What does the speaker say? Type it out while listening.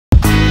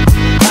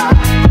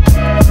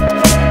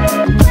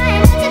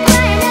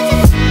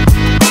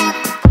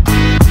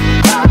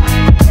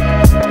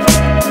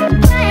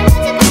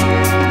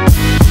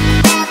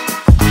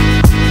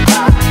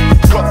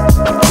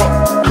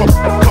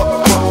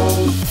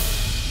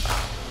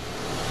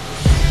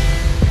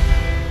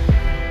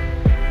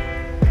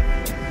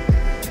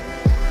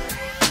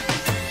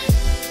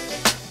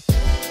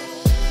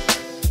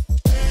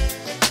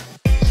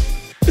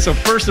So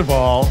first of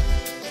all,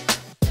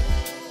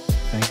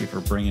 thank you for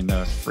bringing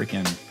the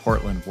freaking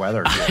Portland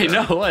weather here. I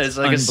know, what? It's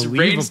like a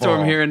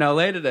rainstorm here in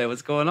LA today.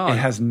 What's going on? It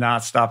has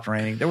not stopped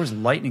raining. There was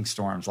lightning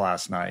storms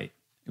last night.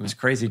 It was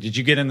crazy. Did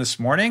you get in this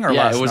morning or last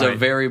night? Yeah, it was a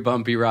very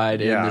bumpy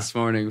ride in this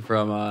morning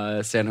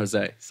from San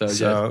Jose.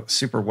 So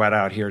super wet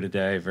out here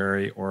today,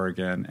 very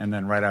Oregon. And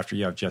then right after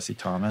you have Jesse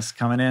Thomas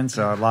coming in.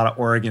 So a lot of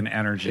Oregon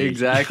energy.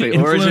 Exactly.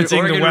 Oregon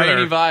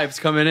rainy vibes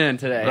coming in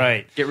today.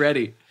 Right. Get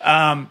ready.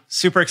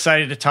 Super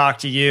excited to talk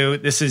to you.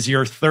 This is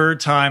your third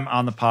time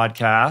on the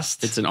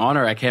podcast. It's an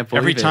honor. I can't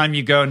believe it. Every time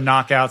you go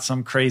knock out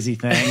some crazy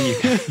thing, you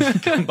can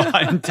come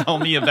by and tell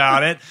me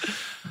about it.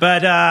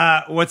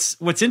 But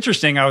what's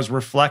interesting, I was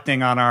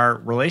reflecting on our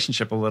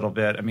relationship a little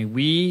bit. I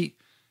mean,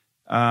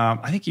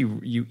 I think you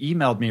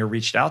emailed me or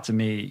reached out to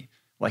me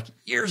like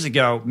years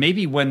ago,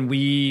 maybe when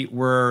we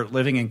were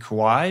living in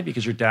Kauai,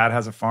 because your dad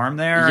has a farm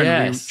there.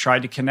 Yes. And we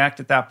tried to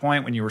connect at that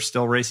point when you were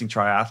still racing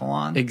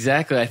triathlon.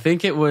 Exactly. I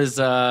think it was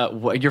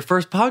your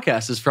first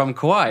podcast is from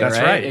Kauai, That's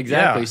right.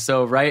 Exactly. Yeah.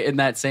 So right in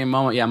that same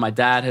moment, my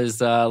dad has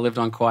lived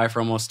on Kauai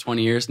for almost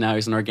 20 years now.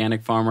 He's an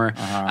organic farmer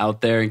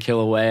out there in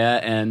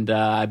Kilauea. And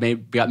I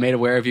got made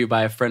aware of you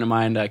by a friend of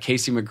mine,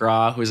 Casey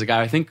McGraw, who's a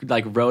guy I think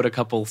like wrote a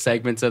couple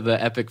segments of the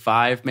Epic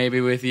 5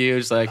 maybe with you.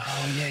 It's like,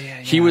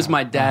 he was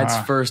my dad's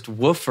first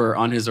woofer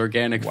on his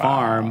organic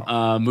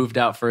farm, moved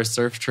out for a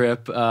surf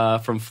trip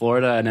from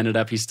Florida and ended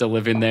up he's still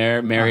living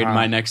there, married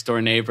my next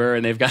door neighbor,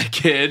 and they've got a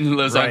kid and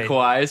lives on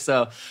Kauai.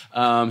 So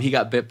he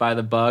got bit by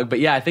the bug. But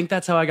yeah, I think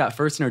that's how I got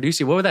first introduced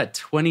to you. What was that,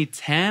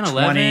 2010,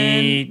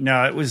 11?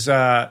 No, it was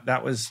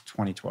that was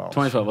 2012.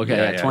 2012,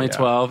 okay,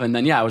 2012. Yeah. And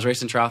then I was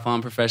racing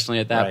triathlon professionally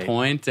at that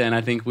point, and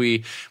I think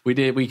we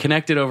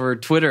connected over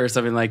Twitter or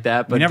something like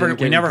that. But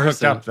we never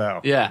hooked up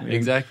though. Yeah,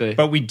 exactly.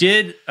 But we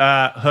did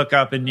hook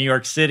up in New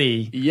York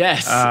City.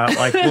 Yes.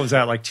 Like what was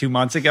that, like 2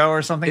 months ago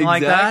or something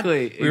like that?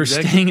 We were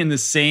staying in the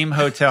same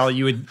hotel.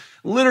 You would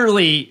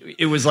literally,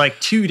 it was like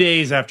 2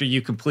 days after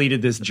you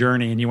completed this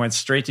journey and you went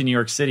straight to New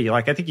York City.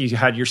 Like I think you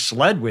had your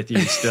sled with you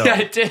still. Yeah,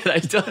 I did. I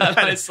still have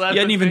my sled. You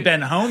hadn't even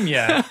been home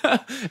yet.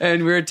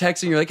 And we were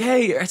texting. You're like,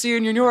 "Hey, I see you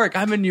in New York.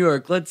 I'm in New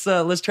York. Let's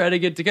try to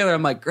get together."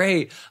 I'm like,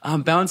 "Great.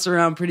 I'm bouncing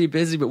around pretty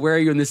busy, but where are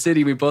you in the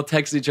city?" We both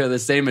texted each other the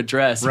same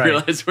address. Right.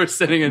 Realized we're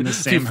sitting in the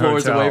same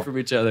floors hotel, away from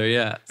each other.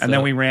 Yeah. And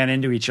then we ran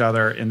into each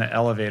other in the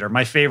elevator.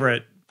 My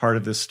favorite part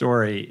of this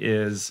story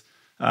is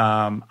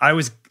I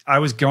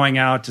was going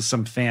out to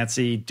some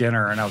fancy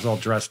dinner and I was all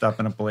dressed up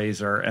in a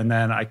blazer, and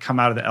then I come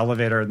out of the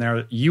elevator and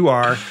there you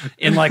are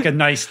in like a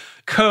nice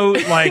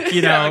coat, like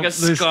like a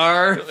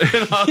scarf,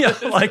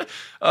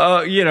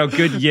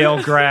 good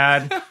Yale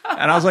grad.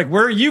 And I was like,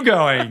 "Where are you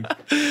going?"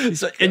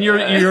 And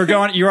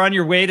you're on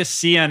your way to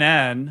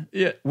CNN,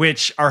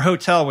 which our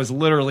hotel was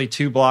literally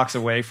 2 blocks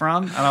away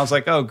from. And I was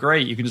like, "Oh,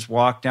 great! You can just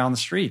walk down the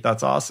street.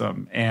 That's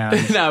awesome."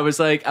 And I was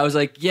like,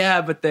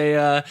 "Yeah, but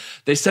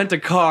they sent a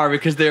car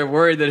because they were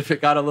worried that if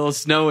it got a little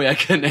snowy, I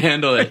couldn't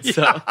handle it."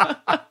 So.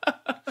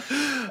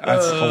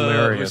 That's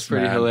hilarious. It was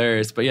pretty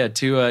hilarious. But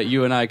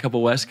you and I, a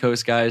couple West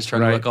Coast guys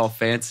trying to look all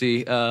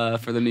fancy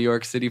for the New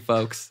York City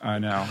folks. I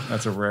know.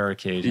 That's a rare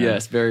occasion.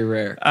 Yes, very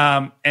rare.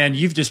 And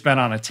you've just been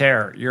on a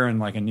tear. You're in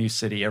like a new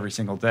city every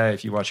single day.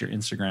 If you watch your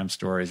Instagram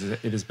stories, it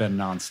has been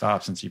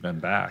nonstop since you've been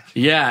back.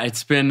 Yeah,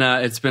 it's been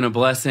a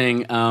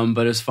blessing.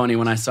 But it's funny,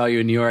 when I saw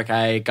you in New York,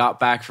 I got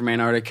back from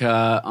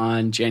Antarctica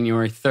on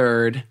January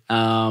 3rd.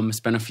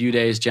 Spent a few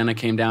days. Jenna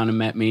came down and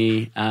met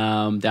me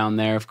down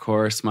there, of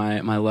course,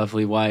 my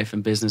lovely wife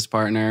and business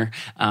partner.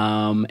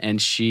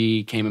 And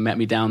she came and met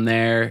me down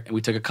there. And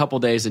we took a couple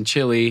days in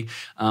Chile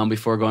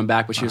before going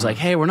back. But she was like,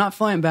 "Hey, we're not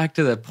flying back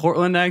to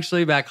Portland,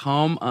 actually, back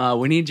home.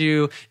 We need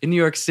you in New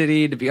York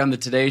City to be on the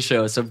Today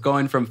Show." So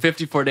going from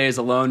 54 days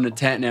alone in a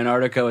tent in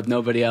Antarctica with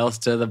nobody else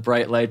to the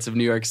bright lights of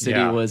New York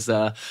City was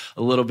a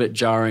little bit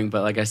jarring.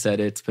 But like I said,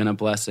 it's been a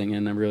blessing.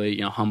 And I'm really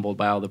humbled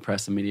by all the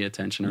press and media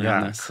attention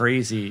around this.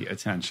 Crazy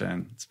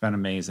attention. It's been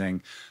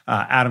amazing.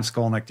 Adam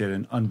Skolnick did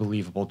an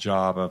unbelievable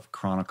job of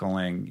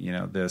chronicling,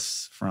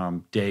 this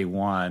from day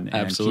one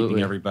and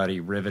keeping everybody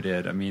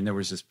riveted. I mean, there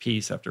was just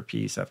piece after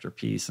piece after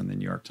piece in the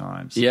New York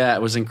Times. Yeah,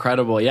 it was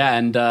incredible. Yeah,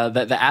 and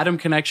the Adam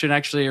connection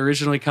actually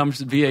originally comes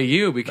via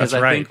you, because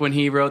I think when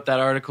he wrote that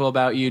article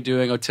about you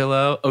doing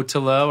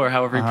Otillo, or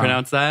however you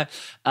pronounce that,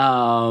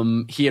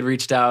 he had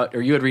reached out,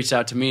 or you had reached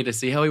out to me to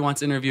see how he wants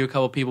to interview a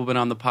couple people been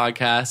on the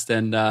podcast,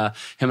 and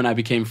him and I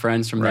became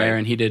friends from there,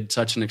 and he did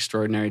such an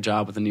extraordinary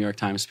job with the New York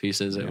Times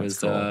pieces. It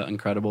was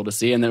incredible to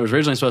see, and it was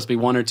originally supposed to be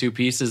 1 or 2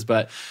 pieces,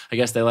 but I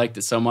guess they liked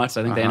it so much,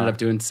 I think they ended up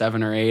doing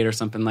 7 or 8 or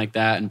something like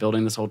that, and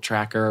building this whole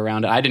tracker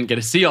around it. I didn't get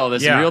to see all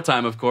this in real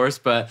time, of course,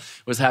 but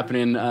it was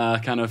happening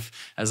kind of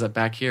as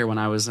back here when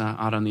I was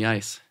out on the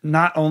ice.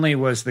 Not only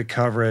was the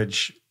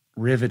coverage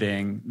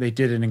riveting, they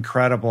did an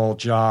incredible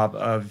job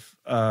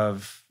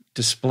of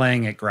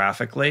displaying it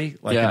graphically,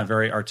 in a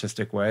very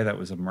artistic way that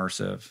was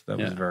immersive. That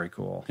was very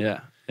cool.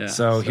 Yeah.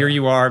 So here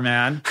you are,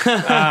 man.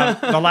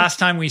 The last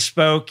time we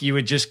spoke, you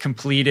had just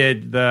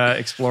completed the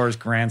Explorers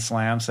Grand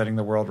Slam, setting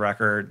the world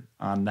record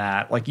on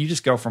that. Like, you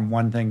just go from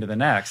one thing to the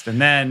next. And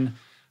then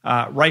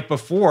right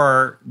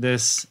before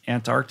this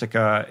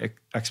Antarctica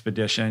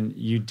expedition,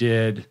 you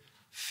did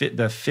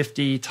the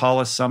 50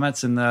 tallest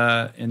summits in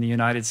the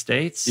United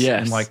States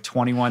in like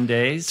 21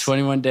 days.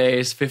 21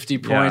 days, 50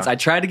 points. I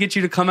tried to get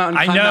you to come out and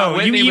climb Mount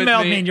Whitney. You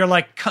emailed me and you're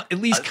like, at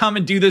least come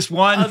and do this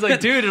one. I was like,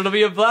 dude, it'll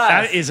be a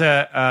blast. That is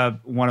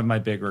one of my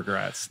big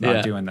regrets,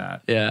 not doing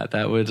that. Yeah,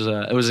 that was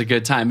it was a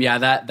good time. Yeah,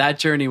 that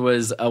journey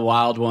was a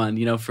wild one.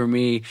 You know, for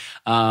me,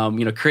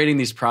 creating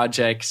these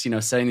projects,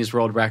 setting these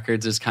world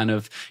records is kind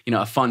of,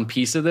 a fun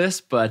piece of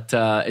this, but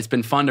it's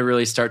been fun to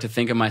really start to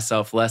think of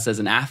myself less as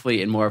an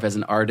athlete and more of as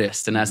an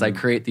artist. And as I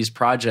create these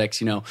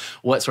projects,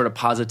 what sort of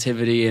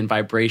positivity and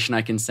vibration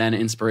I can send,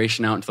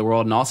 inspiration out into the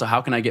world, and also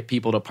how can I get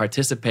people to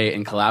participate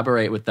and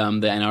collaborate with them.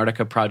 The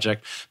Antarctica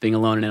project, being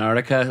alone in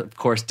Antarctica, of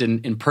course,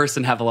 didn't in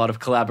person have a lot of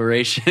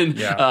collaboration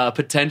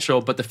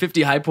potential, but the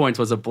 50 high points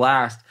was a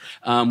blast.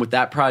 With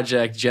that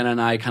project, Jenna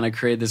and I kind of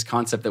created this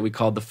concept that we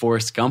called the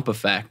Forrest Gump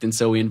effect. And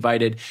so we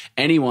invited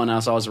anyone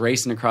else I was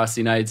racing across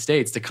the United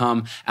States to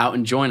come out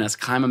and join us,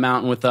 climb a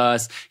mountain with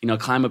us,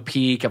 climb a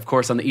peak. Of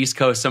course, on the East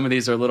Coast, some of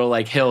these are little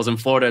like hills. In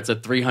Florida, it's a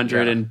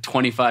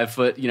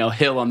 325-foot,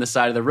 hill on the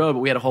side of the road. But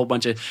we had a whole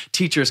bunch of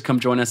teachers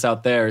come join us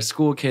out there,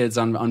 school kids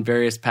on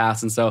various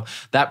paths. And so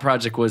that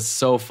project was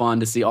so fun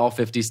to see all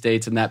 50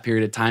 states in that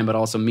period of time, but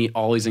also meet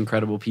all these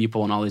incredible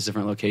people in all these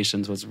different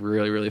locations was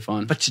really, really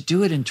fun. But to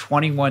do it in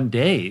 21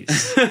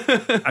 days,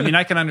 I mean,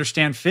 I can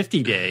understand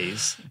 50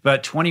 days,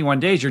 but 21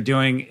 days, you're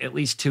doing at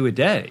least 2 a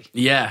day.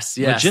 Yes.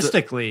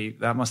 Logistically,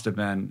 that must have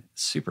been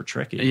super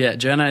tricky. Yeah,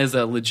 Jenna is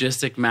a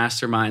logistic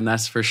mastermind,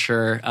 that's for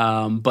sure.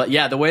 But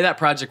yeah, the way that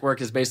project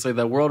works is basically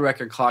the world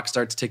record clock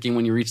starts ticking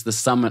when you reach the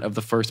summit of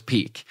the first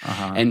peak.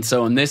 And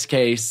so in this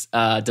case,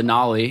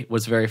 Denali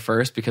was very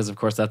first because, of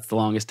course, that's the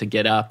longest to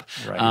get up.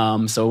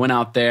 Right. So I went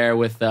out there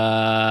with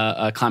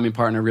a climbing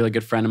partner, a really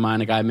good friend of mine,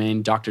 a guy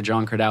named Dr.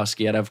 John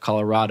Kardowski out of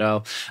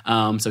Colorado.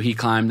 So he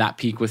climbed that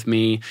peak with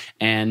me,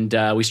 and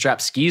we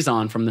strapped skis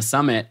on from the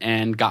summit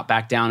and got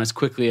back down as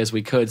quickly as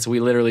we could. So we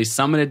literally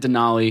summited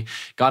Denali,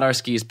 got our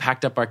skis,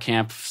 packed up our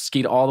camp,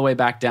 skied all the way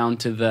back down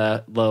to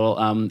the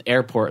little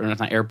airport, or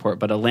not airport,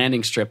 but a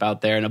landing strip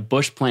out there, and a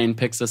bush plane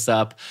picks us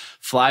up,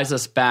 flies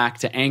us back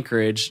to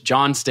Anchorage.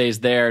 John stays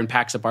there and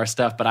packs up our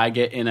stuff, but I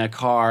get in a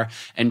car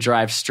and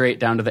drive straight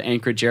down to the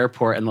Anchorage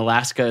airport, and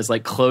Alaska is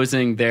like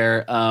closing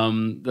their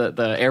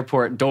the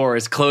airport door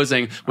is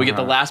closing. We get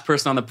the last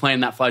person on the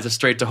plane that flies us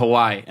straight to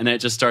Hawaii, and it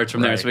just starts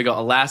from there. So we go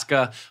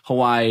Alaska,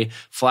 Hawaii,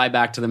 fly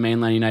back to the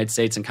mainland United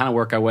States, and kind of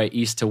work our way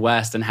east to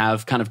west and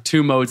have kind of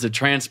 2 modes of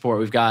transport.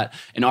 We've got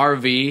an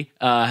RV,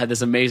 had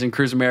this amazing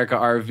Cruise America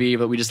RV,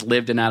 but we just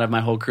lived in out of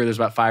my whole crew. There's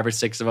about 5 or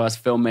 6 of us,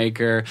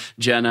 filmmaker,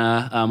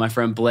 Jenna, my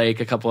friend Blake,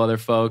 a couple other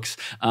folks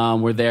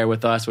were there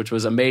with us, which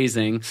was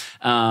amazing.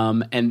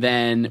 And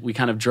then we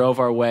kind of drove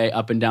our way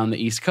up and down the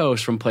East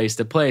Coast from place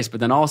to place. But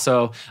then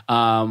also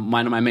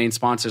one of my main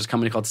sponsors, a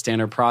company called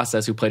Standard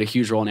Process, who played a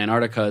huge role in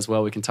Antarctica as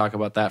well. We can talk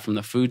about that from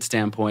the food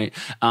standpoint.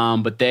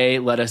 But they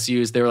let us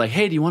they were like,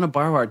 hey, do you want to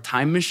borrow our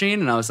time machine?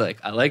 And I was like,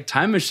 I like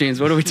time machines.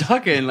 What are we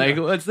talking? Like,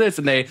 what's this?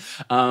 And they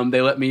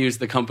let me use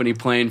the company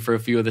plane for a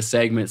few of the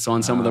segments. So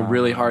on some of the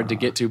really hard to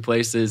get to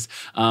places,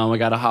 I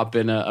got to hop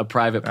in a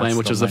private plane,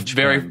 which was a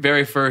very,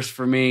 very first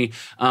for me.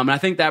 And I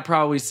think that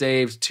probably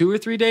saved 2 or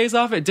 3 days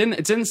off it.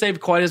 It didn't save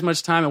quite as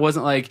much time. It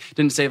wasn't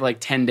didn't save like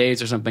 10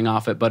 days or something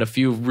off it, but a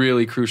few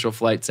really crucial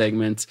flight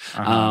segments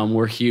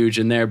were huge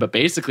in there. But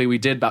basically we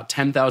did about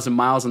 10,000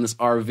 miles in this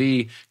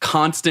RV,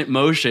 constant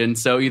motion.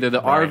 So either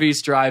the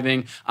RV's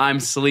driving, I'm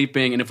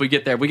sleeping. And if we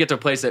get there, we get to a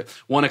place at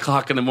 1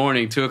 o'clock in the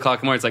morning, 2 o'clock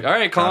in the morning. It's like, all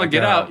right, Colin,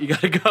 get out. You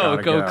got to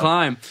go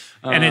climb.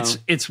 And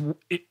it's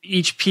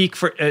each peak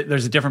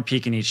there's a different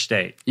peak in each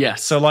state.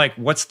 Yes. So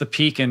what's the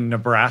peak in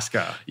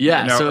Nebraska?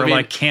 Yeah.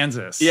 Or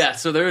Kansas. Yeah.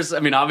 So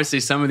obviously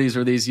some of these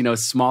were these,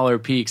 smaller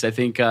peaks. I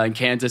think in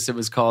Kansas it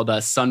was called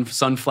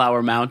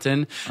Sunflower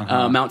Mountain,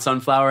 Mount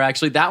Sunflower.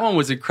 Actually, that one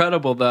was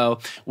incredible though.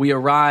 We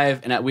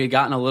arrived and we had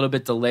gotten a little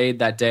bit delayed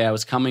that day. I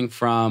was coming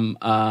from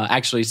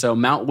so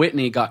Mount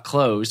Whitney got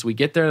closed. We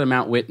get there to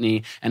Mount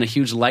Whitney and a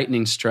huge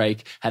lightning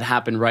strike had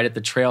happened right at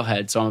the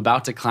trailhead. So I'm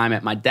about to climb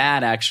it. My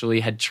dad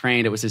actually had trained.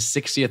 It was his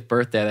 60th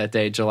birthday that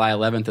day, July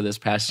 11th of this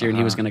past year, and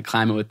he was going to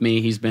climb it with me.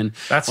 He's been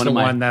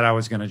one that I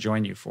was going to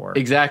join you for.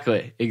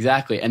 Exactly.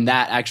 And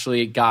that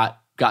actually got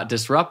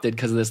disrupted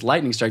because of this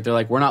lightning strike. They're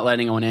like, we're not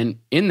letting anyone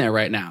in there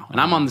right now. And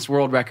I'm on this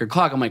world record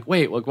clock. I'm like,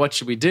 wait, what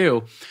should we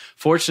do?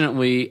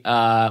 Fortunately,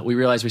 we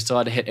realized we still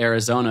had to hit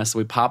Arizona. So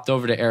we popped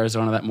over to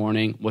Arizona that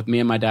morning with me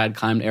and my dad,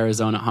 climbed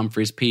Arizona,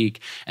 Humphreys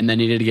Peak, and then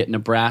needed to get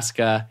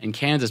Nebraska and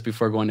Kansas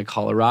before going to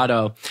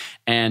Colorado.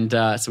 And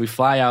so we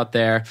fly out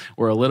there.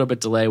 We're a little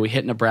bit delayed. We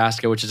hit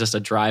Nebraska, which is just a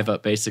drive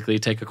up, basically.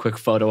 Take a quick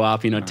photo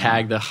op,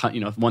 tag the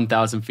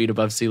 1,000 feet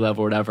above sea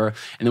level or whatever.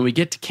 And then we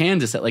get to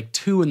Kansas at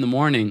 2 in the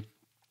morning.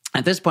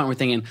 At this point, we're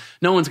thinking,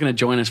 no one's going to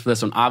join us for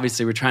this one.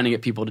 Obviously, we're trying to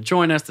get people to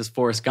join us, this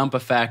Forrest Gump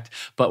effect.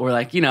 But we're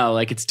like,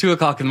 it's 2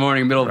 o'clock in the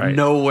morning, middle of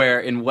nowhere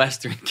in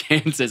western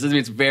Kansas. I mean,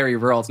 it's very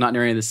rural. It's not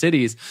near any of the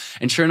cities.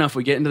 And sure enough,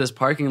 we get into this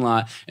parking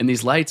lot and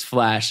these lights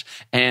flash.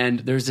 And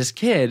there's this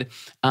kid,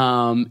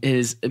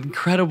 is an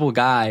incredible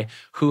guy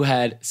who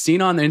had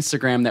seen on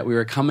Instagram that we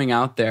were coming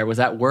out there, was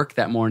at work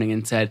that morning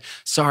and said,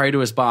 sorry to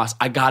his boss,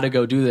 I got to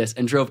go do this.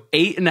 And drove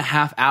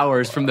 8.5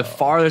 hours from the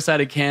farther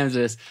side of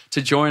Kansas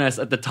to join us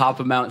at the top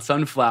of Mount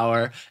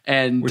Sunflower,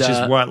 and which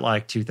is what,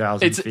 like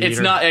 2,000 feet? It's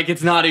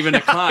not even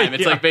a climb.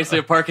 It's like basically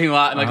a parking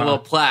lot and like a little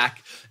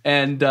plaque.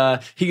 And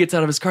he gets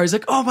out of his car. He's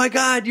like, "Oh my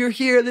God, you're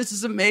here! This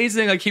is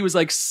amazing!" Like he was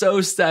like so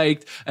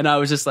psyched, and I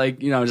was just like,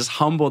 just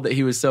humbled that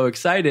he was so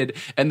excited.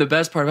 And the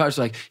best part about it was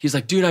like, he's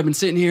like, "Dude, I've been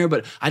sitting here,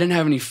 but I didn't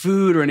have any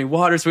food or any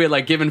water, so we had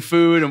like given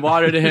food and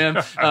water to him."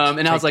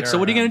 And I was like, "So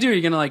what are you gonna do? Are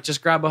you gonna like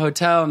just grab a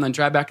hotel and then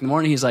drive back in the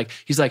morning?" He's like,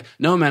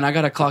 "No, man, I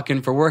gotta clock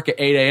in for work at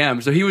 8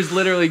 a.m." So he was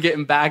literally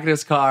getting back in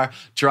his car,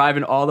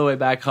 driving all the way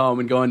back home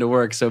and going to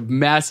work. So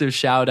massive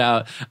shout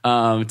out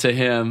to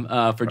him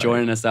for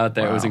joining us out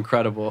there. Wow. It was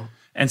incredible.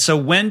 And so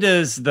when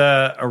does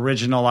the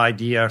original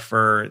idea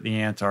for the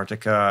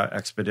Antarctica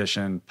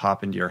expedition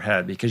pop into your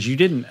head? Because you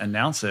didn't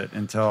announce it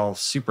until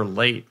super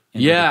late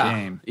into the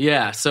game.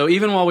 Yeah. So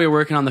even while we were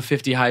working on the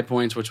 50 high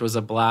points, which was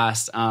a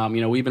blast,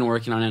 we've been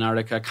working on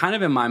Antarctica kind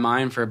of in my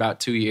mind for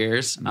about 2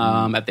 years.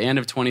 At the end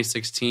of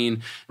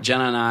 2016,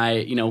 Jenna and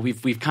I,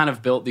 we've kind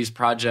of built these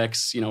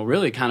projects,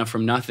 really kind of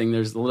from nothing.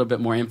 There's a little bit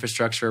more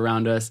infrastructure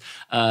around us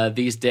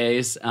these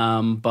days.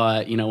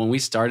 But when we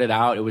started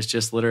out, it was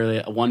just literally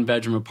a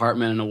 1-bedroom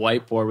apartment and a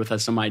whiteboard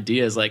with some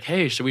ideas like,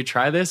 hey, should we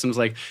try this? And it was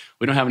like,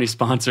 we don't have any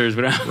sponsors.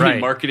 We don't have any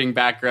marketing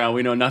background.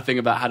 We know nothing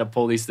about how to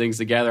pull these things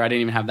together. I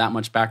didn't even have that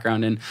much background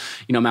in,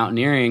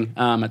 mountaineering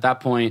at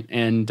that point.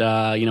 And,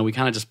 we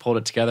kind of just pulled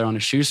it together on a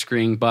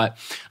shoestring. But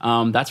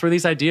that's where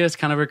these ideas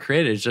kind of were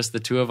created. It's just the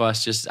two of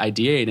us just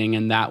ideating.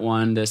 And that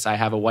one, I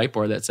have a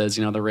whiteboard that says,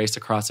 the race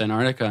across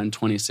Antarctica in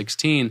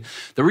 2016.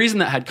 The reason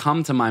that had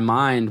come to my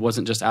mind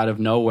wasn't just out of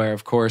nowhere.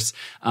 Of course,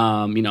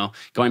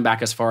 going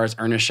back as far as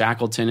Ernest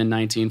Shackleton in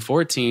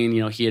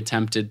 1914, he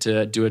attempted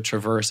to do a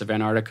traverse of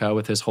Antarctica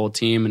with his whole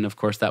team. And of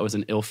course, that was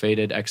an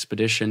ill-fated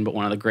expedition, but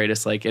one of the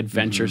greatest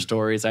adventure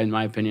stories, in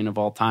my opinion, of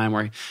all time,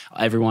 where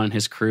everyone in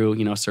his crew,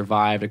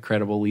 survived,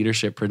 incredible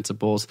leadership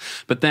principles.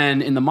 But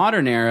then in the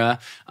modern era,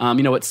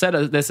 what set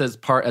this as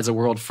a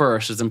world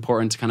first is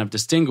important to kind of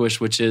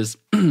distinguish, which is,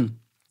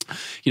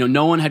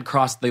 no one had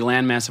crossed the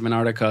landmass of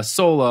Antarctica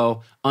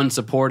solo,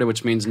 unsupported,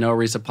 which means no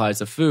resupplies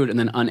of food, and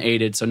then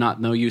unaided, so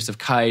no use of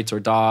kites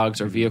or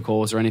dogs or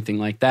vehicles or anything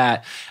like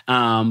that.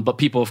 But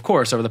people, of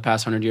course, over the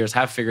past 100 years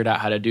have figured out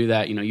how to do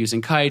that,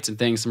 using kites and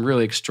things. Some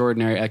really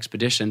extraordinary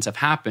expeditions have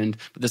happened,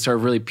 but this sort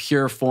of really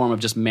pure form of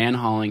just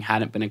man-hauling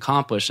hadn't been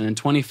accomplished. And in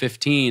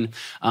 2015,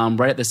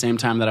 right at the same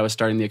time that I was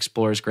starting the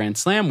Explorers Grand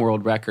Slam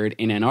world record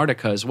in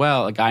Antarctica as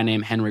well, a guy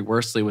named Henry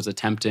Worsley was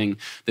attempting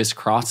this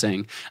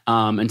crossing.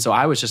 And so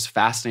I was just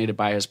fascinated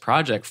by his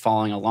project,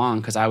 following along,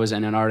 because I was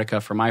in Antarctica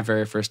for my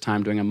very first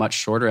time doing a much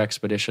shorter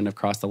expedition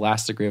across the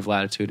last degree of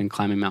latitude and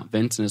climbing Mount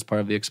Vinson as part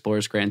of the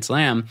Explorers Grand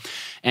Slam.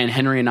 And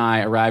Henry and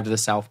I arrived at the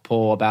South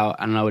Pole about,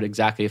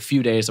 exactly a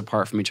few days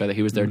apart from each other.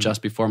 He was there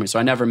just before me. So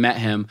I never met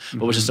him,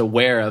 but was just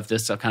aware of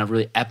this kind of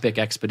really epic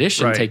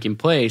expedition taking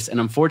place. And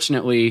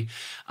unfortunately,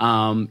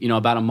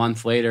 about a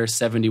month later,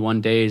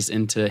 71 days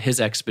into his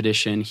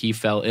expedition, he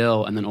fell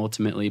ill and then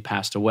ultimately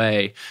passed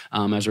away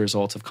as a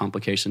result of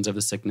complications of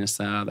the sickness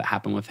that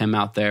happened with him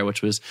out there,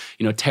 which was,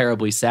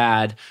 terribly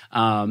sad.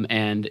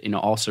 And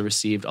also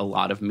received a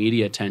lot of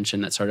media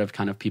attention that sort of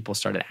kind of people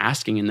started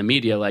asking in the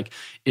media, like,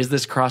 is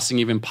this crossing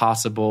even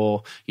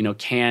possible?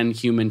 Can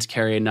humans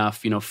carry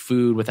enough,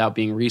 food without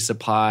being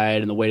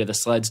resupplied, and the weight of the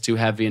sled's too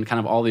heavy, and kind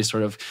of all these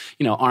sort of,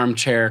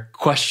 armchair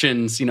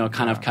questions,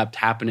 kind of kept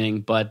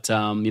happening. But,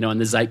 in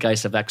the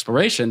zeitgeist of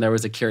exploration, there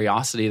was a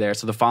curiosity there.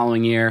 So the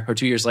following year or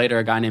 2 years later,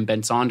 a guy named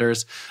Ben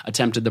Saunders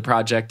attempted the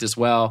project as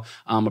well,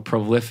 a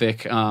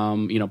prolific,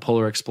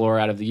 polar explorer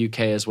out of the UK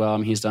as well.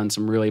 He's done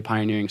some really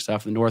pioneering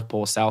stuff, the North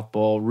Pole, South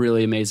Pole,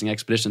 really amazing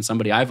expedition,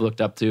 somebody I've looked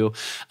up to.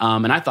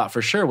 And I thought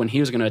for sure when he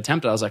was going to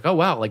attempt it, I was like, oh,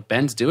 wow,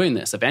 Ben's doing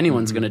this. If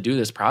anyone's going to do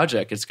this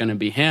project, it's going to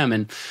be him.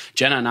 And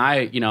Jenna and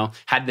I,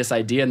 had this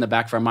idea in the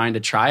back of our mind to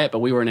try it, but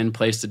we weren't in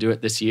place to do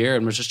it this year,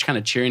 and was just kind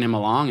of cheering him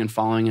along and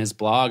following his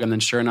blog. And then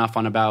sure enough,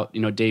 on about,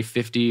 day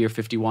 50 or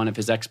 51 of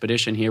his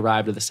expedition, he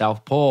arrived at the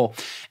South Pole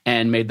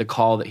and made the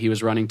call that he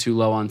was running too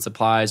low on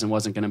supplies and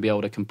wasn't going to be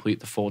able to complete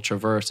the full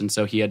traverse. And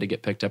so he had to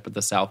get picked up at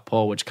the South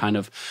Pole, which kind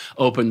of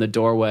opened the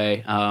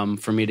doorway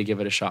for me to give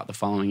it a shot the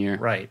following year.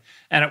 Right.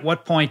 And at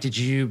what point did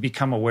you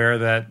become aware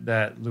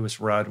that Lewis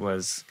Rudd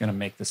was going to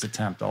make this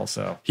attempt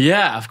also?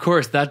 Yeah, of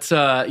course. That's,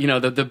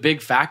 the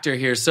big factor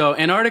here. So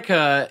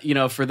Antarctica,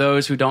 for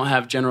those who don't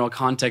have general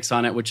context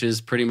on it, which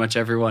is pretty much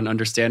everyone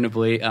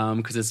understandably,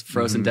 because it's a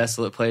frozen,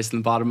 desolate place in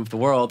the bottom of the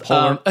world.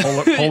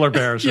 Polar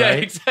bears, right? Yeah,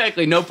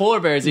 exactly. No polar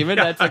bears even.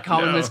 That's a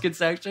common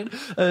misconception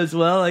as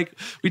well, like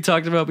we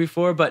talked about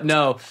before. But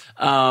no,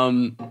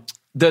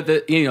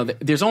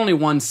 there's only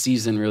one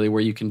season really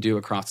where you can do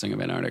a crossing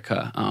of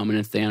Antarctica, and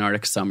it's the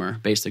Antarctic summer,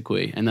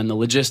 basically. And then the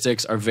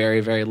logistics are very,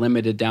 very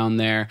limited down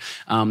there.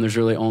 There's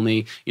really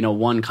only,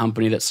 one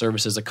company that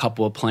services a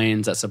couple of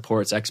planes that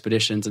supports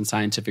expeditions and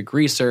scientific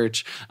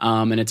research.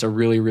 And it's a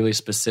really, really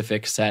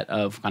specific set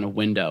of kind of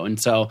window. And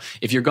so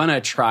if you're going to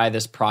try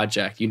this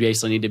project, you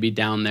basically need to be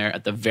down there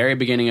at the very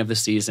beginning of the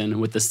season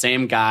with the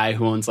same guy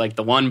who owns like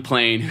the one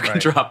plane who can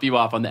drop you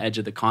off on the edge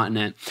of the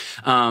continent.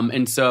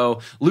 And so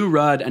Lou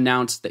Rudd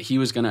announced that he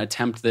was going to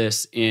attempt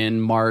this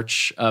in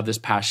March of this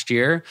past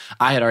year.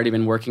 I had already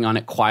been working on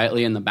it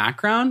quietly in the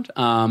background,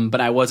 but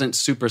I wasn't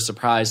super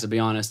surprised, to be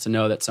honest, to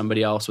know that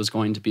somebody else was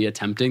going to be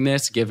attempting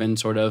this, given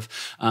sort of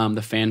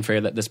the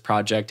fanfare that this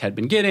project had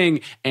been getting.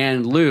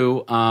 And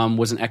Lou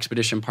was an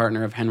expedition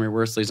partner of Henry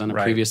Worsley's on a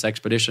previous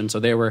expedition, so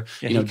they were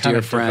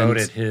dear friends.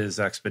 Devoted his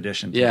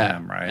expedition to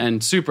him, right?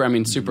 And super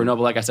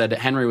noble. Like I said,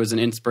 Henry was an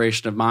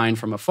inspiration of mine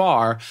from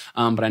afar,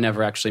 but I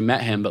never actually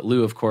met him. But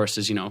Lou, of course,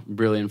 is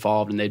really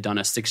involved, and they've done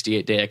a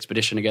 68-day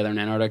expedition together in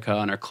Antarctica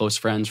and are close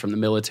friends from the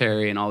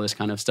military and all this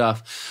kind of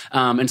stuff.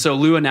 And so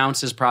Lou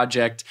announced his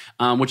project,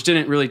 which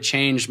didn't really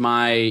change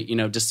my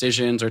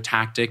decisions or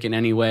tactic in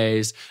any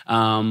ways.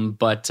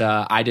 But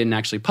I didn't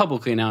actually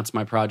publicly announce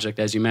my project,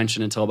 as you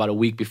mentioned, until about a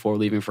week before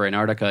leaving for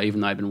Antarctica,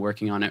 even though I've been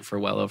working on it for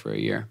well over a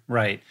year.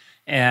 Right.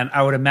 And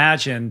I would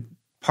imagine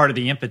part of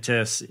the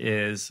impetus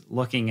is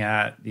looking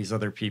at these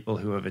other people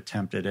who have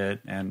attempted it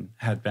and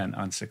had been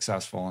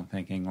unsuccessful and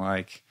thinking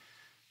like,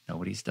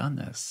 nobody's done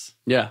this.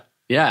 Yeah,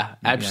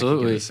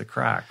 absolutely. Give this a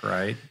crack,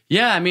 right?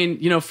 Yeah, I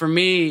mean, for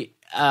me,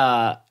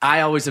 I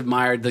always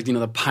admired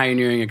the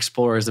pioneering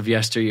explorers of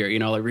yesteryear,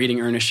 like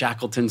reading Ernest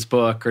Shackleton's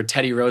book or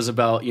Teddy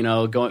Roosevelt,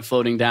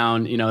 floating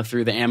down,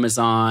 through the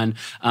Amazon,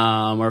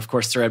 or of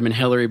course Sir Edmund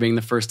Hillary being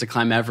the first to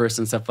climb Everest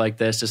and stuff like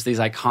this. Just these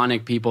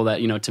iconic people that,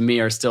 to me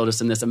are still just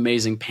in this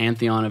amazing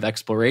pantheon of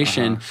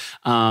exploration.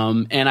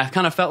 And I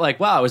kind of felt like,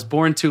 wow, I was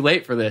born too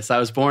late for this. I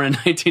was born in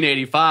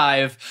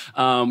 1985.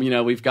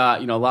 We've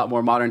got, a lot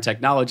more modern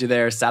technology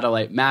there,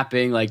 satellite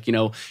mapping. Like,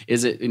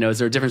 is there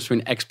a difference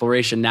between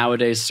exploration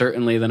nowadays?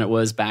 Certainly than it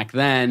was back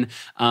then. These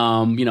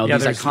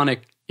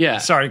iconic. Yeah.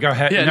 Sorry, go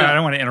ahead. Yeah, no, I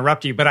don't want to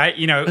interrupt you, but I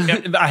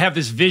have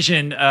this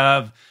vision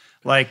of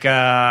like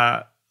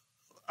a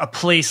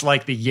place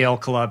like the Yale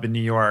Club in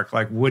New York,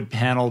 like wood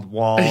paneled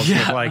walls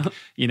with like,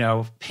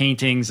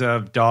 paintings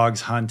of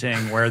dogs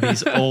hunting where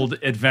these old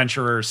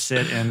adventurers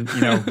sit and,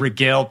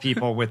 regale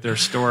people with their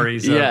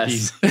stories of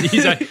these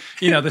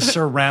the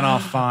Sir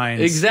Ranulph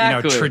Fiennes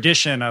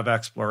tradition of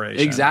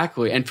exploration.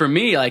 Exactly. And for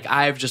me, like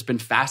I've just been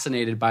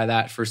fascinated by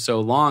that for so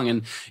long.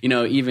 And,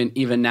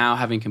 even now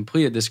having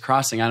completed this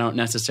crossing, I don't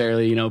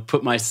necessarily,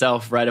 put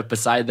myself right up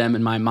beside them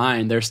in my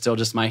mind. They're still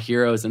just my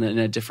heroes in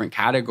a different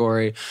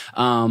category.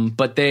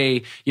 But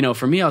they,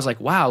 for me, I was like,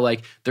 wow,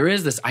 like there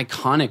is this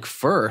iconic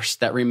first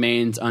that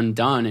remains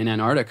undone in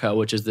Antarctica,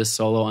 which is this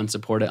solo,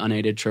 unsupported,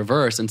 unaided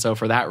traverse. And so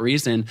for that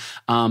reason,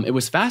 it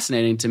was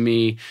fascinating to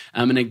me.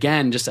 And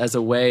again, just as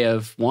a way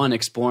of one,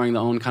 exploring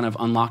the own kind of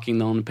unlocking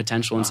the own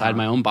potential inside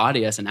my own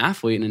body as an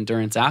athlete, an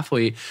endurance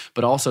athlete,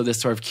 but also this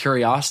sort of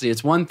curiosity.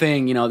 It's one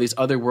thing, these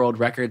other world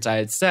records I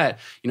had set,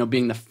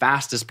 being the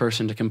fastest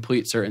person to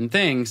complete certain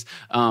things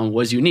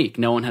was unique.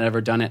 No one had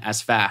ever done it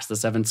as fast. The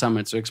 7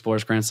 summits, the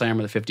Explorers Grand Slam,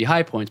 or the 50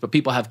 high points, but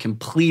people have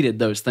completed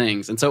those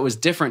things. And so it was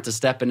different to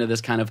step into this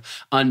kind of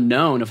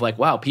unknown of like,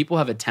 wow, people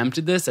have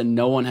attempted this and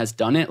no one has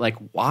done it. Like,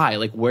 why?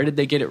 Like, where did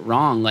they get it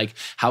wrong? Like,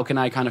 how can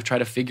I kind of try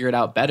to figure it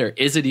out better?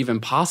 Is it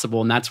even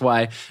possible? And that's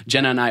why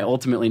Jenna and I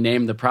ultimately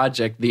named the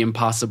project The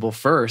Impossible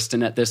First.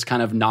 And at this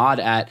kind of nod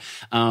at,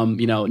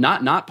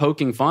 not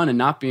poking fun and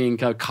not being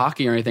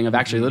cocky or anything, of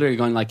actually literally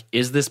going like,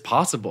 is this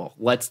possible?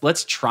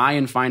 Let's try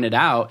and find it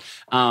out.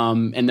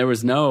 And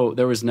there's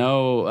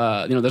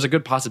a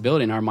good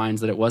possibility in our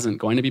minds that it wasn't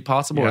going to be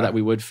possible or that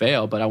we would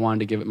fail, but I wanted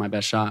to give it my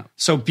best shot.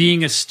 So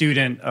being a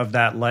student of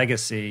that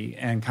legacy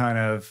and kind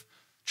of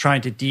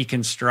trying to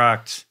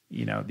deconstruct,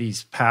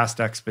 these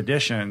past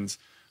expeditions,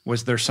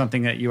 was there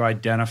something that you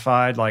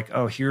identified like,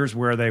 oh, here's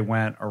where they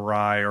went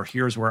awry, or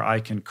here's where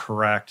I can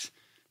correct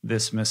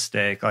this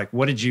mistake? Like,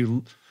 what did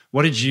you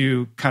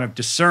kind of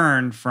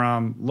discern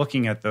from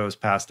looking at those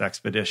past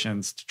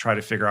expeditions to try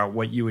to figure out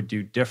what you would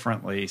do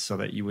differently so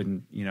that you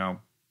wouldn't,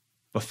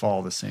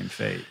 befall the same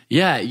fate?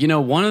 Yeah,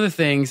 one of the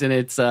things, and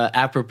it's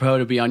apropos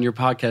to be on your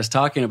podcast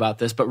talking about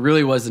this, but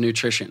really was the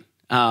nutrition.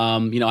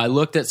 I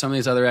looked at some of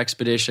these other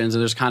expeditions,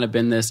 and there's kind of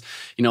been this,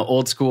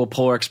 old school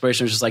polar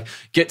exploration, just like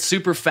get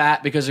super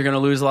fat because you're going to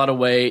lose a lot of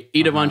weight,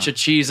 eat a bunch of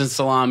cheese and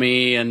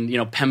salami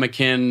and,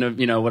 pemmican,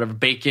 whatever,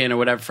 bacon or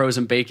whatever,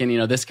 frozen bacon,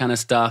 this kind of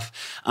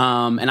stuff.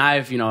 And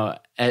I've,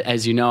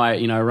 as you know,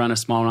 I run a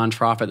small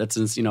nonprofit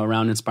that's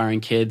around inspiring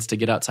kids to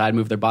get outside,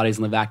 move their bodies,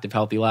 and live active,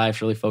 healthy lives.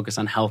 Really focus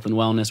on health and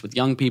wellness with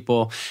young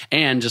people,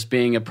 and just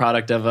being a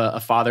product of a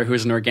father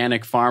who's an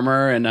organic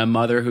farmer and a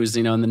mother who's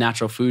in the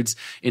natural foods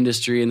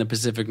industry in the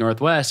Pacific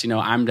Northwest.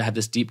 I'm to have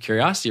this deep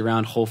curiosity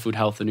around whole food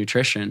health and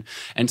nutrition,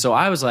 and so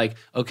I was like,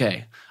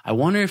 okay, I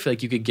wonder if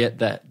like you could get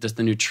that, just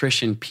the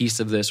nutrition piece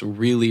of this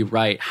really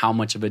right. How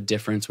much of a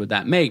difference would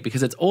that make?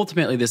 Because it's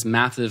ultimately this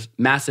massive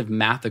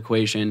math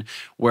equation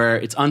where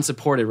it's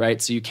unsupported,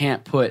 right? So you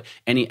can't put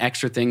any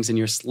extra things in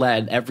your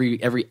sled.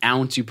 Every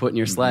ounce you put in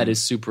your sled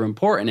is super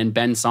important. And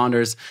Ben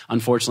Saunders,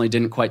 unfortunately,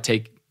 didn't quite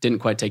take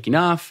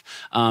enough.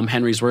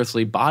 Henry's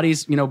Worthley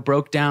bodies,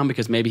 broke down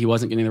because maybe he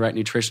wasn't getting the right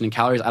nutrition and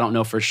calories. I don't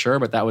know for sure,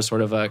 but that was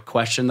sort of a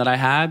question that I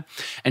had.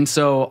 And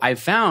so I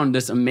found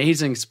this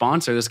amazing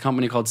sponsor, this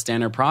company called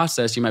Standard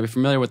Process. You might be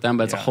familiar with them,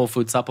 but it's a whole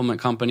food supplement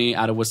company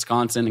out of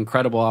Wisconsin.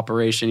 Incredible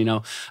operation,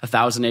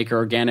 1,000-acre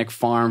organic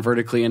farm,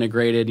 vertically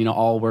integrated,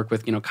 all work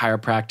with,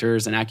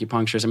 chiropractors and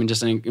acupuncturists. I mean,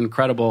 just an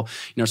incredible,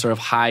 sort of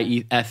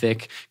high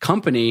ethic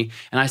company.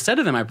 And I said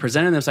to them, I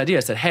presented this idea.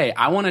 I said, hey,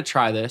 I want to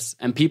try this.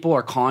 And people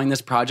are calling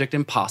this project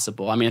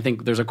impossible. I mean, I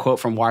think there's a quote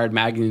from Wired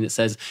magazine that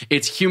says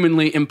it's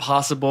humanly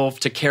impossible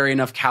to carry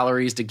enough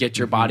calories to get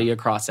your body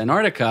across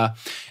Antarctica.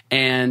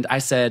 And I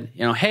said,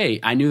 hey,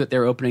 I knew that they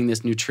were opening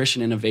this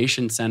nutrition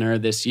innovation center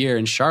this year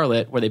in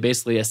Charlotte, where they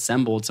basically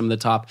assembled some of the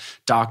top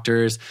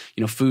doctors,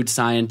 food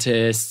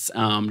scientists,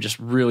 just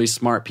really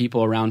smart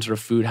people around sort of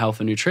food, health,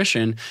 and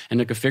nutrition.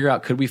 And they could figure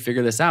out, could we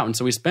figure this out? And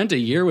so we spent a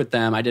year with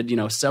them. I did,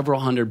 several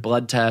hundred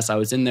blood tests. I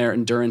was in their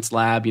endurance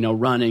lab,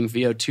 running,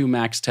 VO2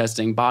 max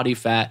testing, body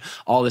fat,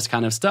 all this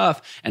kind of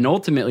stuff. And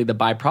ultimately, the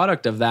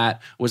byproduct of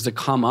that was to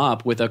come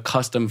up with a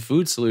custom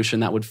food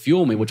solution that would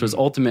fuel me, which was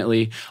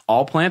ultimately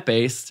all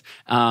plant-based.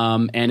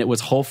 And it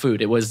was whole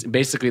food. It was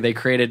basically, they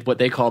created what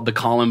they called the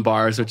Colin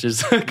bars, which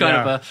is kind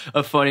of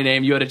a funny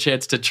name. You had a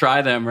chance to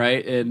try them,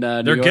 right? In New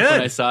York good.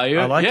 When I saw you.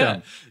 I like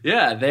them.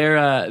 Yeah,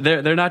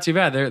 they're not too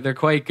bad. They're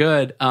quite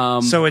good.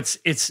 So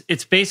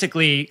it's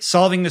basically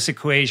solving this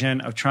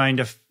equation of trying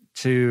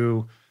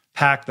to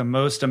pack the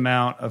most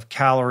amount of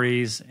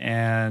calories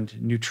and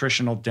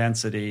nutritional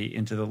density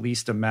into the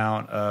least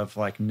amount of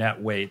like net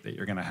weight that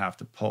you're going to have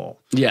to pull.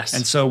 Yes.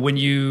 And so when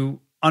you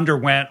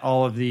underwent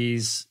all of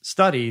these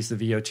studies, the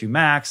VO2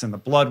 max and the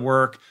blood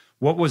work,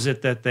 what was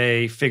it that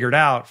they figured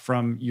out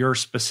from your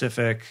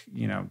specific,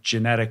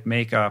 genetic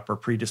makeup or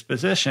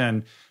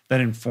predisposition that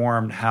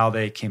informed how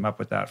they came up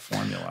with that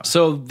formula?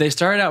 So they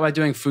started out by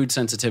doing food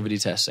sensitivity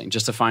testing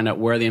just to find out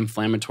where the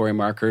inflammatory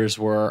markers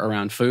were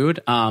around food.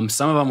 Some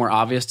of them were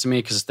obvious to me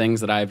because things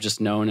that I've just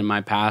known in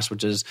my past,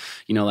 which is,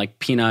 like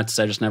peanuts,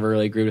 I just never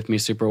really agreed with me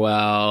super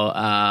well.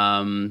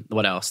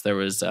 What else? There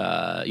was,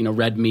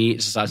 red meat.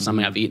 It's just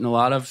something I've eaten a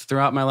lot of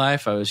throughout my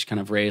life. I was kind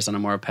of raised on a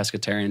more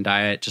pescatarian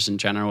diet just in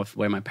general with the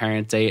way my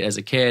parents ate as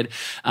a kid.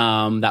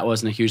 That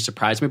wasn't a huge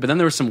surprise to me. But then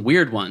there were some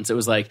weird ones. It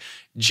was like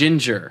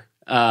ginger.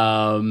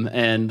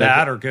 And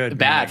bad or good?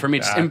 Bad for me.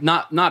 Just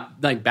not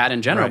like bad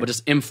in general, but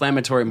just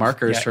inflammatory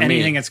markers for me.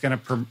 Anything that's going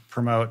to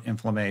promote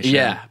inflammation.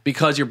 Yeah,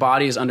 because your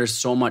body is under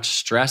so much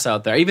stress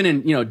out there. Even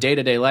in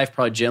day-to-day life,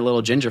 probably a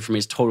little ginger for me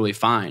is totally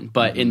fine.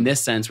 But in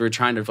this sense, we were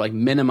trying to like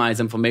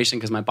minimize inflammation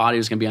because my body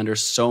was going to be under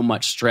so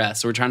much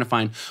stress. So we're trying to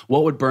find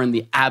what would burn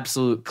the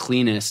absolute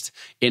cleanest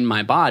in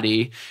my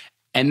body.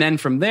 And then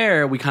from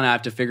there, we kind of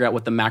have to figure out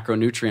what the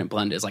macronutrient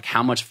blend is, like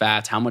how much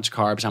fats, how much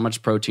carbs, how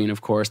much protein.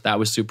 Of course, that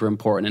was super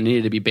important. It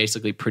needed to be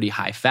basically pretty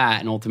high fat,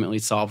 and ultimately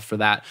solved for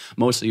that,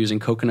 mostly using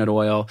coconut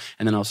oil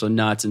and then also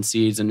nuts and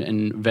seeds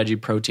and veggie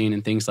protein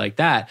and things like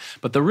that.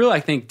 But the real, I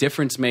think,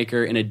 difference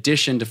maker, in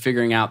addition to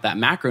figuring out that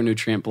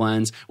macronutrient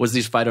blends, was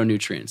these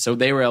phytonutrients. So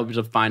they were able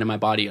to find in my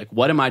body, like,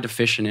 what am I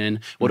deficient in?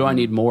 What do I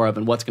need more of?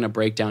 And what's going to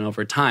break down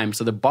over time?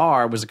 So the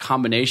bar was a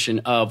combination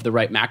of the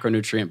right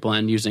macronutrient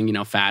blend using,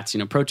 fats,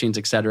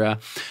 proteins, etc.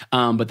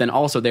 But then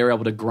also they were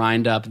able to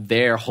grind up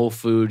their whole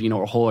food,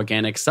 or whole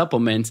organic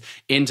supplements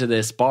into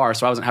this bar.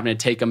 So I wasn't having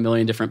to take a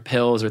million different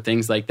pills or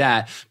things like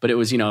that. But it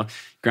was,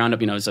 ground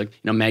up, it's like,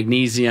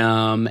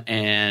 magnesium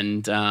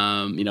and,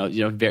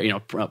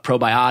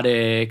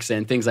 probiotics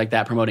and things like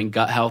that, promoting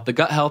gut health. The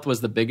gut health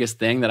was the biggest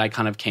thing that I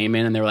kind of came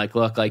in, and they were like,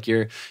 look, like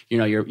your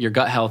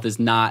gut health is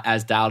not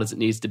as dialed as it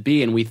needs to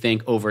be. And we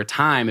think over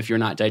time, if you're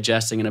not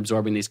digesting and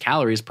absorbing these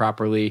calories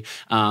properly,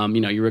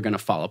 you were going to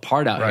fall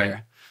apart out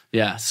here.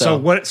 Yeah. So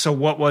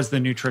what was the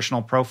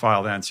nutritional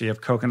profile then? So you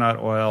have coconut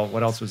oil.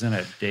 What else was in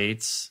it?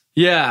 Dates?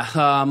 Yeah.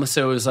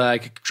 So it was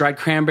like dried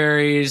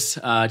cranberries,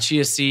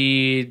 chia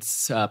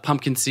seeds,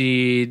 pumpkin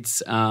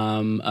seeds,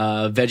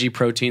 veggie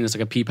protein. There's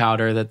like a pea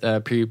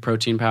powder, pea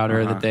protein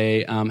powder that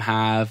they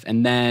have.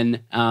 And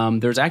then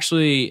there's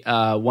actually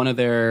one of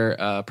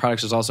their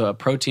products is also a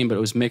protein, but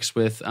it was mixed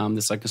with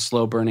this like a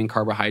slow burning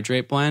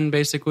carbohydrate blend,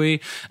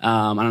 basically.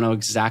 I don't know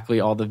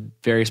exactly all the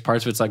various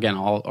parts, but it's again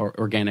all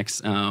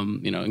organics,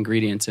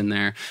 ingredients in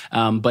there.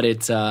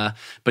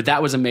 But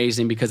that was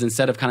amazing because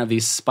instead of kind of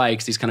these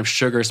spikes, these kind of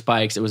sugar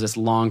spikes. It was this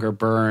longer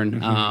burn.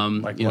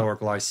 Like lower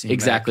glycemic.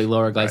 Exactly,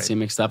 lower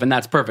glycemic stuff. And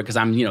that's perfect because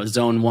I'm,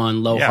 zone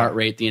 1, low heart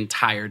rate the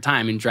entire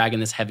time and dragging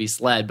this heavy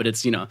sled, but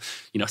it's,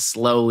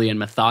 slowly and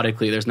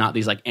methodically. There's not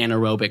these like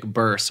anaerobic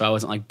bursts. So I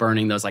wasn't like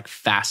burning those like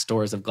fast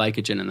stores of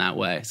glycogen in that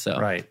way.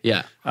 So,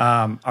 yeah.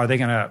 Are they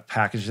going to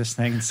package this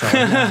thing and sell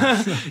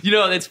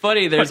it? It's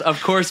funny. There's,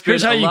 of course,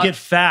 here's how you get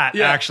fat,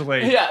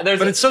 actually. Yeah.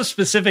 But it's so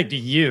specific to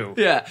you.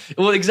 Yeah.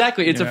 Well,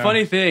 exactly. It's a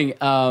funny thing.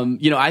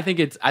 I think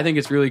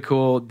it's really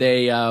cool.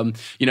 They,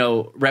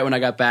 right when I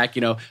got back,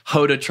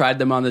 Hoda tried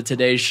them on the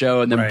Today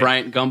Show, and then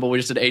Bryant Gumbel, we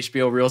just did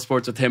HBO Real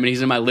Sports with him, and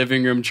he's in my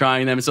living room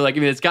trying them. So,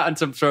 it's gotten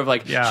some sort of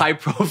like high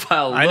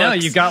profile looks. I know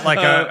you got like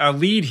a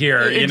lead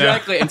here.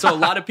 Exactly. And so a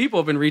lot of people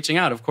have been reaching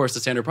out, of course, the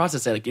standard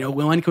process, say like,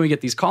 when can we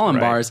get these Colin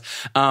bars?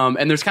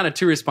 And there's kind of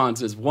two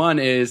responses. One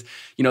is,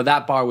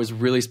 that bar was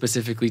really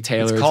specifically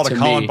tailored to me. It's called a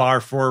Colin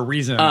bar for a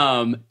reason.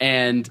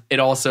 And it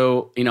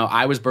also,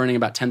 I was burning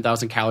about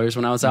 10,000 calories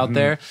when I was out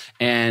there.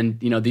 And,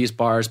 these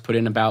bars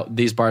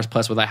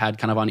plus what I had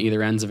kind of on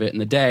either ends of it in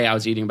the day, I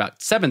was eating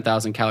about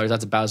 7,000 calories.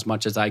 That's about as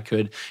much as I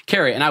could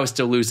carry. And I was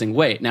still losing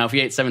weight. Now, if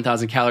you ate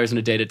 7,000 calories in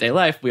a day-to-day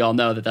life, we all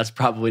know that that's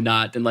probably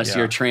not, unless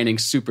you're training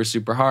super,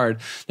 super hard,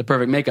 the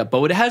perfect makeup.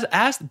 But what it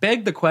has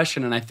begged the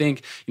question, and I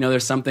think,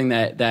 there's something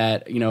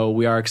that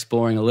we are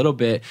exploring a little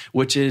bit,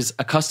 which is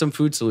a custom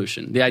food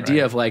solution. The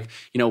idea of like,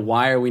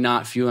 why are we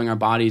not fueling our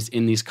bodies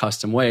in these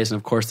custom ways? And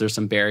of course, there's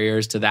some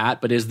barriers to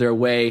that, but is there a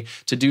way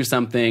to do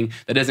something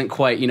that isn't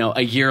quite,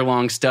 a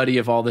year-long study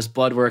of all this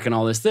blood work and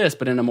all this,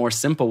 but in a more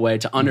simple way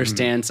to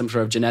understand some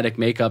sort of genetic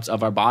makeups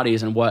of our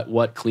bodies and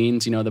what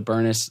cleans,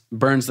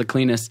 burns the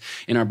cleanest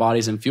in our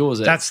bodies and fuels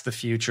it. That's the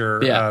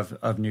future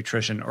of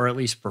nutrition, or at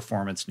least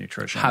performance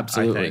nutrition.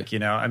 Absolutely.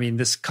 I think,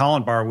 this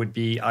Colin bar would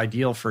be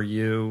ideal for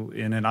you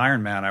in an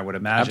Ironman, I would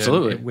imagine.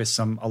 Absolutely. With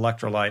some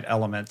electrolyte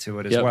element to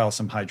it as well,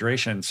 some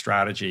hydration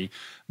strategy.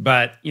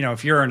 But,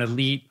 if you're an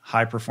elite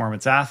high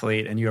performance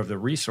athlete and you have the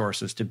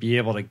resources to be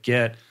able to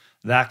get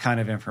that kind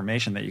of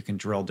information that you can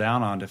drill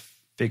down on to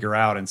figure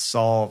out and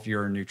solve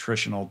your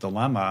nutritional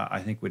dilemma,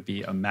 I think would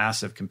be a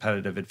massive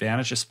competitive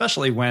advantage,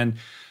 especially when,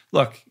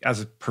 look,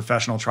 as a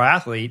professional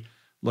triathlete,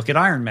 look at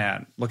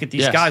Ironman. Look at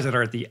these guys that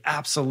are at the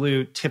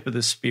absolute tip of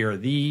the spear,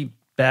 the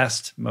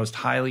best, most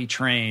highly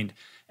trained,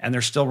 and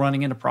they're still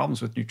running into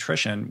problems with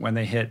nutrition when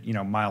they hit,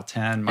 mile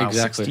 10, mile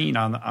 16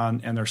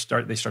 and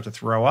they start to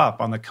throw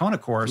up on the Kona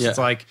course. It's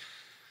like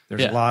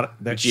there's a lot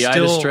that GI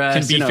still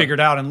distress, can be figured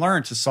out and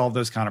learned to solve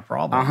those kind of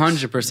problems.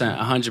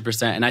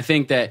 100%. And I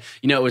think that,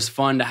 it was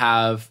fun to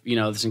have,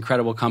 this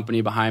incredible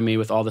company behind me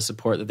with all the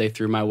support that they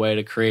threw my way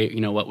to create,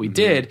 what we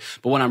did.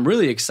 But what I'm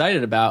really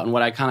excited about, and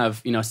what I kind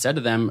of, said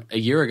to them a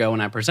year ago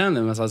when I presented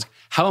them, was I was like,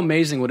 how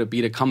amazing would it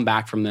be to come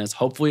back from this?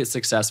 Hopefully it's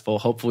successful.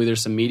 Hopefully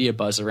there's some media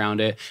buzz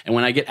around it. And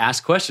when I get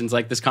asked questions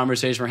like this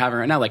conversation we're having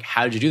right now, like,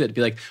 how did you do that? To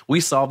be like,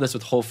 we solved this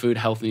with whole food,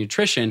 health, and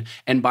nutrition.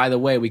 And by the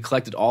way, we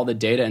collected all the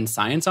data and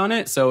science on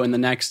it. So in the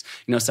next,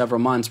 several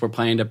months, we're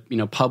planning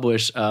to,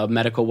 publish a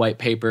medical white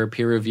paper,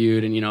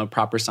 peer-reviewed, and,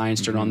 proper science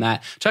journal on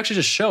that to actually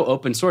just show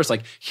open source,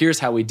 like, here's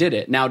how we did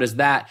it. Now,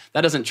 that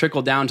doesn't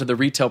trickle down to the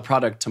retail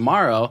product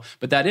tomorrow,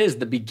 but that is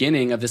the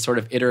beginning of this sort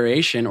of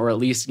iteration, or at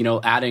least,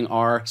 adding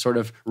our sort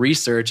of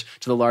research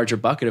to the larger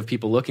bucket of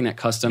people looking at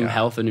custom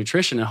health and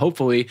nutrition. And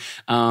hopefully,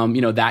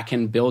 that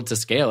can build to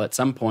scale at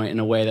some point in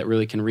a way that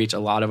really can reach a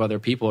lot of other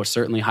people, or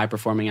certainly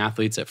high-performing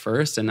athletes at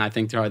first. And I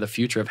think they are the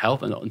future of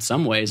health in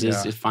some ways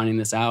is finding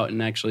this out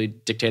and actually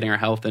dictating our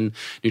health and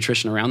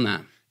nutrition around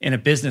that. In a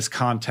business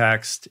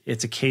context,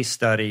 it's a case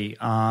study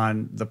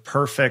on the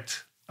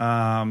perfect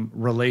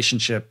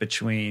relationship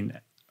between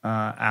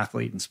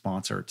athlete and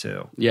sponsor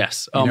too.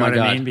 Yes. You know my what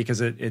God. I mean? Because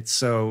it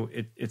so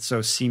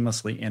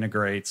seamlessly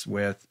integrates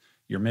with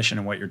your mission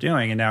and what you're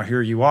doing. And now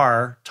here you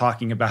are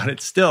talking about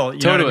it still.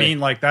 You know what I mean?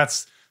 Like,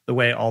 that's the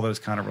way all those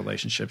kind of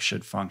relationships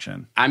should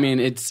function. I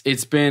mean,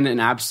 it's been an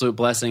absolute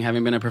blessing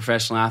having been a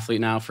professional athlete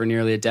now for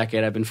nearly a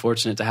decade. I've been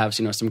fortunate to have,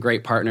 some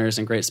great partners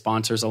and great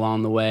sponsors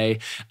along the way.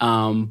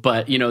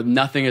 But,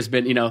 nothing has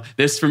been,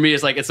 this for me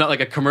is like, it's not like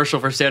a commercial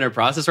for standard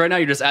process right now.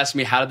 You're just asking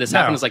me, how did this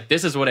happen? It's like,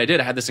 this is what I did.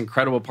 I had this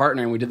incredible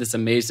partner and we did this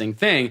amazing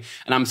thing.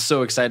 And I'm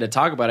so excited to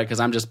talk about it because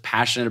I'm just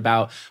passionate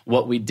about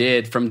what we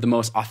did from the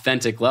most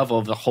authentic level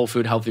of the whole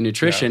food, healthy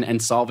nutrition and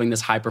solving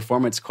this high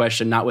performance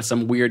question, not with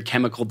some weird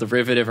chemical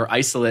derivative or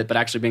isolate, but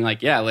actually being like,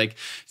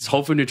 it's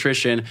whole food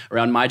nutrition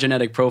around my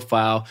genetic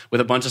profile with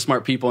a bunch of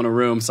smart people in a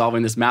room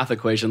solving this math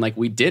equation. Like,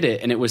 we did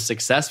it and it was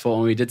successful,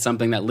 and we did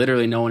something that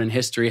literally no one in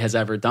history has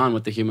ever done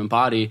with the human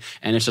body.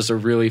 And it's just a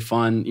really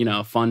fun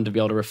to be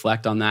able to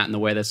reflect on that in the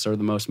way that's sort of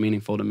the most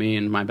meaningful to me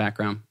and my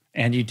background.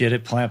 And you did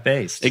it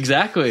plant-based.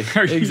 Exactly.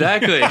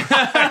 Exactly. You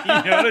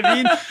know what I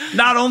mean?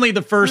 Not only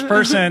the first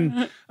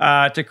person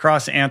to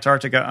cross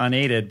Antarctica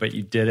unaided, but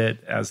you did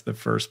it as the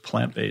first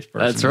plant-based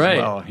person. That's right.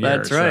 As well here.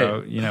 That's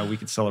right. So, we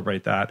can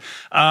celebrate that.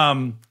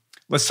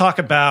 Let's talk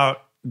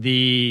about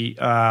the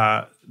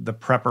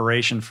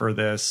preparation for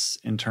this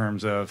in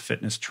terms of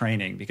fitness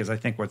training, because I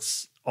think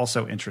what's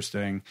also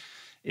interesting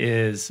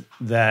is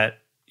that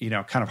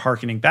kind of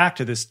hearkening back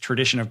to this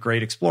tradition of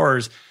great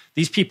explorers,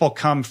 these people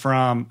come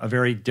from a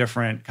very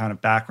different kind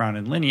of background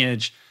and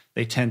lineage.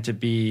 They tend to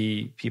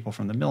be people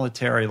from the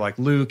military. Like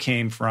Lou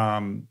came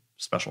from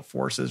special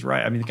forces,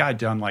 right? I mean, the guy had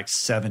done like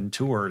 7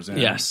 tours in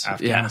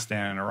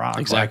Afghanistan and Iraq.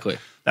 Exactly.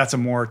 Like, that's a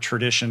more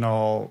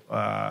traditional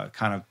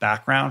kind of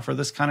background for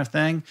this kind of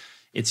thing.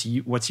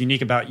 What's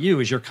unique about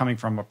you is you're coming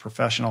from a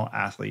professional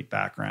athlete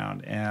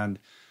background. And,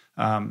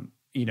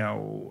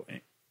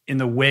 in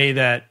the way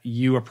that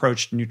you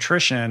approached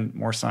nutrition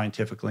more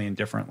scientifically and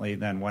differently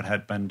than what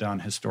had been done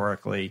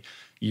historically,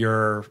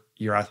 your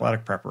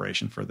athletic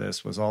preparation for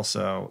this was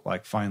also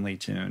like finely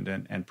tuned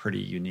and pretty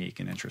unique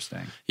and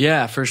interesting.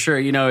 Yeah, for sure.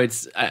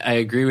 I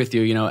agree with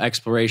you,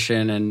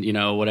 exploration and,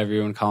 whatever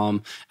you want to call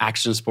them,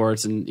 action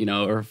sports and,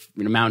 or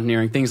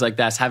mountaineering, things like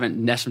that haven't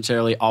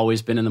necessarily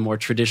always been in the more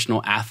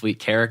traditional athlete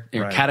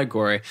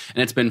category.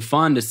 And it's been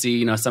fun to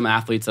see, some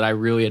athletes that I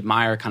really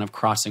admire kind of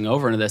crossing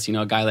over into this,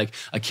 a guy like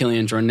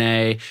Achillean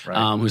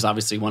Jornet, who's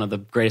obviously one of the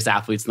greatest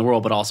athletes in the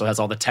world, but also has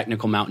all the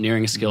technical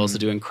mountaineering skills to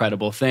do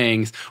incredible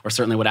things, or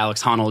certainly what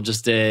Alex Honnold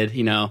just did,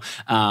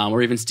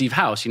 or even Steve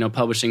House,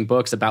 publishing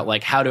books about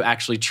like how to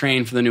actually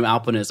train for the new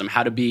alpinism,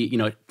 how to be,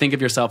 think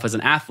of yourself as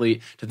an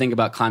athlete to think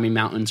about climbing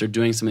mountains or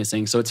doing some of these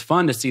things. So it's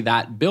fun to see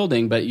that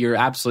building, but you're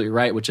absolutely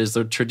right, which is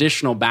the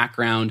traditional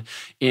background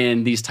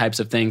in these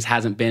types of things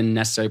hasn't been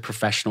necessarily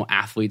professional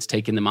athletes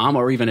taking them on,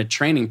 or even a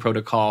training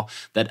protocol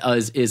that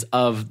is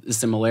of the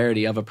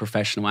similarity of a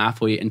professional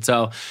athlete. And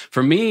so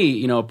for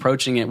me,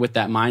 approaching it with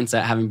that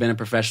mindset, having been a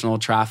professional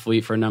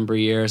triathlete for a number of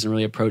years and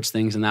really approach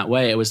things in that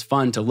way, it was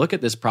fun to look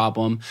at this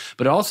problem,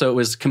 but also it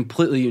was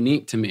completely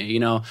unique to me.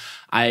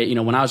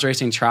 When I was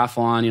racing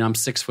triathlon, I'm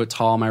 6 foot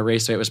tall. My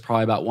race weight was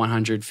probably about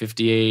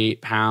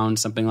 158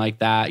 pounds, something like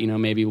that,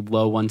 maybe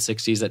low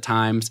 160s at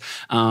times.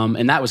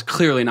 And that was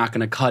clearly not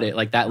going to cut it.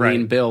 Like that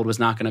lean build was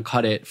not going to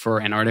cut it for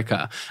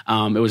Antarctica.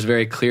 It was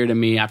very clear to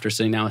me after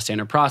sitting down with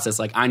Standard Process,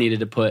 like I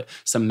needed to put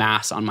some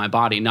mass on my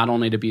body, not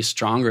only to be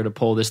stronger to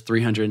pull this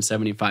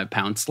 375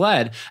 pound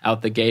sled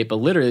out the gate, but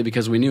literally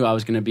because we knew I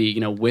was going to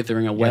be,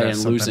 withering away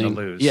and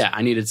losing. Yeah,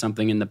 I needed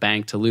something in the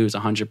bank to lose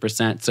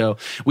 100%. So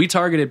we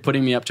targeted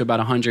putting me up to about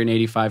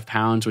 185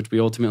 pounds, which we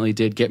ultimately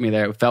did get me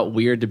there. It felt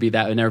weird to be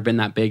that. I've never been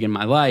that big in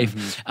my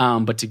life,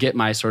 but to get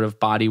my sort of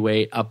body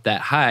weight up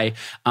that high.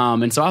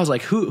 And so I was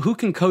like, who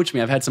can coach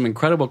me? I've had some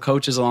incredible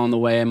coaches along the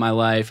way in my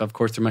life, of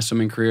course, through my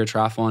swimming career,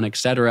 triathlon, et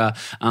cetera,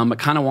 but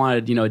kind of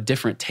wanted, a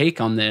different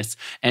take on this.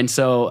 And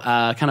so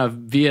kind of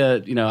via,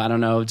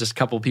 just a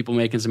couple of people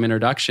making some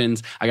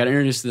introductions, I got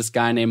introduced to this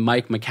guy named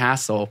Mike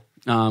McCassell,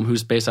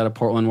 who's based out of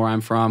Portland, where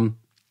I'm from.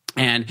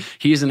 And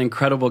he's an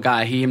incredible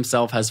guy. He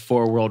himself has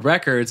 4 world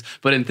records,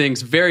 but in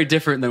things very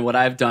different than what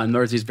I've done. In other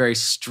words, these very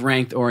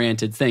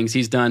strength-oriented things.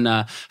 He's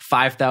done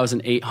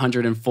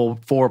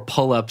 5,804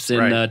 pull-ups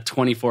in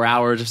 24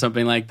 hours or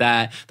something like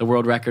that. The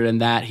world record in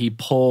that. He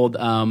pulled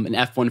an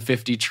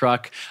F-150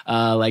 truck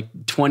like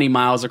 20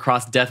 miles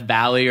across Death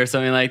Valley or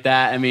something like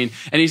that. I mean,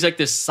 and he's like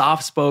this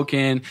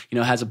soft-spoken,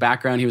 has a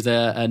background. He was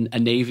a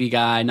Navy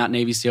guy, not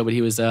Navy SEAL, but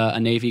he was a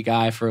Navy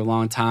guy for a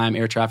long time,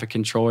 air traffic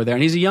controller there.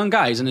 And he's a young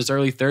guy. He's in his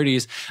early 30s.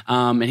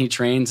 And he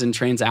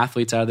trains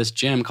athletes out of this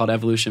gym called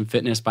Evolution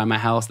Fitness by my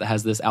house that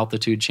has this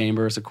altitude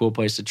chamber. It's a cool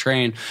place to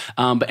train.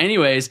 But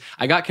anyways,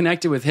 I got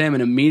connected with him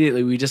and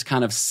immediately we just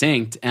kind of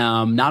synced.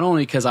 Not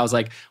only because I was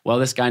like, well,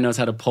 this guy knows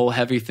how to pull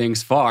heavy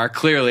things far,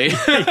 clearly.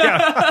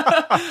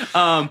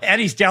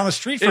 And he's down the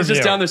street from you. He's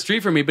just down the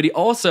street from me. But he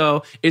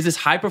also is this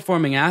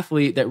high-performing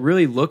athlete that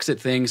really looks at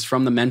things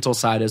from the mental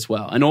side as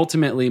well. And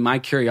ultimately, my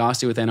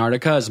curiosity with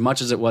Antarctica, as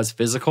much as it was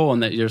physical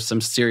and that there's some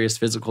serious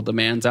physical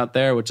demands out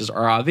there, which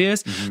are obvious,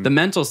 the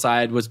mental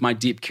side was my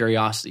deep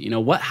curiosity.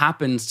 What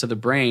happens to the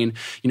brain,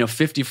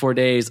 54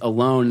 days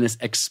alone in this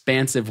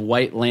expansive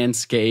white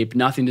landscape,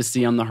 nothing to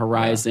see on the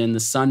horizon, the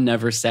sun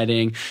never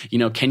setting,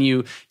 can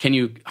you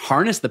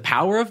harness the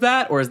power of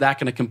that, or is that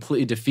going to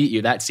completely defeat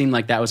you? That seemed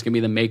like that was going to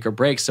be the make or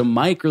break. So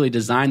Mike really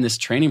designed this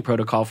training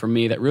protocol for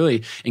me that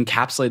really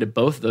encapsulated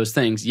both of those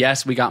things.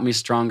 Yes, we got me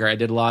stronger. I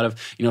did a lot of,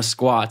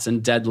 squats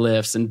and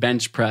deadlifts and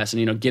bench press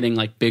and, getting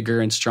like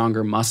bigger and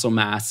stronger muscle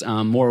mass,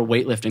 more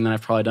weightlifting than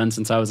I've probably done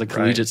since I was a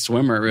collegiate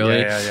swimmer,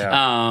 really.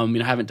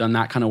 I haven't done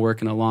that kind of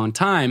work in a long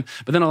time,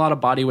 but then a lot of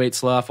body weight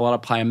stuff, a lot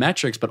of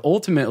plyometrics, but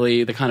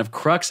ultimately the kind of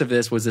crux of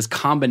this was this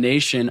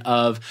combination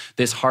of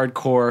this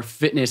hardcore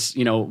fitness,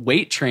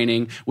 weight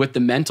training with the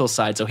mental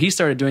side. So he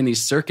started doing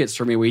these circuits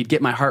for me where he'd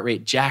get my heart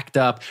rate jacked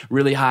up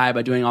really high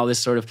by doing all this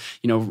sort of,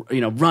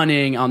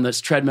 running on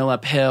this treadmill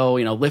uphill,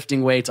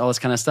 lifting weights, all this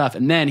kind of stuff.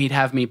 And then he'd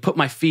have me put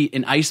my feet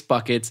in ice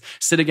buckets,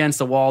 sit against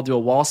the wall, do a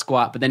wall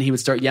squat, but then he would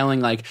start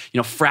yelling like,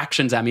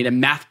 fractions at me, to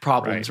math problems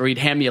problems. Or he'd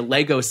hand me a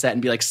Lego set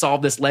and be like,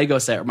 solve this Lego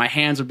set. Or my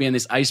hands would be in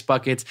these ice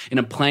buckets in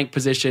a plank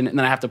position, and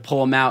then I have to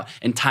pull them out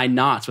and tie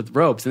knots with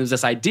ropes. And there's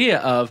this idea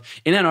of,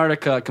 in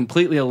Antarctica,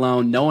 completely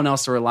alone, no one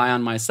else to rely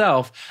on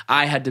myself,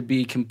 I had to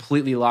be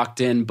completely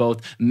locked in,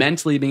 both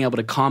mentally being able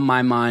to calm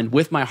my mind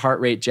with my heart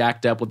rate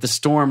jacked up, with the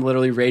storm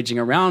literally raging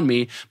around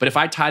me. But if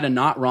I tied a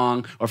knot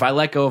wrong, or if I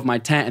let go of my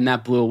tent and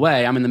that blew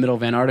away, I'm in the middle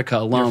of Antarctica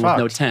alone with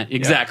no tent.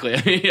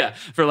 Exactly. Yeah.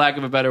 For lack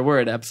of a better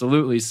word.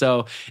 Absolutely.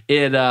 So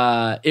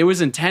it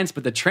was intense,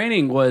 but the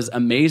training was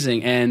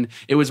amazing. And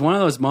it was one of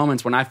those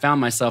moments when I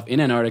found myself in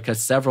Antarctica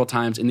several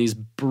times in these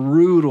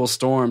brutal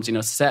storms,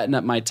 setting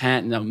up my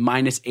tent in a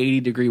minus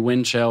 80-degree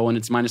wind chill when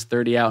it's minus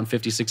 30 out and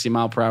 50, 60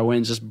 mile per hour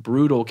winds, just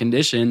brutal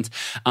conditions.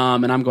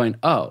 And I'm going,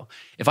 oh,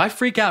 if I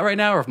freak out right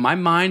now, or if my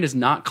mind is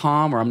not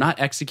calm, or I'm not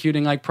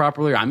executing like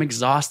properly, or I'm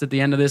exhausted at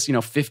the end of this,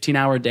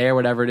 15-hour day or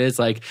whatever it is,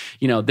 like,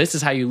 this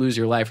is how you lose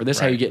your life, or this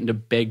is how you get into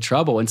big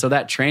trouble. And so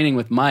that training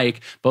with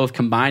Mike, both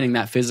combining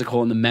that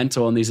physical and the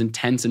mental in these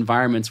intense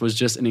environments, was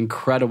just an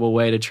incredible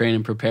way to train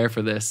and prepare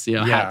for this.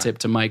 Hat tip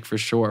to Mike for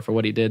sure for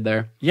what he did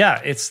there. Yeah,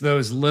 it's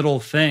those little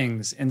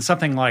things, and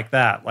something like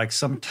that, like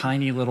some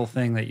tiny little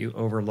thing that you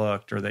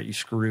overlooked or that you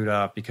screwed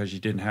up because you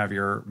didn't have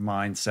your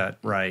mindset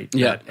right,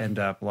 that end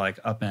up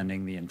like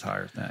upending the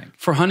entire thing.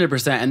 For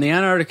 100%. And the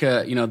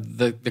Antarctica,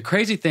 the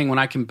crazy thing when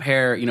I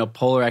compare,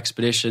 polar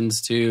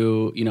expeditions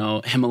to,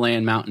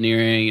 Himalayan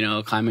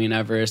mountaineering, climbing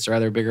Everest or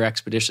other bigger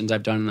expeditions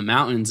I've done in the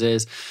mountains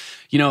is,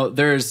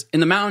 there's in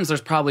the mountains,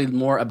 there's probably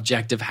more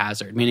objective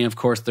hazard, meaning, of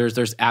course,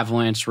 there's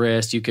avalanche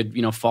risk. You could,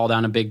 fall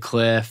down a big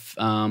cliff.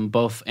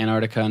 Both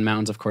Antarctica and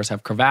mountains, of course,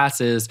 have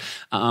crevasses,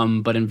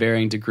 but in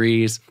varying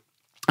degrees.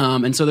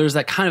 And so there's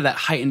that kind of that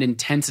heightened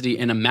intensity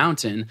in a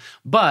mountain.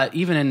 But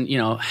even in,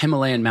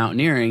 Himalayan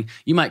mountaineering,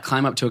 you might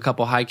climb up to a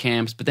couple high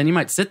camps, but then you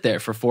might sit there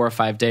for 4 or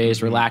 5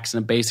 days, relax in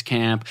a base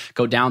camp,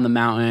 go down the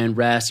mountain,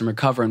 rest and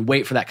recover, and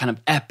wait for that kind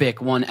of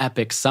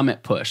epic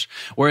summit push.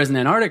 Whereas in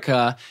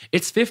Antarctica,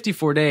 it's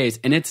 54 days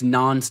and it's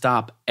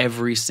nonstop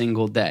every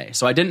single day.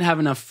 So I didn't have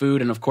enough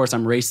food. And of course,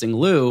 I'm racing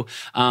Lou.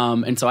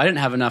 And so I didn't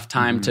have enough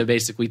time to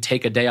basically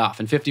take a day off.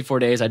 In 54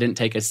 days, I didn't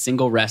take a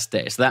single rest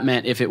day. So that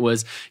meant if it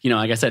was,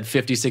 like I said,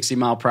 50, 60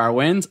 mile per hour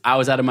winds, I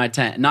was out of my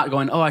tent, not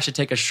going, I should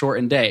take a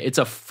shortened day. It's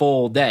a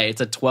full day. It's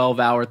a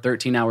 12-hour,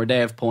 13-hour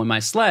day of pulling my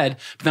sled.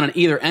 But then on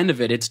either end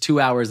of it, it's 2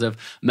 hours of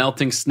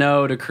melting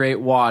snow to create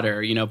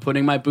water,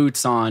 putting my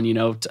boots on,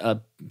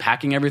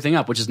 packing everything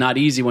up, which is not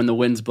easy when the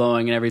wind's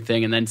blowing and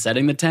everything, and then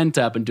setting the tent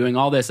up and doing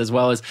all this, as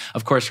well as,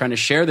 of course, trying to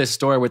share this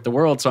story with the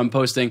world. So I'm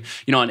posting,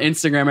 on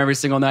Instagram every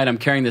single night. I'm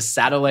carrying this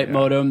satellite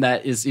modem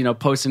that is,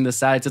 posting the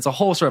sites. It's a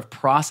whole sort of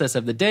process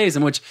of the days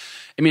in which,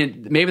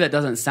 maybe that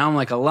doesn't sound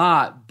like a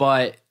lot,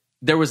 but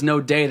there was no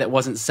day that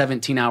wasn't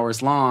 17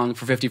 hours long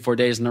for 54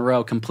 days in a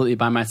row, completely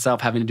by myself,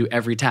 having to do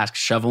every task,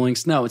 shoveling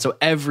snow. And so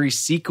every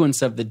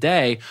sequence of the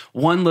day,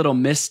 one little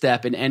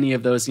misstep in any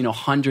of those,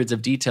 hundreds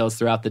of details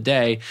throughout the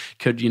day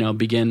could,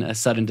 begin a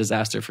sudden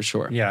disaster for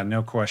sure. Yeah,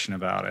 no question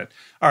about it.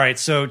 All right.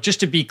 So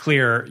just to be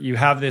clear, you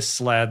have this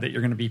sled that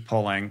you're going to be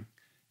pulling,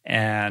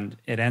 and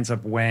it ends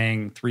up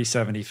weighing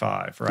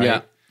 375, right?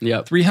 Yeah.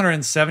 Yep.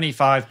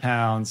 375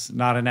 pounds,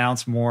 not an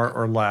ounce more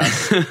or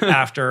less,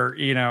 after,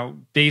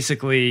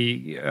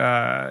 basically,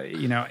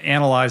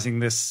 analyzing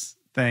this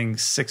thing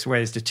 6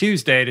 ways to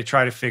Tuesday to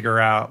try to figure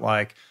out,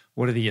 like,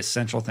 what are the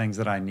essential things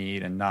that I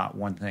need and not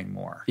one thing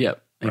more.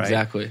 Yep, right?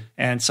 Exactly.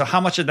 And so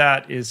how much of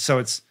that is, so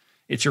it's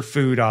your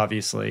food,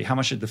 obviously. How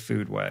much did the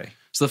food weigh?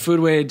 So the food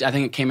weighed, I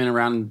think it came in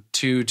around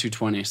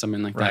 220,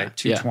 something like that. Right,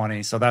 220.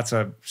 Yeah. So that's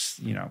a,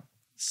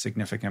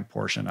 significant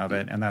portion of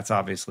it, and that's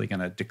obviously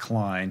going to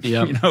decline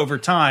over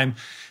time.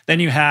 Then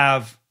you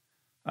have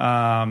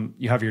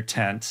your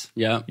tent,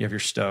 you have your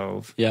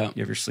stove, you have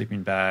your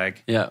sleeping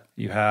bag,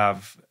 you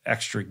have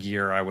extra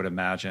gear, I would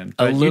imagine.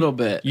 But a little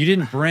bit. You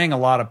didn't bring a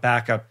lot of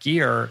backup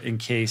gear in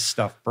case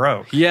stuff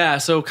broke. Yeah,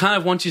 so kind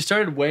of once you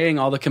started weighing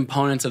all the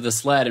components of the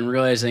sled and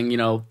realizing,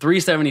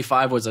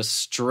 375 was a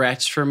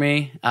stretch for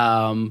me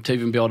to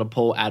even be able to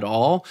pull at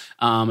all.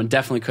 And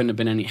definitely couldn't have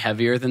been any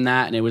heavier than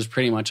that. And it was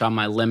pretty much on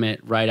my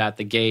limit right at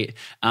the gate.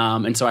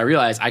 And so I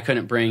realized I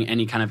couldn't bring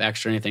any kind of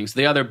extra anything. So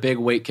the other big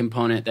weight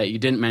component that you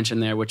didn't mention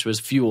there, which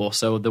was fuel.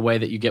 So the way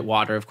that you get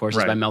water, of course,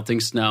 is by melting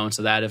snow. And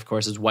so that, of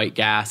course, is white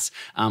gas.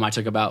 I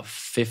took about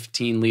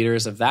 15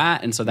 liters of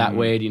that. And so that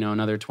weighed,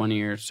 another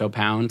 20 or so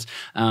pounds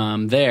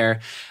there.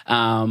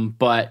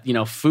 But,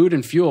 food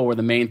and fuel were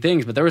the main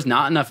things, but there was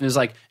not enough. It was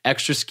like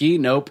extra ski.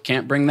 Nope.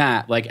 Can't bring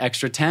that. Like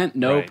extra tent.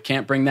 Nope.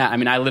 Can't bring that.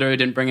 I literally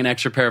didn't bring an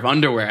extra pair of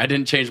underwear. I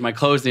didn't change my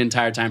clothes the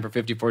entire time for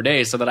 54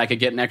 days so that I could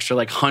get an extra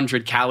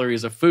 100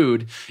 calories of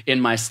food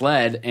in my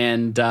sled.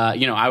 And,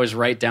 I was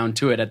right down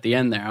to it at the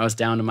end there. I was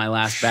down to my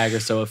last bag or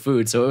so of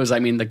food. So it was,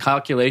 the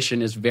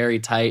calculation is very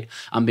tight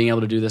on being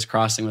able to do this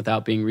crossing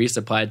without being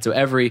resupplied. So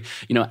every,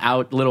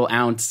 little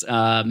ounce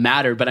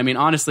mattered. But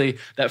honestly,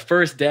 that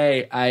first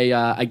day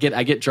I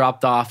get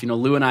dropped off,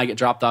 Lou and I get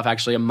dropped off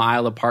actually a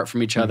mile apart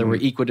from each other. We're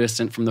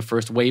equidistant from the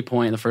first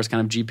waypoint, the first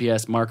kind of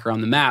GPS marker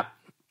on the map.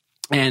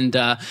 And,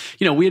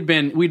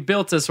 we'd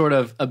built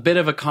a bit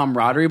of a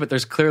camaraderie, but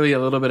there's clearly a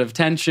little bit of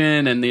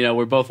tension and,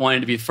 we're both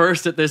wanting to be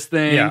first at this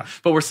thing,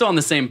 but we're still on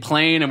the same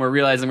plane and we're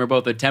realizing we're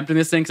both attempting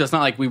this thing. So it's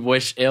not like we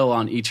wish ill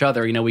on each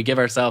other. We give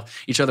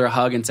each other a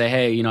hug and say,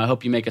 hey, I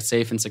hope you make a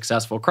safe and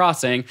successful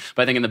crossing.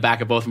 But I think in the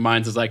back of both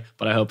minds is like,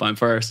 but I hope I'm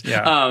first.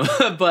 Yeah.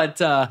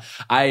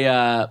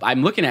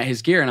 I'm looking at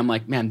his gear and I'm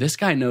like, man, this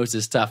guy knows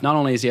his stuff. Not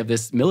only does he have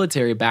this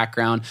military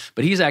background,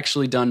 but he's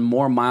actually done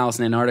more miles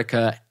in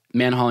Antarctica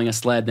man-hauling a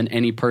sled than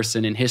any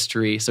person in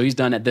history. So he's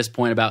done at this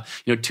point about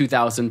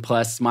 2,000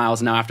 plus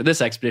miles now after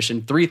this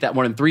expedition,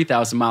 more than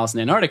 3,000 miles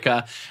in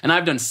Antarctica, and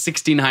I've done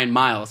 69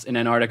 miles in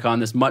Antarctica on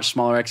this much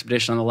smaller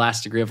expedition on the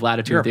last degree of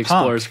latitude of the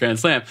Explorer's Grand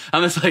Slam.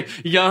 I'm this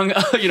young,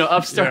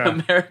 upstart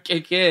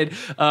American kid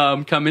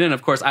coming in.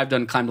 Of course, I've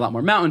climbed a lot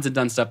more mountains and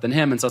done stuff than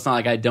him, and so it's not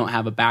like I don't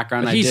have a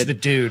background. But he's the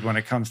dude when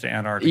it comes to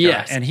Antarctica.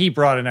 Yes. And he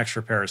brought an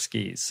extra pair of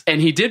skis.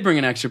 And he did bring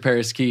an extra pair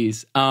of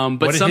skis. But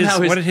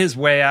what did his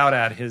way out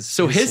at his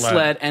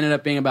sled ended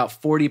up being about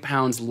 40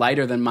 pounds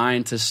lighter than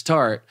mine to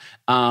start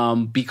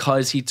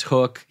because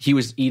he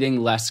was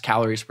eating less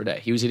calories per day.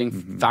 He was eating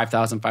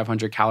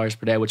 5,500 calories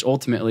per day, which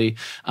ultimately,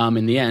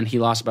 in the end, he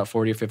lost about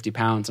 40 or 50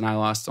 pounds and I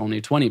lost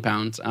only 20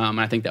 pounds.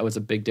 I think that was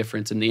a big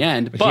difference in the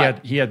end.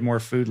 But he had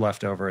more food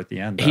left over at the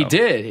end, though. He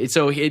did.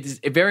 So it's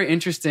very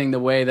interesting the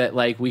way that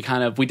we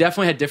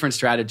definitely had different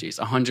strategies,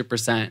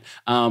 100%.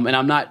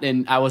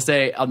 And I will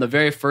say on the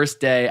very first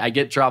day I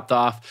get dropped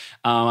off,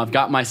 I've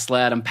got my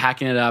sled, I'm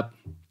packing it up.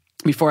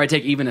 Before I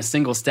take even a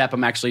single step,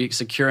 I'm actually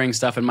securing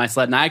stuff in my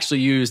sled. And I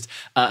actually used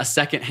a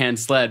secondhand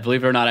sled.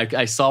 Believe it or not,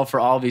 I solved for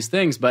all these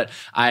things. But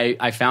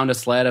I found a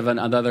sled of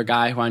another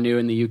guy who I knew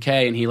in the UK,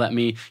 and he let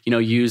me,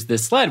 use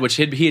this sled, which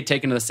he had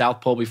taken to the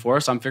South Pole before.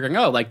 So I'm figuring,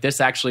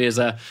 this actually is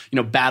a,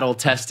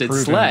 battle-tested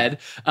sled.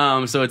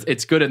 So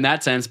it's good in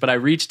that sense. But I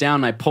reached down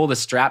and I pulled the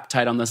strap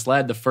tight on the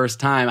sled the first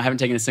time. I haven't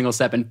taken a single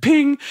step, and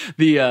ping,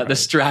 the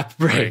strap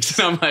breaks.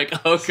 And I'm like,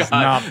 oh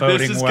God,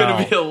 this is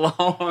going to be a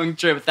long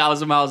trip,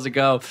 1,000 miles to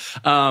go.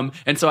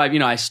 And so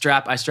I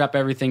strap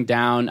everything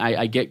down.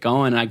 I get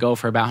going and I go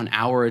for about an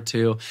hour or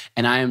two,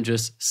 and I am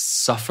just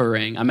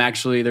suffering.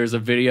 There's a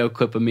video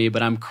clip of me,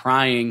 but I'm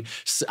crying.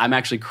 I'm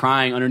actually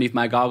crying underneath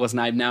my goggles, and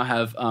I now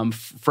have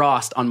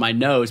frost on my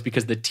nose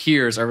because the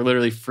tears are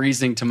literally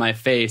freezing to my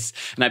face.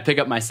 And I pick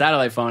up my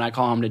satellite phone. I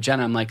call home to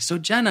Jenna. I'm like, so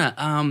Jenna,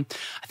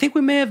 I think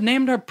we may have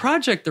named our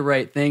project the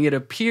right thing. It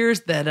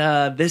appears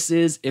that this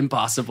is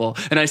impossible.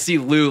 And I see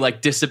Lou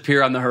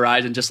disappear on the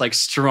horizon, just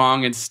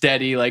strong and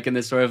steady, in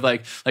this sort of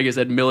like I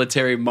said,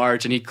 military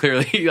march. And he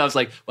clearly, I was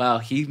like, wow,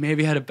 he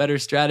maybe had a better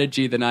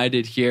strategy than I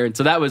did here. And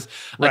so that was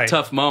a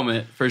tough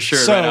moment for sure,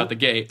 right out the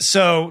gate.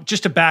 So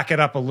just to back it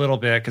up a little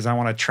bit, because I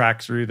want to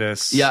track through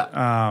this in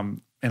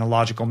a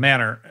logical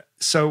manner.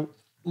 So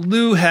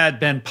Lou had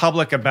been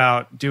public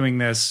about doing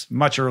this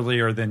much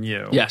earlier than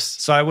you. Yes.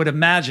 So I would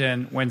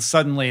imagine when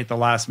suddenly at the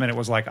last minute, it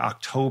was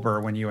October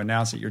when you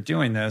announced that you're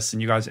doing this,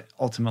 and you guys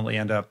ultimately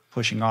end up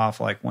pushing off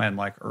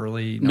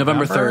early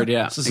November 3rd,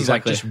 yeah. So this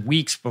is just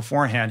weeks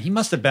beforehand. He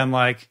must have been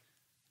like,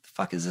 the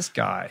fuck is this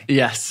guy?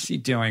 Yes. What's he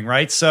doing,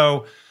 right?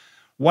 So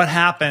what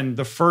happened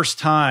the first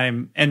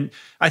time? And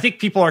I think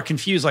people are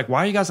confused,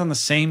 why are you guys on the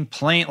same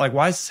plane?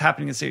 Why is this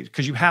happening?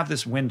 Because you have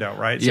this window,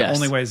 right? It's the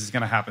only way this is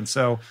going to happen.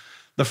 So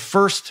the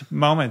first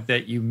moment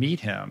that you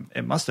meet him,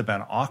 it must have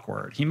been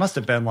awkward. He must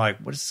have been like,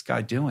 what is this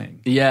guy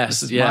doing?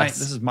 Yes,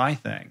 this is my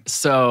thing.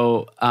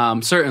 So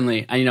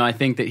certainly, I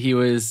think that he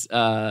was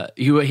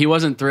he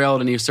wasn't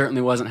thrilled, and he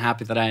certainly wasn't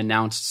happy that I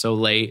announced so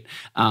late.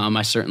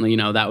 I certainly,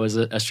 that was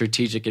a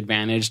strategic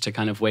advantage to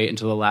kind of wait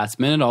until the last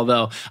minute,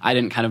 although I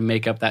didn't kind of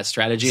make up that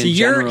strategy in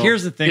general.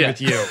 Here's the thing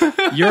with you.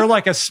 You're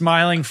like a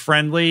smiling,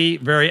 friendly,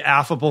 very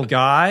affable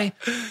guy,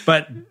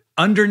 but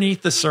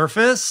underneath the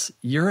surface,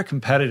 you're a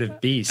competitive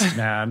beast,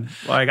 man.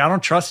 I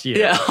don't trust you.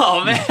 Yeah.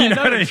 Oh man, you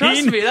know don't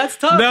trust me. That's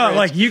tough. No,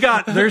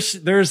 Rich.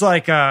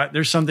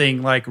 there's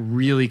something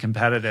really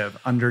competitive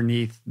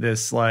underneath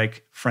this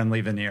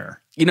friendly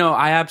veneer.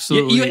 I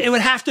absolutely. It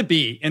would have to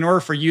be in order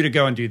for you to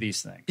go and do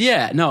these things.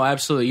 Yeah, no,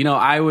 absolutely.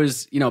 I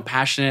was,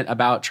 passionate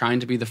about trying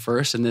to be the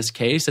first in this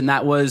case, and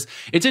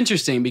it's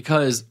interesting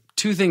because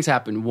two things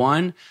happened.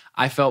 One,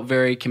 I felt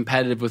very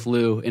competitive with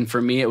Lou. And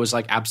for me, it was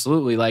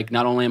absolutely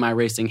not only am I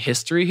racing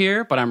history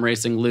here, but I'm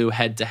racing Lou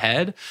head to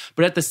head.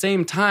 But at the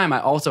same time, I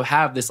also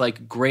have this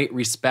great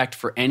respect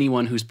for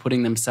anyone who's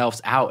putting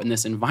themselves out in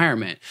this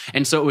environment.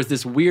 And so it was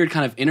this weird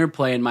kind of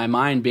interplay in my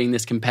mind, being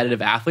this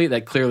competitive athlete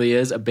that clearly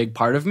is a big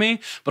part of me,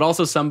 but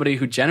also somebody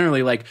who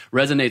generally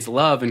resonates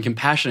love and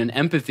compassion and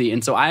empathy.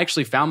 And so I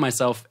actually found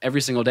myself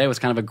every single day was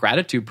kind of a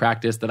gratitude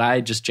practice that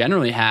I just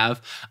generally have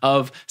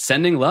of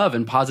sending love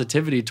and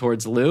positivity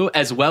towards Lou,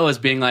 as well as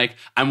being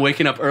I'm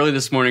waking up early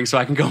this morning so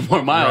I can go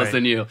more miles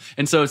than you.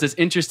 And so it's this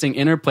interesting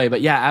interplay.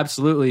 But yeah,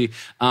 absolutely.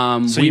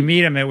 So you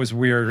meet him, it was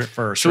weird at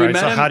first, right?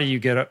 So how do you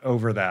get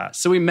over that?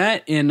 So we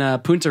met in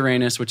Punta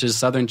Arenas, which is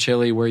southern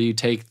Chile, where you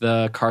take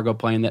the cargo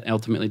plane that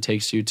ultimately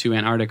takes you to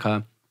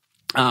Antarctica.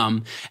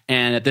 And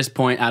at this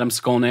point, Adam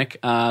Skolnick,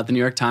 the New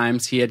York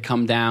Times, he had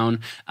come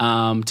down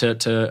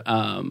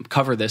to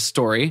cover this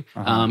story.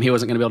 He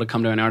wasn't going to be able to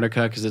come to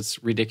Antarctica because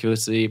it's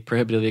ridiculously,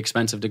 prohibitively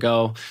expensive to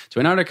go to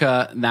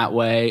Antarctica that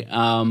way.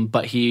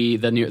 But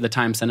the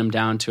Times sent him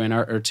down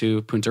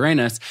to Punta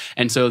Arenas,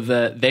 and so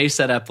they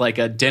set up like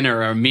a dinner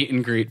or a meet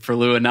and greet for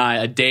Lou and I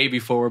a day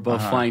before we're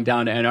both flying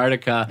down to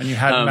Antarctica. And you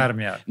hadn't met him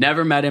yet?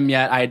 Never met him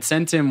yet. I had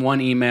sent him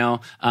one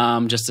email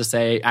just to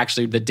say,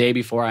 actually the day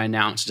before I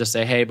announced, just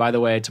say, hey, by the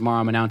way, tomorrow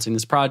I'm announcing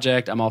this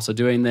project. I'm also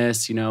doing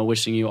this,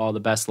 wishing you all the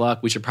best luck.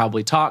 We should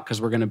probably talk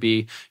because we're going to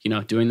be,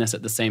 doing this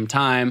at the same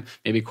time,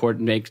 maybe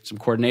make some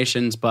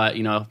coordinations, but,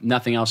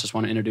 nothing else. Just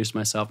want to introduce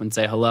myself and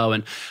say hello.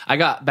 And I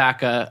got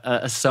back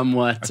a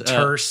somewhat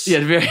terse.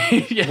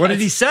 Very. Yes. What did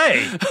he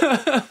say?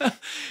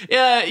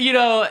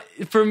 Yeah,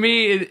 for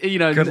me,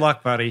 good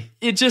luck, buddy.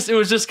 It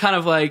was just kind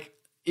of like,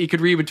 you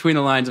could read between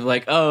the lines of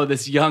like, oh,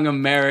 this young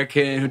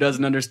American who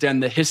doesn't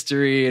understand the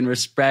history and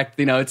respect.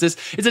 It's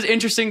this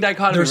interesting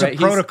dichotomy. There's right? a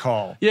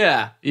protocol.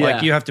 Yeah.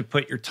 Like you have to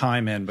put your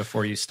time in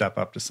before you step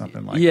up to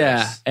something like this.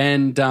 Yeah,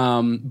 and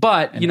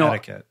but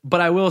etiquette.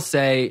 But I will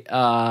say,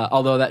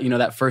 although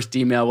that first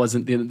email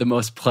wasn't the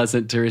most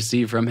pleasant to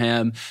receive from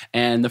him,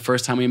 and the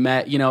first time we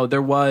met,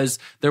 there was.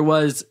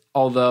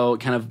 Although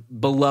kind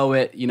of below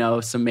it,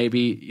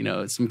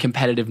 some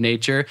competitive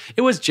nature,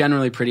 it was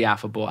generally pretty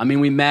affable. I mean,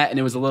 we met and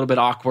it was a little bit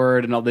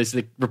awkward, and all these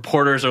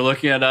reporters are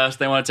looking at us.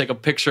 They want to take a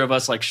picture of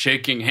us like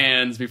shaking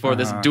hands before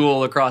this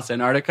duel across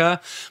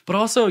Antarctica. But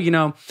also,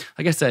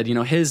 like I said,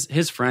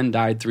 his friend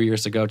died 3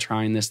 years ago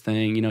trying this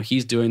thing.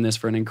 He's doing this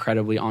for an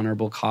incredibly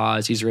honorable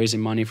cause. He's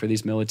raising money for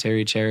these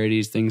military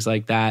charities, things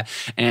like that.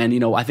 And,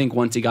 I think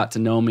once he got to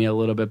know me a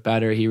little bit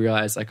better, he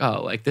realized like,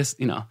 oh, like this,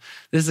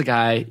 this is a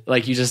guy,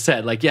 like you just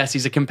said, like, yes,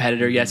 he's a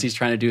competitor. Yes, he's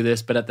trying to do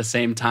this, but at the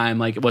same time,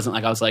 like it wasn't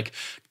like I was like,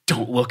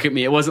 don't look at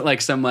me. It wasn't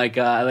like some like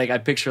I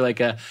picture like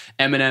a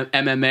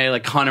MMA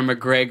like Conor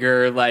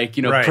McGregor like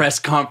right. press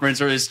conference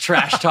or his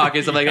trash talk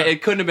and stuff like that.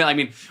 It couldn't have been. I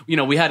mean,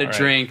 we had a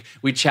drink,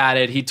 we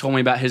chatted. He told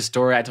me about his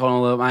story. I told him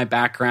a little about my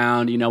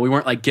background. We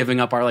weren't like giving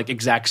up our like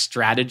exact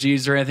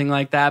strategies or anything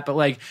like that, but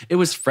like it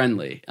was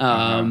friendly.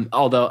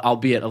 Although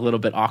albeit a little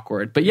bit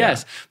awkward. But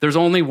yes, there's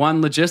only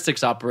one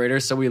logistics operator,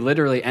 so we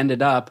literally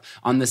ended up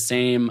on the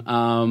same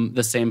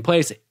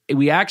place.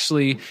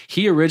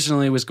 He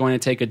originally was going to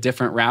take a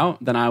different route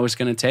than I was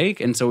going to take.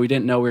 And so we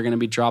didn't know we were going to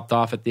be dropped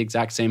off at the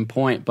exact same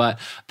point. But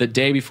the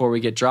day before we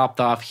get dropped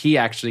off, he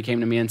actually came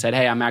to me and said,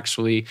 hey, I'm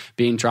actually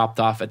being dropped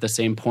off at the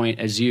same point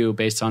as you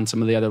based on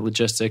some of the other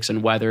logistics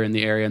and weather in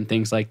the area and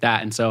things like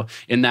that. And so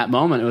in that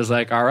moment, it was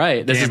like, all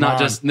right, this is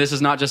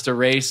not just a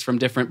race from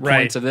different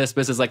points of this.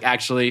 This is like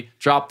actually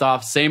dropped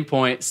off, same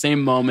point,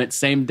 same moment,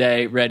 same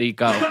day, ready,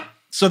 go.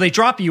 So they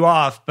drop you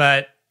off,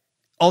 but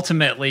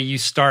ultimately you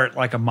start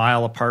like a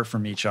mile apart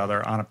from each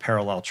other on a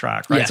parallel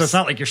track, right? Yes. So it's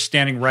not like you're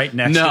standing right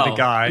next to the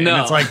guy and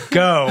it's like,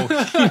 go.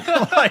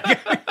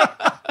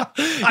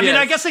 I mean,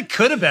 I guess it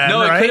could have been. No,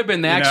 right? It could have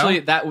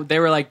been. They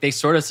were like, they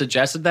sort of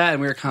suggested that,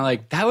 and we were kind of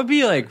like, that would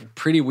be like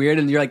pretty weird.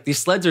 And you're like, these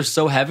sleds are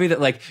so heavy that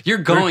like you're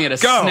going at a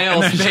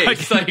snail's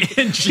pace, like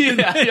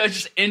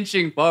just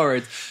inching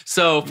forwards.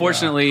 So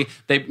fortunately,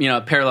 they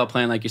parallel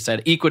plan, like you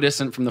said,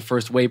 equidistant from the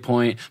first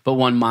waypoint, but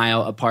 1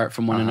 mile apart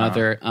from one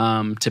another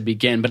to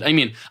begin. But I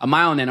mean, a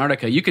mile in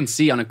Antarctica, you can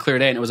see on a clear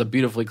day, and it was a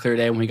beautifully clear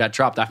day when we got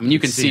dropped off. I mean, you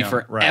can see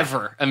forever.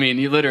 Right. I mean,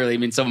 you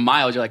literally, some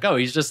miles, you're like, oh,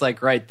 he's just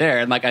like right there.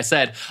 And like I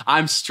said,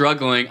 I'm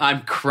struggling.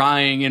 I'm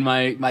crying in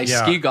my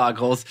ski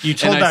goggles. You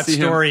told that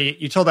story.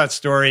 You told that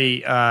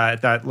story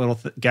at that little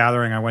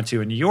gathering I went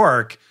to in New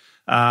York.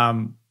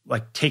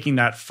 Like taking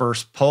that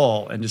first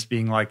pull and just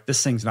being like,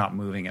 this thing's not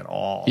moving at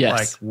all. Yes.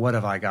 Like, what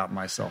have I got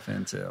myself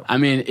into? I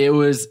mean, it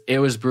was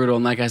brutal.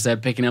 And like I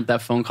said, picking up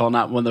that phone call,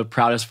 not one of the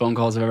proudest phone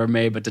calls I've ever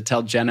made, but to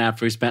tell Jenna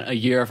after we spent a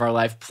year of our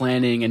life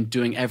planning and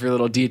doing every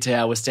little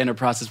detail with standard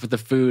process with the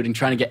food and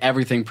trying to get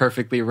everything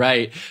perfectly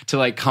right, to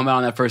like come out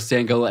on that first day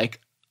and go like,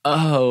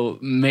 oh,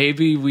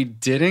 maybe we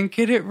didn't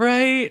get it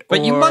right.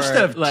 But you must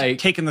have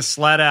taken the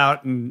sled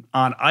out and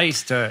on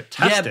ice to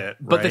test it, right?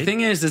 But the thing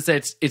is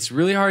that it's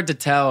really hard to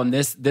tell. And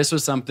this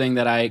was something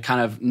that I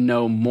kind of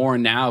know more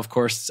now. Of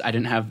course, I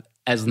didn't have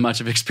as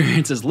much of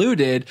experience as Lou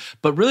did,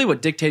 but really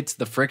what dictates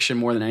the friction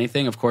more than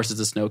anything, of course, is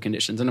the snow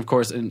conditions. And of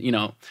course,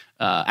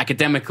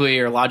 academically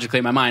or logically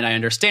in my mind, I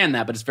understand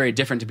that, but it's very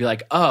different to be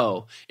like,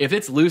 oh, if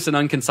it's loose and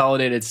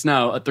unconsolidated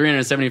snow, a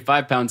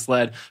 375-pound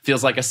sled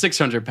feels like a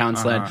 600-pound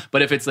sled.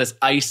 But if it's this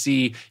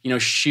icy,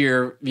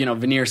 sheer,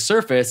 veneer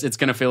surface, it's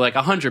going to feel like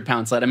a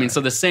 100-pound sled. I mean, so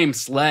the same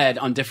sled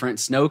on different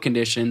snow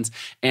conditions.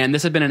 And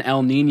this had been an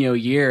El Nino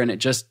year, and it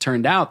just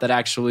turned out that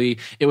actually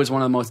it was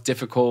one of the most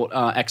difficult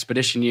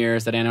expedition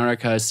years that Antarctica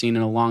Antarctica has seen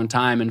in a long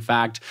time. In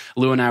fact,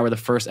 Lou and I were the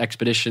first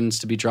expeditions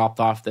to be dropped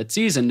off that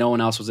season. No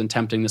one else was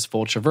attempting this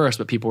full traverse,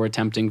 but people were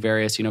attempting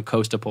various,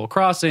 coast to pole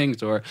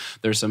crossings, or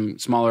there's some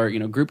smaller,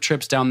 group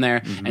trips down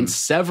there, and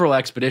several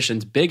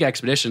expeditions, big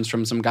expeditions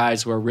from some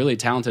guys who are really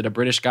talented. A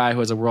British guy who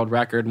has a world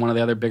record, one of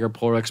the other bigger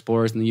polar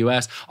explorers in the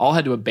U.S., all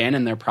had to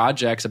abandon their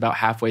projects about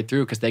halfway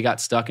through because they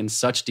got stuck in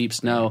such deep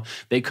snow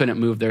they couldn't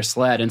move their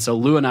sled. And so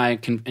Lou and I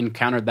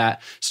encountered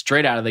that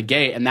straight out of the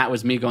gate, and that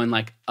was me going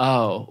like,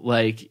 oh,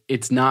 like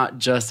it's not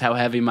just how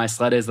heavy my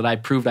sled is that I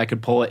proved I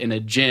could pull it in a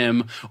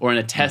gym or in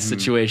a test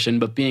situation,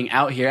 but being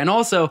out here. And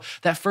also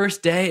that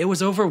first day, it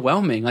was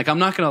overwhelming. Like, I'm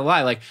not going to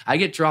lie. Like, I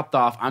get dropped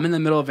off. I'm in the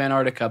middle of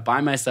Antarctica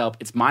by myself.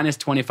 It's minus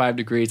 25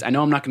 degrees. I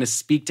know I'm not going to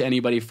speak to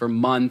anybody for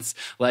months.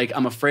 Like,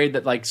 I'm afraid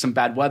that like some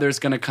bad weather is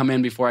going to come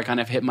in before I kind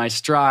of hit my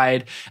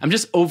stride. I'm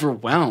just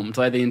overwhelmed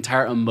by the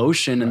entire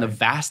emotion and the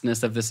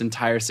vastness of this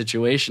entire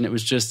situation. It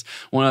was just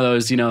one of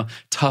those,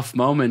 tough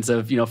moments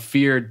of,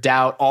 fear,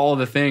 doubt, all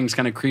the things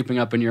kind of creeping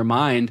up in your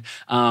mind,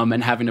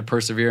 and having to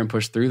persevere and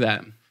push through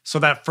that. So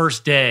that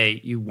first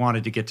day, you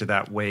wanted to get to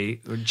that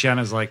way.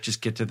 Jenna's like,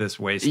 just get to this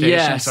way station.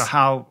 Yes.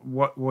 So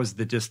what was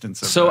the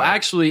distance of So that?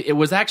 actually, it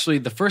was actually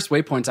the first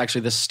waypoint's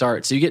actually the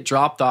start. So you get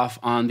dropped off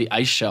on the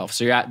ice shelf.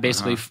 So you're at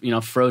basically,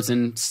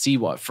 frozen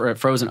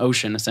frozen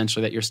ocean,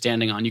 essentially, that you're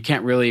standing on. You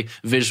can't really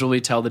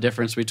visually tell the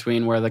difference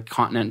between where the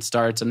continent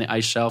starts and the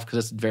ice shelf because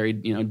it's very,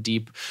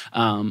 deep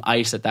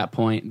ice at that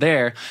point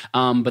there.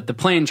 But the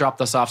plane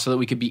dropped us off so that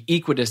we could be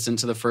equidistant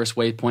to the first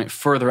waypoint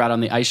further out on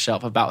the ice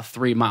shelf, about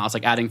 3 miles,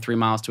 like adding 3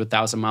 miles to a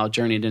 1,000-mile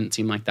journey didn't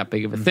seem like that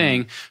big of a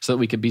thing, so that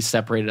we could be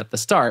separated at the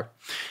start.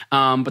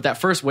 But that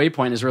first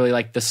waypoint is really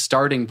like the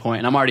starting point,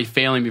 and I'm already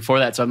failing before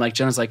that. So I'm like,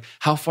 Jenna's like,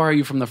 how far are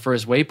you from the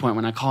first waypoint?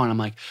 When I call, and I'm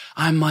like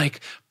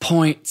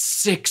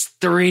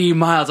 0.63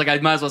 miles. Like, I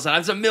might as well say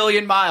it's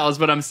 1,000,000 miles,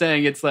 but I'm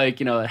saying it's like,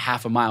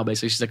 half a mile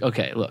basically. She's like,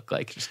 okay, look,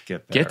 like just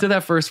get to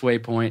that first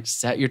waypoint,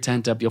 set your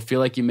tent up. You'll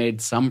feel like you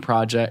made some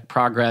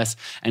progress,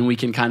 and we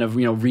can kind of,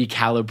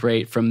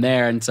 recalibrate from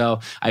there. And so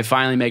I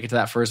finally make it to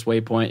that first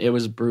waypoint. It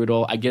was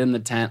brutal. I get in the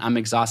tent. I'm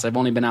exhausted. I've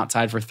only been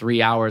outside for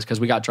 3 hours because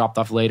we got dropped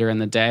off later in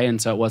the day.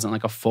 And so it wasn't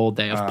like a full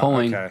day of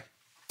pulling. Okay.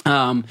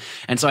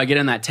 And so I get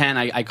in that tent.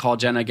 I call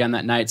Jenna again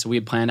that night. So we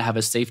had planned to have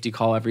a safety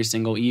call every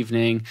single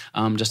evening,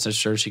 just to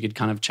ensure she could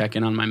kind of check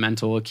in on my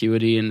mental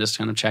acuity and just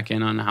kind of check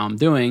in on how I'm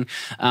doing.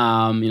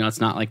 It's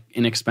not like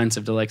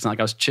inexpensive to it's not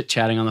like I was chit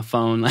chatting on the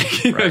phone,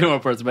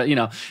 but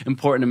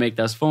important to make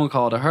this phone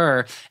call to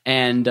her.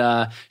 And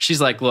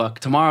she's like, look,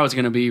 tomorrow is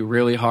going to be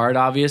really hard,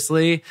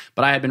 obviously,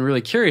 but I had been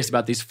really curious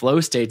about these flow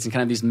states and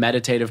kind of these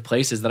meditative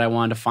places that I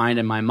wanted to find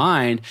in my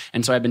mind.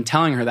 And so I've been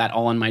telling her that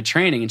all in my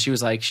training. And she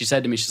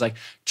said to me, she's like,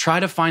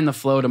 try to find the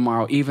flow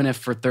tomorrow, even if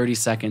for 30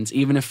 seconds,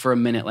 even if for a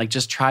minute, like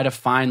just try to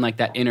find like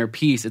that inner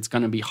peace. It's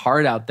going to be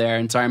hard out there.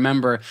 And so I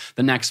remember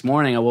the next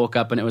morning I woke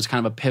up and it was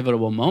kind of a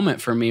pivotal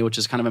moment for me, which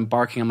is kind of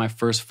embarking on my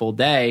first full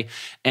day.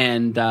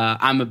 And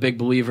I'm a big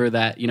believer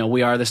that,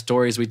 we are the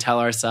stories we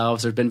tell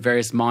ourselves. There's been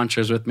various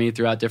mantras with me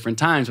throughout different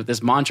times, but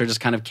this mantra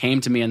just kind of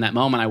came to me in that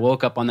moment. I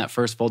woke up on that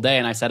first full day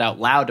and I said out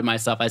loud to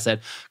myself, I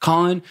said,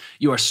 Colin,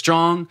 you are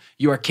strong,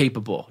 you are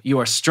capable. You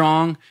are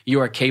strong,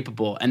 you are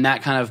capable. And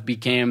that kind of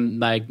became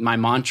like my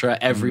mantra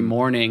every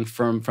morning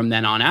from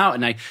then on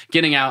out. And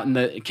getting out in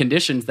the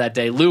conditions that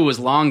day, Lou was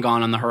long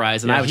gone on the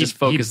horizon. I was just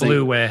focusing. He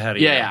blew way ahead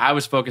of you. Yeah, I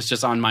was focused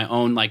just on my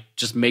own, like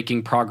just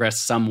making progress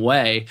some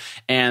way.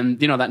 And,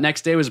 that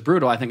next day was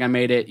brutal. I think I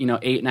made it,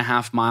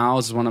 8.5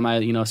 miles, one of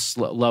my,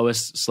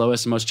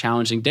 slowest, most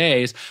challenging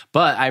days.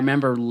 But I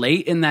remember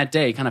late in that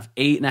day, kind of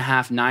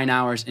 8.5, 9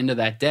 hours into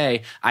that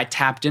day, I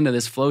tapped into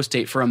this flow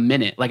state for a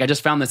minute. Like I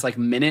just found this like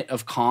minute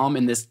of calm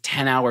in this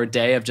 10-hour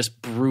day of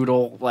just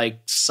brutal,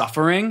 like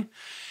suffering.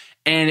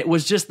 And it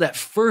was just that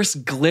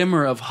first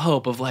glimmer of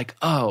hope of like,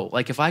 oh,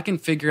 like if I can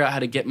figure out how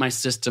to get my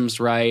systems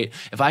right,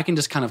 if I can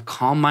just kind of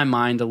calm my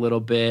mind a little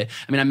bit.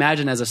 I mean,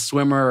 imagine as a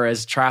swimmer or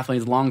as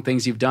triathletes, long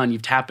things you've done,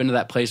 you've tapped into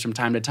that place from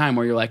time to time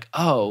where you're like,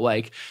 oh,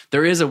 like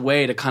there is a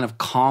way to kind of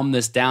calm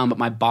this down, but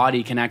my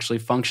body can actually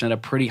function at a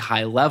pretty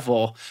high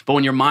level. But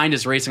when your mind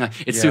is racing,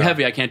 like it's too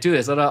heavy, I can't do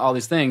this, all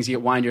these things, you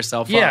wind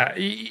yourself up. Yeah,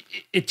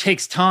 it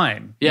takes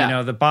time.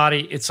 Yeah. The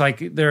body, it's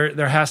like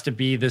there has to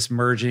be this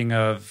merging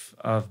of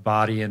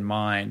body and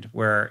mind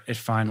where it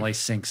finally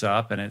syncs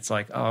up and it's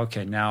like, oh,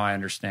 okay, now I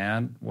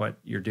understand what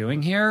you're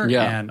doing here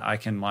and I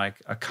can like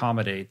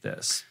accommodate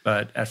this.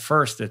 But at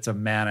first it's a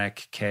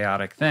manic,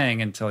 chaotic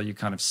thing until you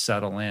kind of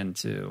settle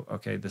into,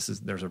 okay,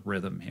 there's a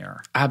rhythm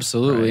here.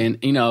 Absolutely. Right?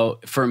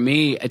 And, for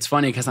me, it's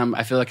funny because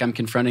I feel like I'm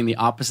confronting the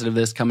opposite of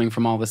this coming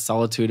from all this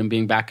solitude and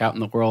being back out in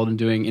the world and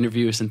doing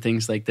interviews and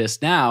things like this.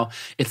 Now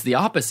it's the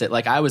opposite.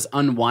 Like I was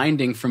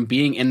unwinding from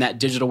being in that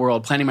digital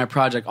world, planning my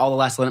project, all the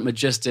last minute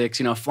logistics,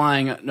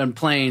 flying on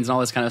planes and all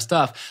this kind of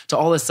stuff, to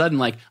all of a sudden,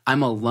 like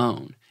I'm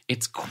alone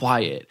it's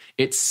quiet,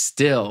 it's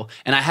still.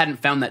 And I hadn't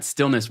found that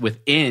stillness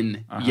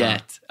within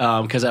yet,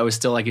 because I was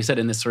still, like you said,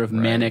 in this sort of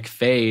manic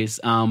phase.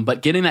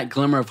 But getting that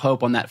glimmer of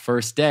hope on that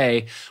first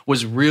day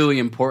was really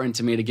important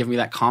to me, to give me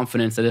that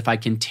confidence that if I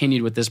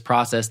continued with this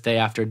process day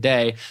after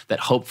day, that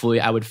hopefully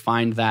I would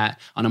find that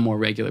on a more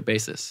regular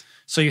basis.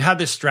 So you had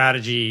this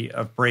strategy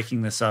of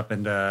breaking this up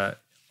into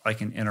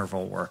like an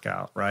interval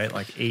workout, right?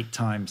 Like 8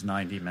 times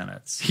 90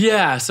 minutes.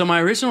 Yeah. So my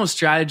original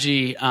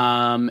strategy,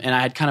 and I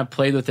had kind of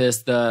played with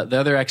this, the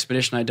other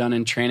expedition I'd done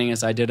in training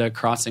is I did a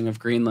crossing of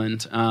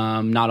Greenland,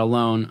 not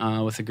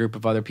alone, with a group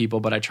of other people,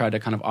 but I tried to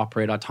kind of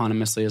operate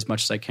autonomously as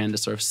much as I can to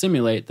sort of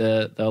simulate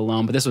the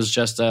alone. But this was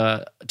just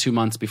 2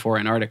 months before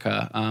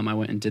Antarctica. I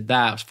went and did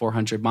that. It was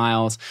 400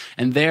 miles.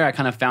 And there I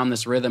kind of found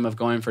this rhythm of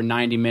going for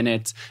 90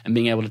 minutes and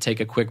being able to take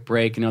a quick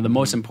break. You know, the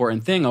most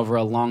important thing over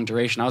a long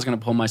duration, I was going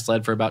to pull my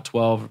sled for about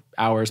 12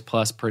 hours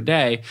plus per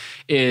day,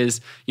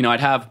 is, you know, I'd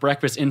have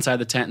breakfast inside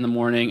the tent in the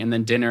morning and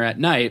then dinner at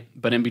night.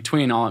 But in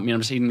between all, you know, I'm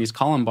just eating these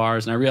Colin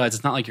bars, and I realized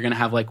it's not like you're going to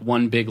have like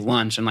one big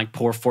lunch and like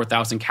pour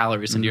 4,000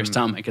 calories into your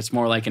stomach. It's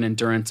more like an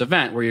endurance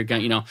event where you're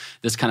going, you know,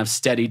 this kind of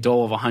steady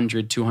dole of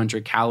 100,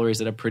 200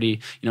 calories at a pretty,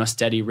 you know,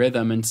 steady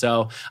rhythm. And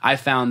so I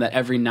found that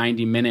every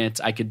 90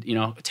 minutes I could, you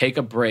know, take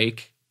a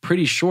break,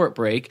 pretty short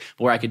break,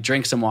 where I could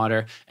drink some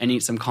water and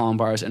eat some Colin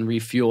bars and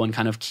refuel and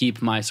kind of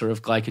keep my sort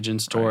of glycogen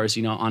stores,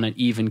 you know, on an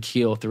even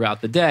keel throughout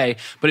the day.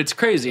 But it's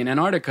crazy. In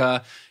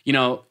Antarctica, you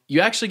know,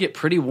 you actually get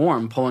pretty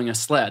warm pulling a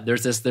sled.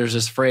 There's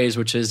this phrase,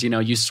 which is, you know,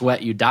 you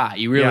sweat, you die.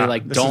 You really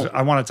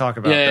I want to talk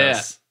about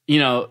this. You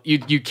know,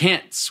 you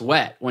can't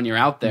sweat when you're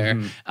out there,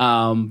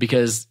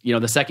 because, you know,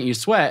 the second you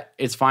sweat,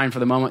 it's fine for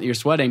the moment you're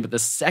sweating. But the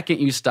second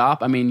you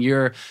stop, I mean,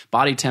 your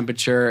body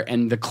temperature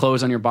and the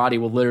clothes on your body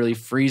will literally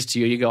freeze to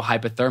you. You go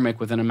hypothermic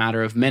within a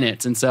matter of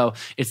minutes. And so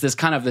it's this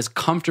kind of this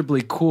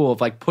comfortably cool of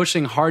like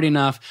pushing hard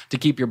enough to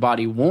keep your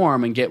body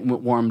warm and get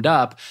warmed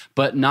up,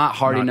 but not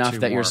hard enough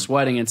that you're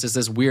sweating. It's just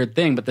this weird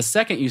thing. But the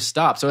second you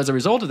stop, so as a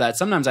result of that,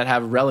 sometimes I'd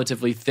have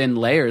relatively thin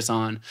layers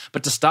on.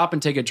 But to stop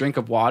and take a drink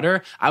of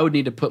water, I would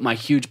need to put my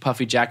huge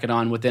puffy jacket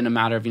on within a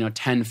matter of, you know,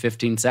 10,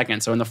 15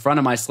 seconds. So in the front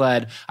of my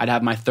sled, I'd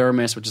have my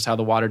thermos, which is how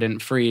the water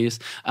didn't freeze,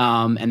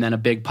 and then a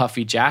big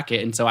puffy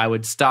jacket. And so I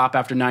would stop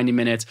after 90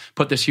 minutes,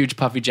 put this huge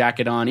puffy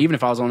jacket on, even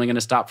if I was only going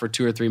to stop for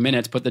 2 or 3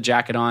 minutes, put the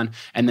jacket on,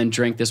 and then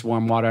drink this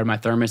warm water out of my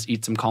thermos,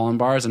 eat some Colin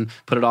bars, and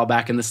put it all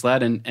back in the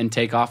sled and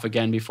take off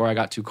again before I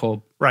got too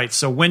cold. Right.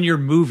 So when you're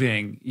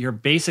moving, you're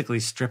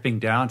basically stripping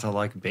down to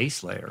like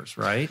base layers,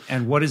 right?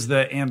 And what is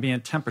the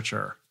ambient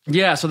temperature?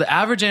 Yeah, so the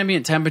average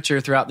ambient temperature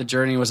throughout the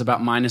journey was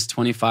about minus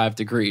 25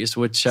 degrees,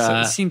 which...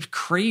 so it seems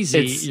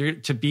crazy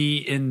to be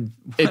in...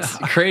 It's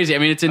crazy. I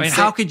mean, it's insane. I mean,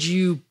 how could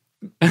you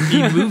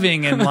be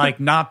moving and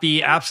like not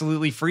be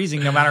absolutely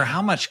freezing no matter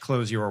how much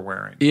clothes you are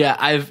wearing? Yeah,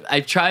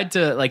 I've tried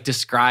to like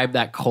describe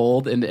that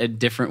cold in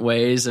different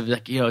ways of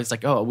like, you know, it's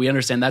like, oh, we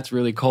understand that's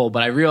really cold,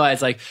 but I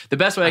realize like the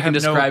best way I can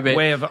describe it,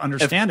 way of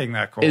understanding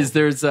that cold, is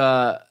there's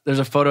a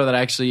photo that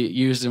I actually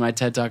used in my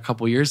TED Talk a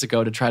couple years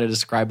ago to try to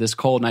describe this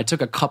cold, and I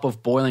took a cup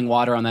of boiling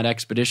water on that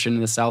expedition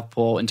in the South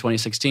Pole in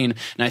 2016, and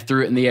I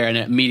threw it in the air, and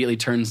it immediately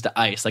turns to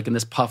ice, like in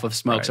this puff of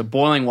smoke. Right. So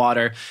boiling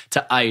water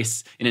to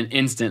ice in an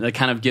instant, that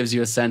kind of gives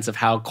you a sense of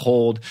how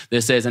cold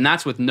this is. And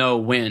that's with no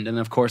wind. And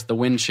of course, the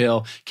wind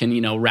chill can, you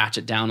know,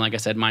 ratchet down, like I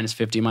said, minus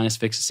 50, minus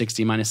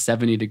 60, minus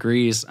 70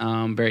 degrees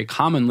very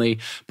commonly.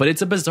 But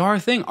it's a bizarre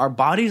thing. Our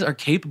bodies are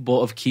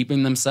capable of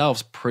keeping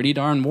themselves pretty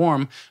darn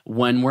warm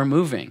when we're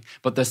moving.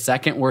 But the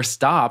second we're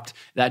stopped,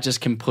 that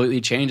just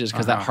completely changes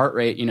because that heart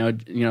rate, you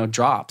know,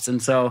 drops.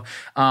 And so,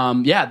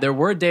 yeah, there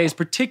were days,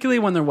 particularly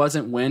when there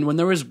wasn't wind. When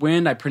there was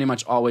wind, I pretty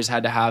much always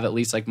had to have at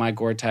least like my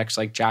Gore-Tex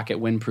like jacket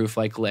windproof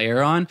like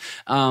layer on.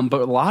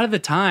 But a lot of the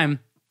time,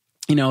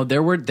 you know,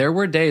 there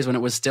were days when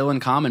it was still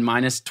in common,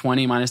 minus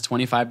 20, minus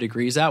 25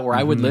 degrees out, where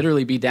I would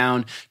literally be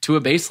down to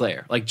a base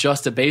layer, like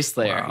just a base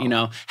layer, you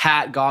know,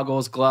 hat,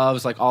 goggles,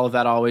 gloves, like all of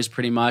that always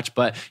pretty much.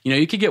 But, you know,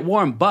 you could get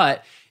warm,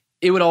 but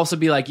it would also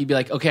be like, you'd be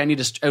like, okay, I need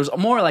to, it was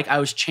more like I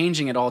was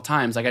changing at all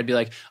times. Like I'd be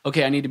like,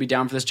 okay, I need to be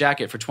down for this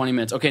jacket for 20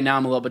 minutes. Okay, now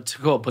I'm a little bit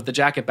too cold. Put the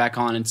jacket back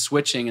on and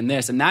switching and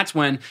this. And that's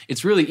when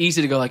it's really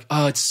easy to go like,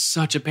 oh, it's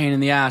such a pain in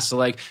the ass to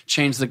like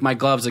change like my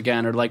gloves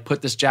again or like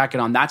put this jacket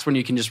on. That's when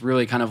you can just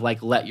really kind of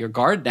like let your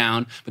guard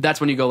down. But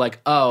that's when you go like,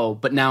 oh,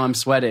 but now I'm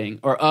sweating,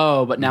 or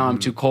oh, but now I'm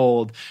too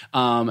cold,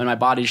 and my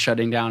body's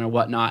shutting down or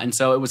whatnot. And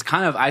so it was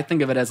kind of, I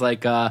think of it as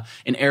like an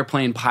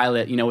airplane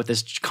pilot, you know, with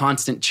this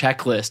constant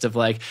checklist of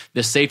like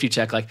this safety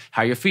check, like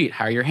how are your feet,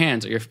 how are your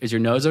hands, is your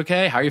nose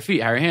okay, how are your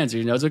feet, how are your hands, are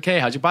your nose okay,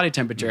 how's your body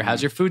temperature,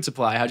 how's your food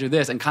supply, how's your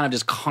this, and kind of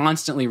just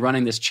constantly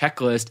running this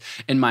checklist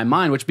in my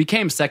mind, which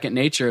became second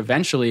nature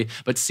eventually,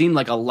 but seemed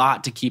like a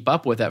lot to keep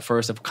up with at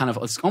first. Of kind of,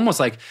 it's almost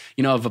like,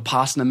 you know, a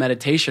Vipassana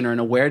meditation or an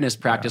awareness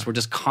practice. We're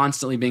just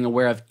constantly being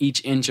aware of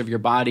each inch of your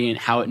body and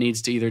how it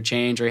needs to either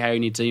change or how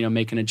you need to, you know,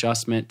 make an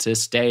adjustment to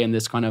stay in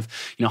this kind of,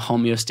 you know,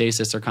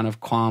 homeostasis or kind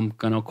of calm,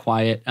 you know,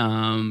 quiet,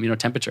 you know,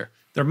 temperature.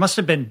 There must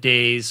have been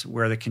days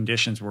where the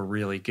conditions were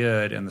really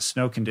good and the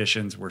snow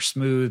conditions were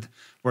smooth,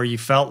 where you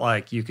felt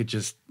like you could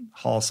just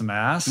haul some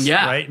ass,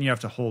 Yeah. right? And you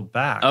have to hold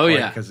back. Oh,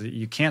 yeah. Because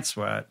you can't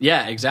sweat.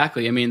 Yeah,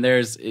 exactly. I mean,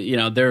 there's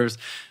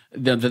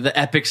the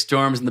epic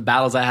storms and the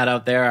battles I had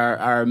out there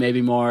are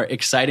maybe more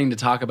exciting to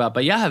talk about.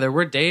 But yeah, there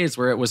were days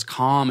where it was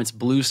calm. It's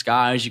blue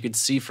skies. You could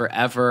see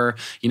forever.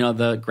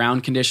 The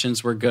ground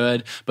conditions were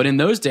good. But in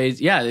those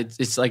days, yeah,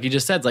 it's like you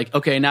just said, it's like,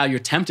 okay, now you're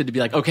tempted to be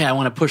like, okay, I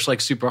want to push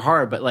like super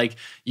hard, but like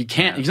you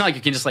can't, it's not like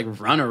you can just like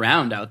run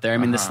around out there. I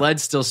mean, the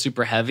sled's still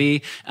super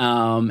heavy.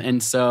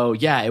 And so,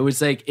 yeah, it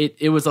was like,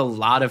 it was a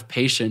lot of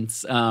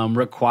patience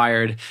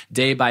required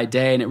day by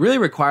day. And it really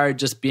required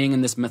just being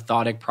in this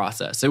methodic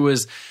process. It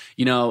was,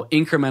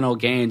 incremental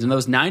gains. And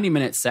those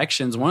 90-minute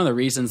sections, one of the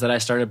reasons that I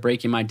started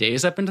breaking my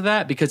days up into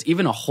that, because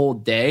even a whole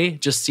day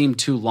just seemed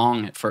too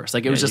long at first.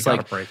 Like it was just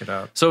like, break it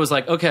up. So it was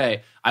like,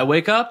 okay, I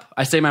wake up,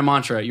 I say my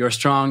mantra, you're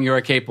strong,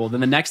 you're capable.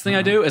 Then the next thing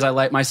I do is I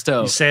light my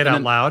stove. You say it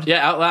out loud?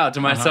 Yeah, out loud to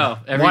myself.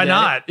 Every Why day.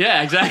 not?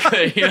 Yeah,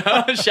 exactly.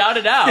 Shout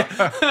it out.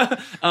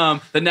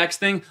 The next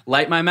thing,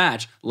 light my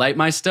match, light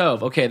my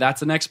stove. Okay, that's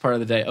the next part of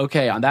the day.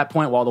 Okay, on that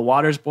point, while the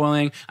water's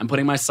boiling, I'm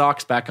putting my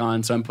socks back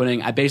on. So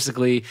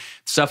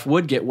stuff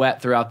would get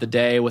wet throughout the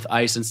day with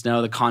ice and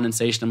snow, the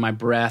condensation of my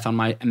breath on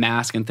my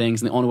mask and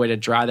things. And the only way to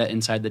dry that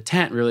inside the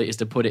tent really is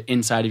to put it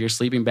inside of your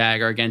sleeping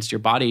bag or against your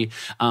body.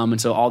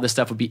 And so all this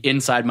stuff would be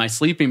inside my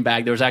sleeping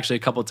bag. There was actually a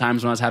couple of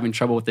times when I was having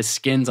trouble with the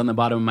skins on the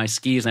bottom of my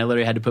skis, and I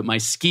literally had to put my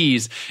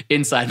skis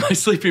inside my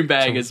sleeping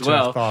bag as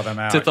well to thaw them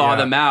out.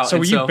 Them out. So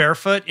were you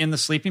barefoot in the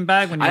sleeping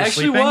bag when you were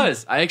sleeping?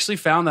 I actually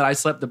found that I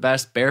slept the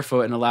best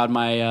barefoot and allowed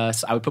I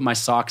would put my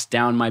socks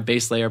down my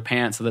base layer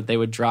pants so that they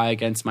would dry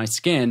against my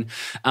skin.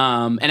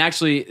 And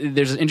actually,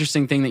 there's an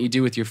interesting thing that you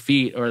do with your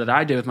feet, or that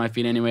I did with my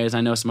feet anyways. I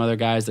know some other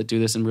guys that do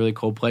this in really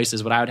cold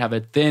places, but I would have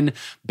a thin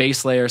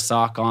base layer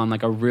sock on,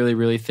 like a really,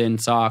 really thin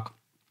sock.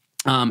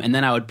 And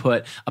then I would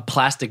put a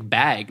plastic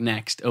bag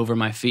next over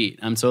my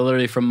feet. So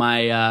literally from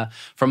my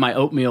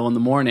oatmeal in the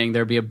morning,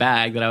 there'd be a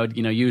bag that I would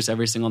use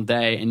every single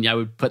day, and I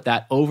would put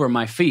that over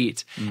my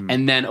feet,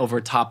 and then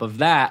over top of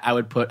that, I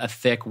would put a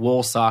thick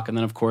wool sock, and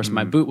then of course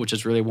my boot, which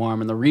is really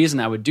warm. And the reason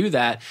I would do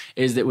that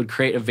is that it would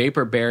create a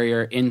vapor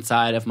barrier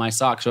inside of my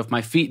sock. So if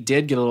my feet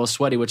did get a little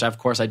sweaty, which of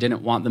course I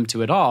didn't want them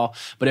to at all,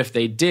 but if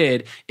they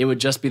did, it would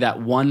just be that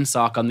one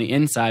sock on the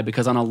inside.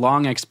 Because on a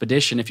long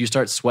expedition, if you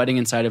start sweating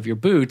inside of your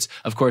boots,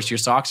 of course your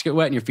socks get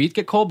wet and your feet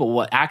get cold, but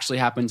what actually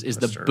happens is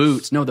the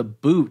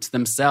boots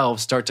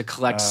themselves start to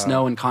collect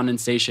snow and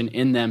condensation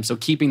in them. So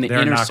keeping the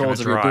inner soles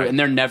of your boot, and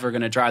they're never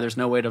going to dry. There's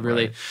no way to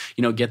really,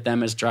 get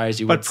them as dry as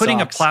you would. But putting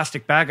socks. a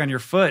plastic bag on your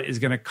foot is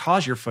going to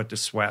cause your foot to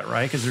sweat,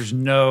 right? Because there's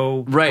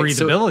no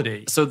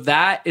breathability. So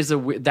that is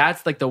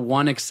that's like the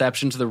one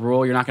exception to the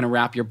rule. You're not going to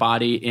wrap your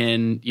body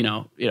in,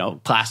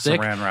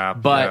 plastic. Saran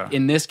wrap. But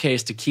in this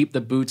case, to keep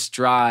the boots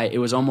dry, it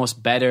was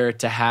almost better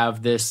to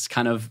have this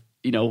kind of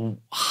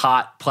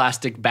hot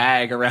plastic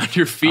bag around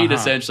your feet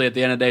essentially at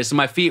the end of the day. So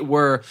my feet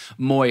were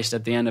moist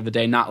at the end of the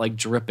day, not like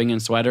dripping in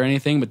sweat or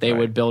anything, but they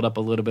would build up a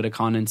little bit of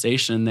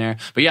condensation in there.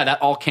 But yeah,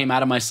 that all came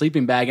out of my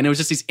sleeping bag, and it was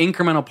just these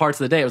incremental parts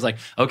of the day. It was like,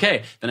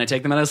 okay, then I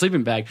take them out of the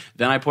sleeping bag,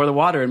 then I pour the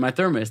water in my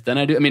thermos, then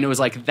it was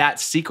like that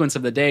sequence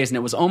of the days, and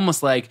it was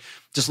almost like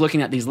just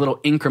looking at these little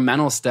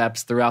incremental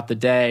steps throughout the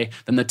day.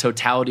 Then the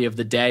totality of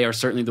the day, or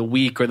certainly the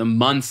week or the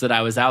months that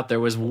I was out there,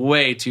 was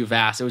way too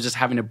vast. It was just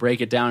having to break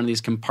it down into these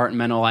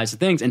compartmentalized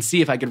things and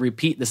see if I could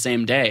repeat the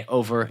same day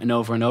over and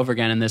over and over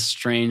again in this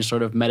strange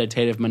sort of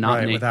meditative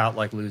monotony. Right, without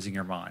like losing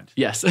your mind.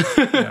 Yes.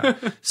 Yeah.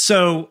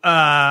 So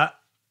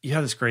you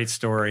have this great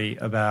story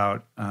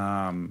about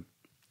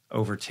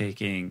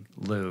overtaking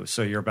Lou.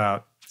 So you're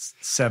about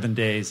 7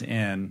 days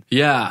in.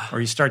 Yeah.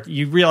 Or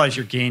you realize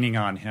you're gaining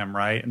on him,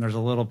 right? And there's a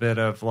little bit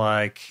of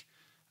like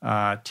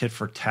tit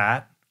for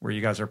tat, where you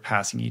guys are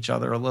passing each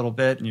other a little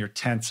bit, and your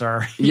tents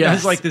are,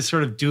 it's like this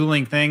sort of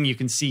dueling thing. You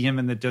can see him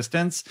in the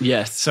distance.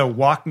 Yes. So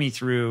walk me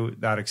through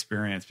that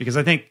experience, because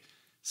I think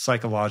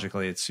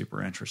psychologically it's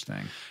super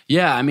interesting.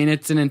 Yeah, I mean,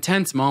 it's an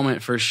intense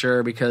moment for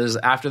sure, because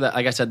after that,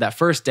 like I said, that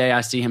first day I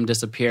see him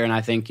disappear, and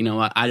I think, you know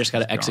what, I just got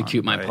to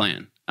execute my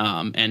plan.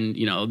 And,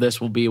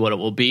 this will be what it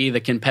will be. The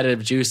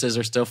competitive juices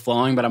are still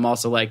flowing, but I'm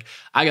also like,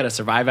 I got to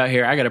survive out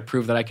here. I got to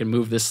prove that I can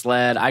move this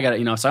sled. I got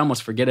to, so I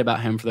almost forget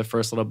about him for the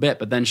first little bit.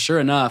 But then sure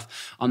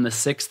enough, on the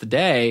sixth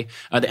day,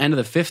 the end of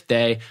the fifth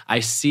day, I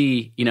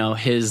see,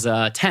 his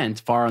tent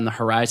far on the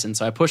horizon.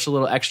 So I push a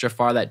little extra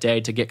far that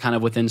day to get kind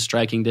of within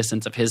striking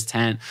distance of his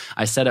tent.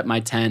 I set up my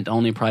tent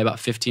only probably about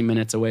 15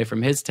 minutes away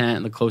from his tent,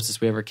 and the closest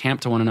we ever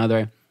camped to one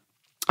another.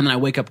 And then I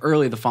wake up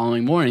early the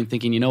following morning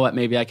thinking, you know what,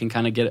 maybe I can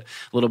kind of get a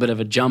little bit of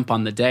a jump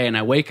on the day. And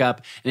I wake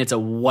up and it's a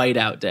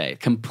whiteout day,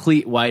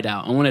 complete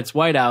whiteout. And when it's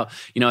whiteout,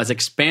 as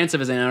expansive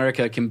as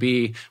Antarctica can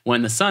be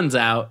when the sun's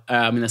out,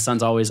 the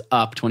sun's always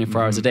up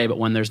 24 hours a day, but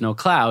when there's no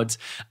clouds,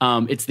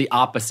 it's the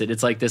opposite.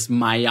 It's like this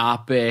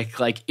myopic,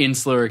 like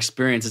insular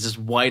experience. It's just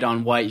white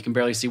on white. You can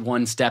barely see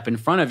one step in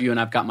front of you. And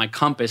I've got my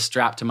compass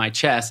strapped to my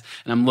chest,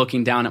 and I'm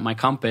looking down at my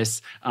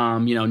compass,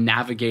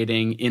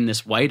 navigating in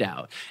this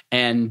whiteout.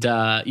 And,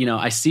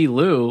 I see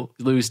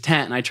Lou's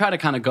tent, and I try to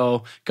kind of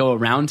go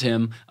around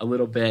him a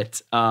little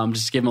bit,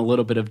 just to give him a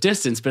little bit of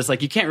distance. But it's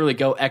like you can't really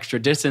go extra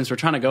distance. We're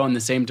trying to go in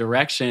the same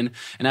direction.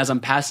 And as I'm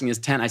passing his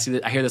tent, I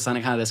hear this kind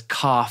of this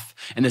cough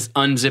and this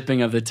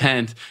unzipping of the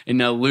tent. And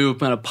Lou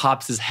kind of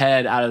pops his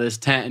head out of this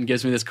tent and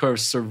gives me this kind of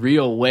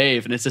surreal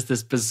wave. And it's just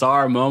this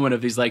bizarre moment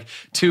of these like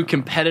two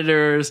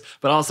competitors,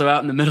 but also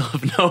out in the middle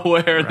of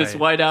nowhere, right. This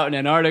whiteout in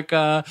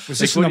Antarctica. Was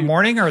this in the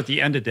morning or at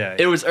the end of the day?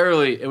 It was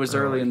early. It was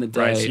early in the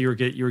day. Right, so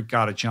you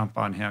got to jump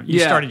on him. You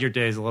started your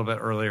days a little bit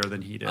earlier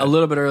than he did. A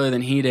little bit earlier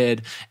than he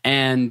did.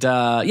 And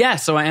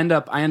so I end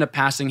up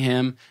passing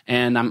him,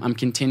 and I'm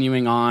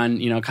continuing on,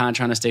 kind of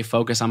trying to stay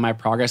focused on my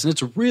progress. And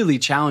it's really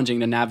challenging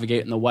to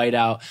navigate in the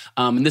whiteout.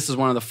 And this is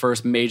one of the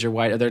first major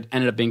whiteout. There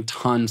ended up being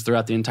tons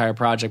throughout the entire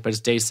project, but it's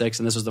day 6,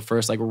 and this was the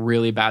first like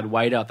really bad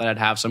whiteout that I'd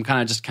have. So I'm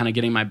kind of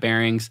getting my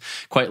bearings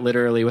quite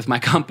literally with my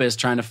compass,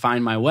 trying to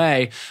find my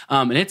way.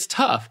 And it's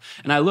tough.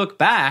 And I look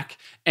back,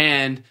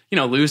 and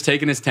Lou's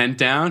taking his tent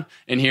down,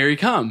 and here he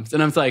comes.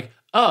 And I'm like,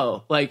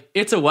 oh, like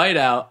it's a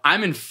whiteout.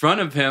 I'm in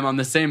front of him on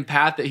the same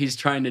path that he's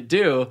trying to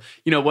do.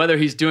 Whether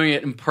he's doing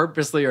it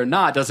purposely or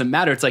not doesn't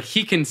matter. It's like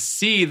he can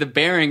see the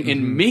bearing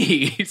in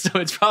me, so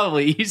it's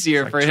probably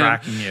easier for him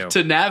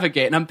to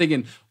navigate. And I'm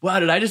thinking,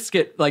 wow, did I just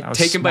get like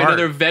taken by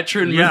another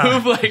veteran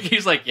move? Like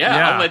he's like,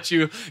 I'll let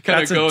you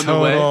kind of go in the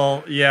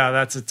way. Yeah,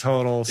 that's a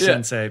total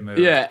sensei move.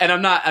 Yeah,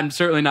 and I'm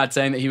certainly not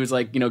saying that he was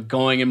like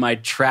going in my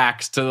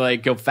tracks to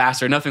like go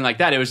faster, nothing like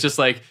that. It was just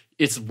like,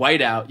 it's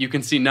whiteout. You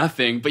can see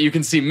nothing, but you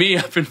can see me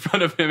up in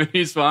front of him, and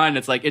he's fine.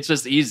 It's like, it's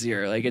just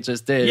easier. Like it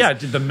just is. Yeah,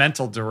 the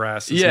mental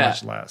duress is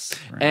much less.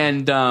 Right?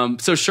 And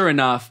so sure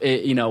enough,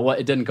 it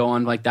didn't go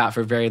on like that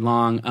for very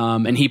long.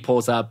 And he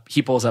pulls up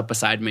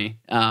beside me.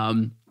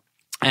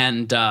 He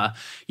kind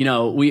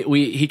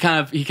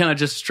of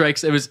just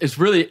strikes.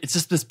 It's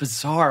just this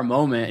bizarre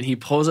moment, and he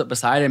pulls up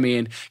beside me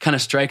and kind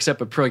of strikes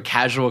up a pretty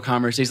casual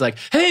conversation. He's like,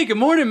 "Hey, good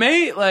morning,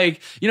 mate.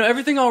 Like,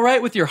 everything all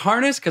right with your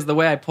harness?" Because the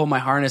way I pull my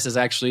harness is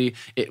actually,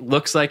 it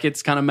looks like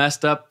it's kind of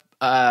messed up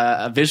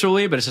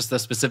visually, but it's just the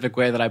specific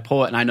way that I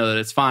pull it, and I know that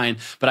it's fine.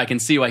 But I can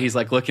see why he's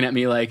like looking at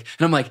me like,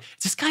 and I'm like,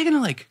 is this guy gonna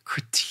like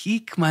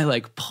critique my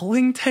like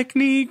pulling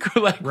technique,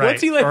 or like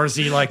what's he like? Or is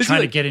he like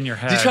trying to get in your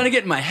head? Is he trying to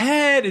get in my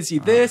head? Is he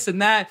this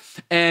and that?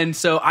 And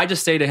so I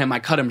just say to him, I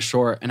cut him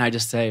short, and I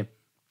say,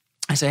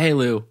 hey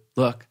Lou,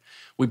 look.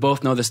 We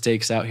both know the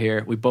stakes out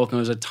here. We both know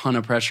there's a ton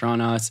of pressure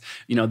on us.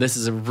 This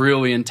is a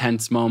really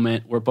intense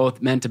moment. We're both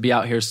meant to be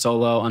out here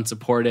solo,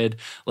 unsupported.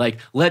 Like,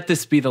 let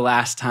this be the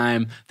last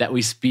time that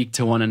we speak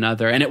to one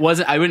another. And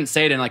I wouldn't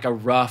say it in like a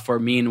rough or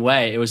mean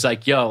way. It was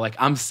like, yo, like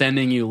I'm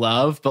sending you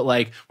love, but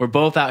like we're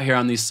both out here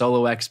on these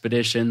solo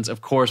expeditions.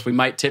 Of course, we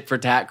might tit for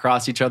tat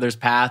cross each other's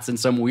paths in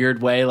some weird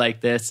way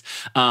like this.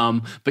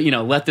 But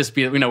let this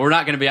be, we're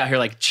not going to be out here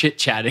like chit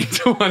chatting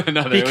to one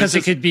another. Because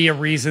it could be a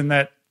reason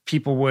that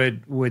people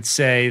would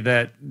say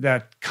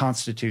that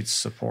constitutes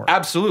support.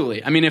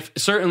 Absolutely. I mean,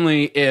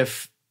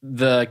 if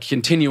the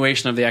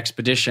continuation of the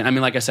expedition, I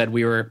mean, like I said,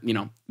 we were,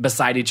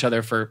 beside each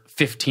other for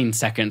 15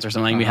 seconds or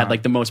something. We had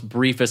like the most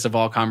briefest of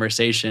all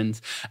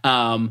conversations.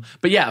 But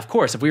yeah, of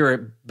course, if we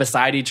were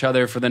beside each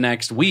other for the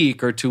next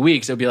week or 2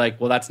 weeks, it would be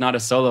like, well, that's not a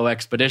solo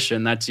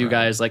expedition. That's you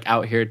guys like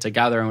out here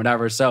together and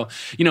whatever. So,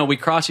 we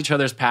crossed each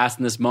other's paths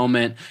in this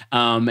moment.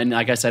 And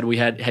like I said, we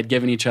had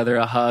given each other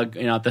a hug,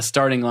 at the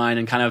starting line,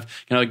 and kind of,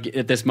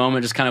 at this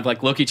moment, just kind of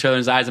like look each other in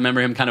his eyes. I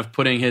remember him kind of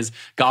putting his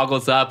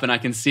goggles up, and I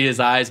can see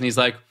his eyes, and he's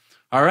like,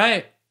 all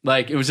right.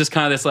 Like, it was just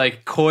kind of this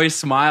like coy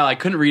smile. I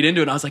couldn't read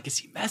into it. And I was like, is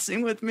he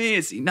messing with me?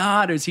 Is he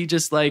not? Or is he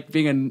just like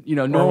being a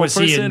normal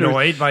person? Or was he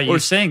annoyed by you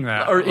saying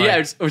that? Or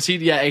was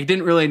he, I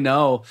didn't really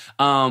know.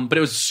 But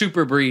it was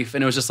super brief,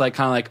 and it was just like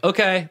kind of like,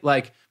 okay,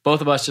 like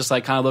both of us just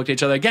like kind of looked at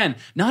each other again,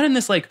 not in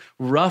this like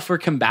rough or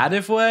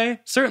combative way,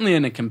 certainly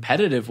in a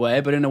competitive way,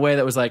 but in a way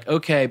that was like,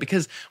 okay,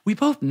 because we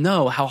both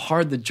know how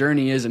hard the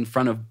journey is in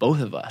front of both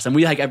of us. And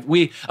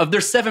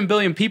there's 7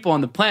 billion people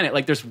on the planet,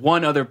 like there's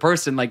one other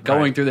person like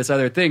going through this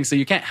other thing. So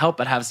you can't help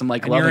but have some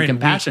like love and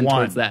compassion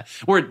towards that.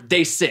 We're at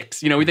day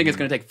 6, we think it's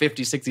going to take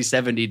 50, 60,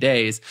 70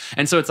 days.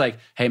 And so it's like,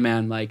 hey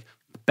man, like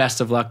best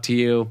of luck to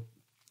you.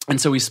 And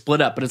so we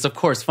split up, but it's of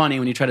course funny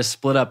when you try to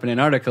split up in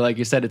Antarctica, like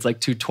you said, it's like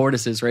two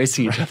tortoises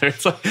racing each other.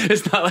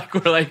 It's not like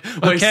we're like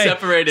way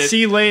separated. See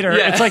you later.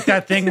 Yeah. It's like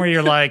that thing where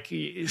you're like,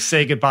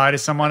 say goodbye to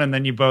someone, and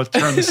then you both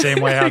turn the same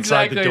way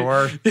outside the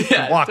door,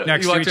 walk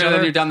next to each other.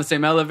 And you're down the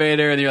same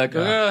elevator, and you're like,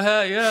 oh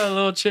hell yeah, a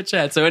little chit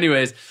chat. So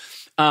anyways,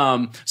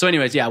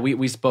 yeah,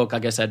 we spoke,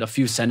 like I said, a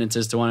few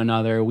sentences to one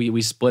another.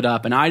 We split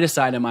up, and I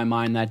decided in my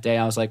mind that day,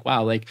 I was like,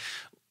 wow, like.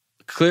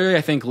 Clearly,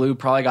 I think Lou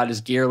probably got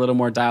his gear a little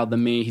more dialed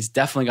than me. He's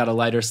definitely got a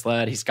lighter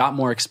sled. He's got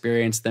more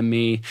experience than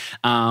me.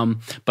 But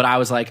I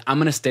was like, I'm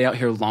going to stay out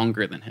here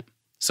longer than him.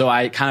 So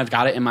I kind of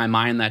got it in my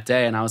mind that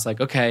day, and I was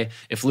like, okay,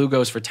 if Lou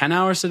goes for 10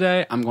 hours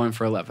today, I'm going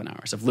for 11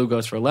 hours. If Lou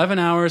goes for 11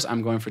 hours,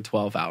 I'm going for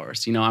 12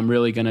 hours. I'm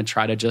really going to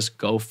try to just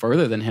go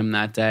further than him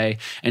that day.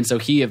 And so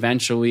he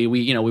eventually,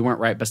 we weren't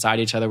right beside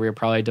each other. We were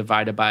probably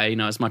divided by,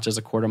 as much as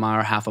a quarter mile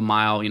or half a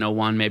mile,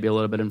 one maybe a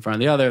little bit in front of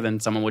the other.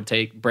 Then someone would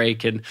take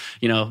break and,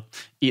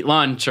 eat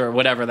lunch or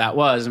whatever that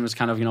was. And it was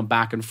kind of,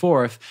 back and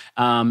forth.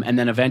 And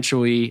then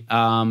eventually,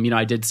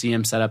 I did see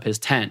him set up his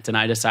tent, and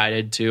I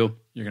decided to,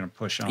 you're going to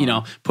push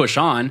on. Push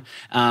on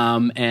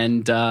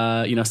and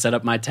set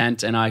up my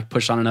tent, and I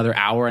pushed on another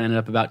hour and ended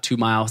up about 2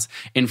 miles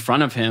in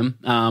front of him.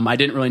 I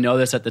didn't really know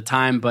this at the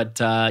time, but,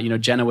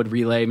 Jenna would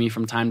relay me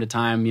from time to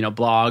time,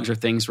 blogs or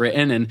things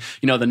written. And,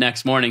 the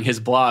next morning, his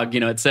blog,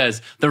 it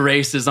says the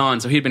race is on.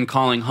 So he'd been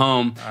calling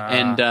home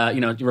and,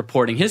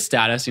 reporting his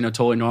status,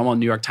 totally normal.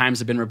 New York Times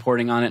had been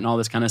reporting on it and all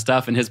this kind of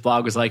stuff. And his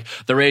blog was like,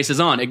 the race is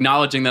on,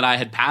 acknowledging that I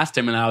had passed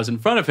him and I was in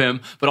front of him,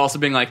 but also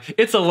being like,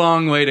 it's a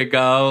long way to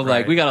go.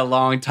 Right. Like, we got a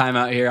long time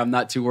out here. I'm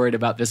not too worried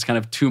about this kind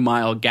of 2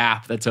 mile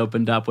gap that's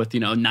opened up with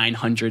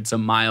 900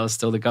 some miles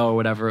still to go or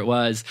whatever it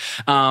was.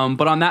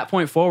 But on that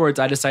point forwards,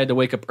 I decided to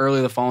wake up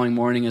early the following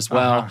morning as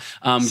well.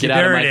 Get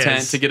out of my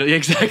tent to get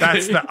exactly.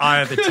 That's the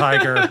eye of the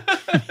tiger.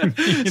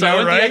 So I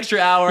went the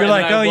extra hour. You're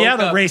like, oh yeah,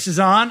 the race is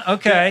on.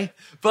 Okay, yeah.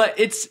 But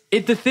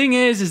the thing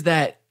is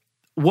that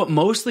what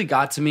mostly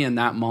got to me in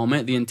that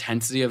moment, the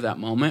intensity of that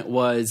moment,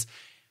 was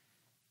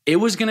it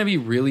was going to be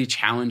really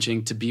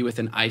challenging to be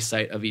within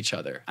eyesight of each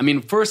other. I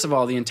mean, first of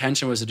all, the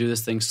intention was to do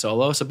this thing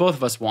solo. So both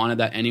of us wanted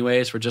that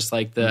anyways, for just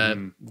like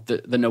the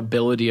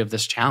nobility of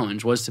this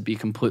challenge was to be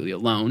completely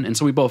alone. And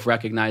so we both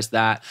recognized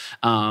that.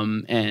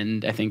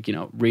 And I think,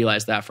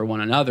 realized that for one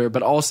another.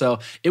 But also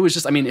it was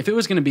just, if it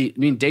was going to be,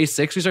 day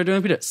 6, we started doing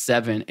it, we did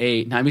 7,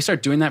 8, 9. We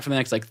start doing that for the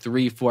next like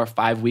 3, 4,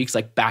 5 weeks,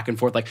 like back and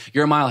forth, like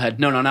you're a mile ahead.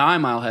 No, now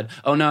I'm a mile ahead.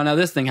 Oh no, now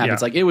this thing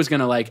happens. Yeah. Like it was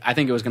going to I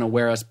think it was going to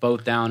wear us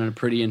both down in a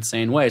pretty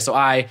insane way. So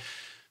I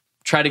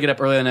tried to get up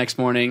early the next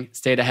morning,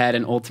 stayed ahead,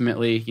 and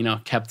ultimately,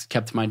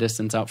 kept my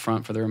distance out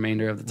front for the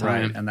remainder of the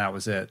time. Right, and that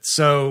was it.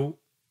 So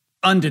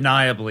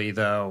undeniably,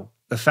 though,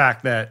 the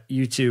fact that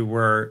you two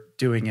were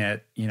doing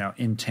it,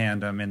 in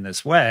tandem in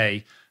this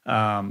way,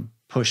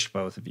 pushed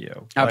both of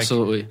you.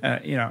 Absolutely.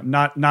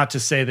 Not to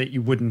say that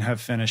you wouldn't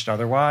have finished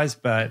otherwise,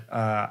 but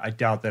I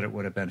doubt that it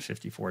would have been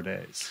 54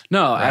 days.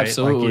 No, right?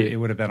 absolutely. It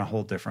would have been a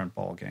whole different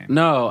ball game.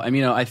 No,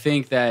 I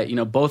think that,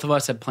 both of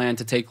us had planned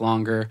to take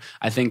longer.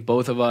 I think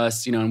both of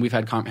us, and we've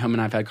had, him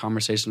and I've had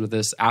conversations with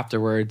this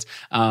afterwards.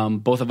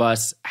 Both of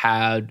us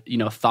had,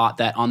 thought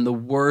that on the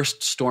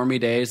worst stormy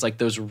days, like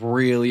those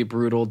really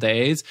brutal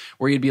days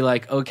where you'd be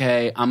like,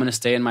 okay, I'm going to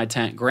stay in my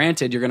tent.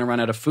 Granted, you're going to run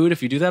out of food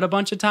if you do that a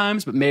bunch of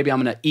times, but maybe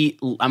I'm going to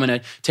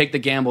take the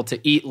gamble to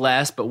eat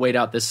less, but wait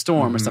out this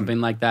storm or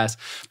something like that.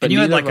 But and you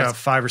had like a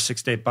 5 or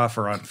 6 day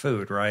buffer on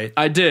food, right?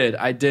 I did.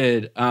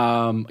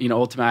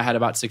 Ultimately I had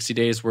about 60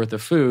 days worth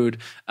of food.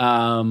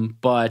 You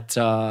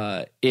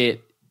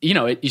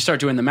start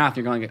doing the math,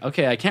 you're going,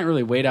 okay, I can't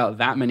really wait out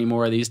that many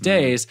more of these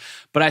days.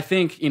 But I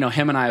think,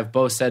 him and I have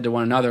both said to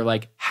one another,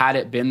 like, had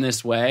it been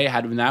this way,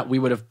 had it been that,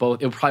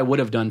 it probably would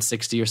have done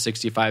 60 or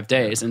 65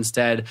 days.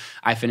 Instead,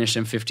 I finished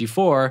in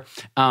 54.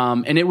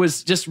 And it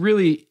was just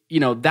really,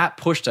 that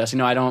pushed us.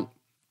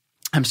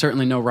 I'm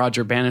certainly no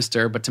Roger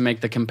Bannister, but to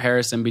make the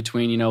comparison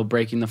between,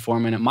 breaking the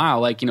 4-minute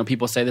mile,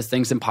 people say this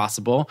thing's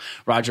impossible.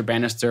 Roger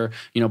Bannister,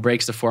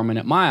 breaks the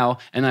 4-minute mile.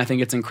 And I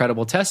think it's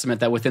incredible testament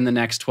that within the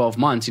next 12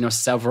 months,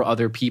 several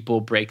other people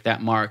break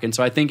that mark. And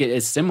so I think it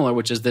is similar,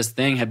 which is this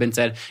thing had been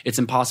said, it's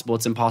impossible,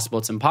 it's impossible,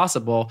 it's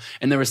impossible.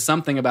 And there was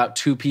something about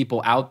 2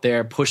 people out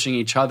there pushing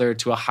each other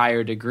to a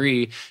higher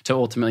degree to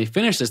ultimately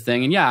finish this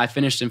thing. And yeah, I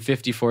finished in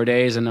 54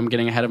 days and I'm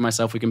getting ahead of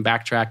myself. We can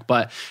backtrack.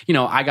 But,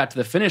 I got to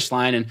the finish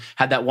line and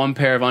had that one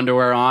pair of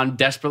underwear on,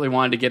 desperately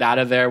wanted to get out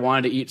of there,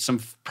 wanted to eat some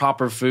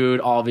proper food,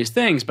 all these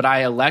things. But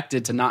I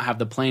elected to not have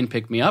the plane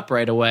pick me up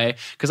right away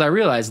because I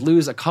realized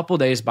Lou's a couple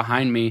days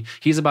behind me.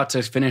 He's about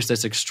to finish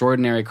this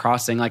extraordinary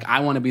crossing. Like, I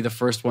want to be the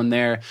first one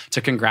there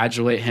to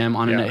congratulate him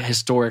on a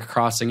historic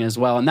crossing as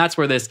well. And that's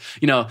where this,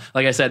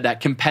 like I said, that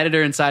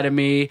competitor inside of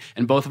me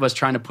and both of us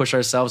trying to push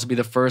ourselves to be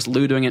the first,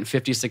 Lou doing it in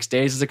 56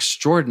 days is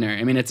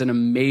extraordinary. It's an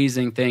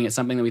amazing thing. It's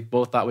something that we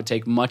both thought would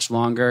take much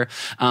longer.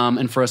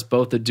 And for us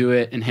both to do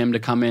it and him to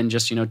come in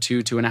just,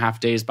 2.5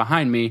 days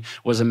behind me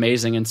was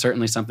amazing and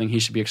certainly something he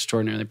should be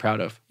extraordinarily proud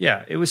of.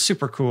 Yeah, it was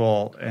super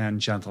cool and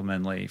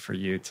gentlemanly for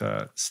you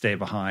to stay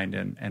behind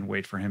and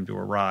wait for him to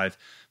arrive.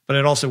 But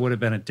it also would have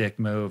been a dick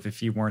move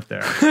if you weren't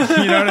there.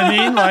 You know what I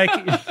mean?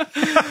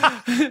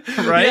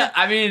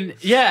 Right?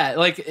 Yeah,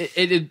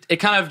 it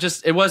kind of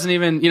just, it wasn't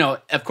even,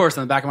 of course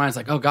in the back of my mind, it's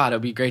like, oh God, it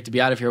would be great to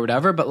be out of here or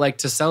whatever. But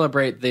to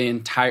celebrate the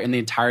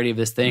entirety of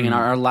this thing and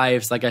our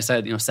lives, like I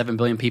said, 7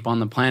 billion people on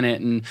the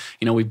planet. And,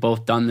 we've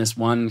both done this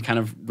one kind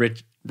of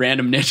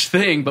random niche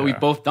thing, but we've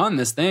both done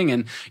this thing.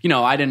 And,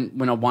 I didn't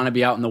want to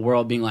be out in the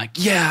world being like,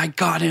 yeah, I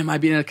got him.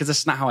 Because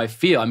that's not how I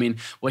feel. I mean,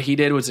 what he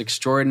did was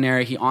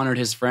extraordinary. He honored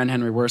his friend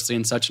Henry Worsley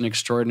in such an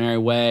extraordinary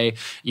way,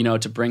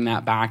 to bring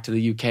that back to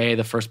the UK,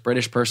 the first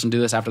British person to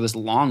do this after this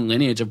long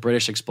lineage of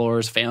British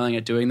explorers failing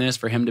at doing this,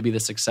 for him to be the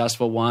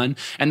successful one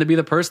and to be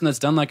the person that's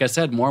done, like I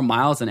said, more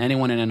miles than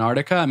anyone in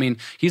Antarctica. I mean,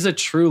 he's a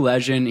true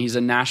legend. He's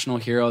a national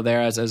hero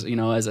there as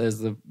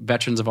the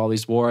veterans of all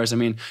these wars. I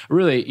mean,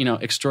 really,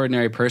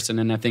 extraordinary person.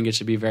 And I think it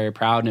should be very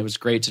proud. And it was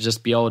great to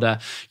just be able to,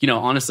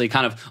 honestly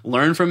kind of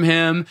learn from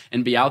him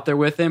and be out there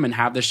with him and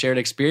have the shared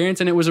experience.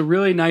 And it was a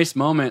really nice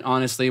moment,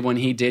 honestly, when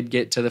he did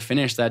get to the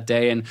finish that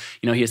day. And,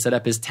 he had set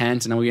up his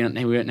tent and we went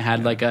and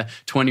had like a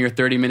 20 or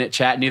 30 minute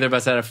chat. Neither of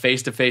us had a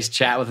face-to-face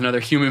chat with another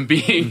human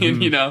being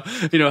in,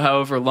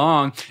 however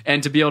long.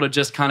 And to be able to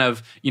just kind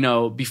of,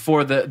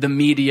 before the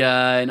media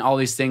and all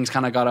these things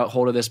kind of got a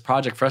hold of this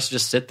project, for us to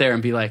just sit there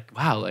and be like,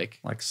 wow, like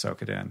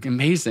soak it in.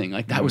 Amazing.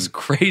 Like that was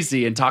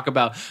crazy. And talk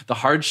about the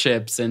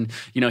hardships. And,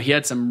 he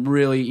had some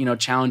really,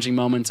 challenging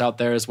moments out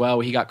there as well.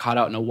 He got caught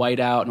out in a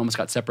whiteout and almost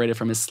got separated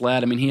from his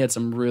sled. I mean, he had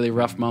some really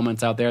rough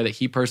moments out there that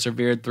he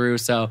persevered through.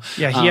 So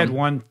yeah, he had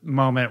one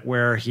moment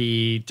where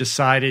he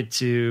decided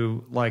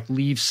to like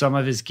leave some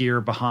of his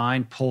gear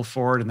behind, pull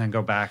forward, and then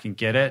go back and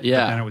get it.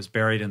 Yeah. But then it was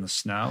buried in the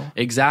snow.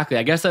 Exactly.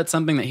 I guess that's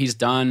something that he's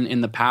done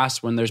in the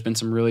past when there's been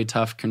some really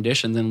tough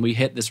conditions and we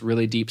hit this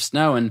really deep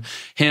snow. And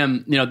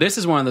him, this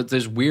is one of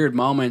those weird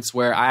moments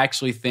where I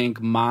actually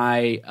think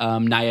my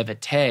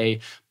naivete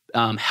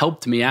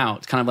helped me out.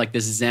 It's kind of like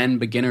this Zen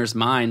beginner's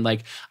mind.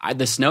 Like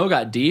the snow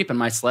got deep and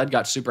my sled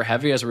got super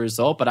heavy as a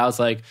result, but I was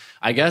like,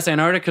 I guess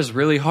Antarctica's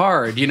really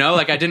hard,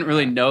 like I didn't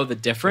really know the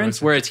difference.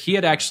 Whereas he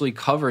had actually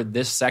covered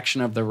this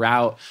section of the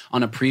route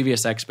on a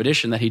previous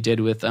expedition that he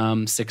did with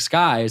 6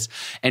 guys.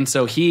 And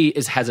so he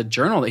has a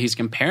journal that he's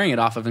comparing it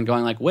off of and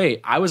going like, wait,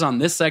 I was on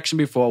this section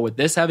before with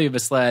this heavy of a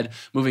sled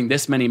moving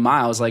this many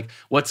miles, like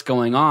what's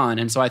going on?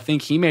 And so I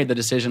think he made the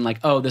decision like,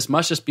 oh, this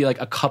must just be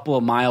like a couple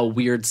of mile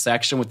weird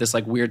section with this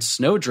like weird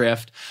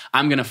snowdrift.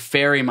 I'm going to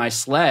ferry my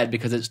sled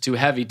because it's too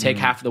heavy, take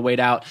half of the weight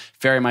out,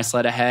 ferry my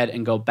sled ahead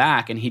and go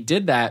back. And he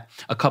did that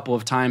a couple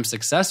of times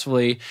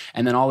successfully.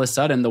 And then all of a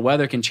sudden the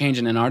weather can change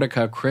in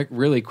Antarctica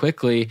really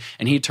quickly.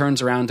 And he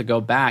turns around to go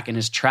back and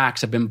his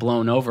tracks have been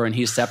blown over and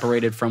he's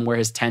separated from where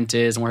his tent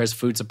is and where his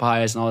food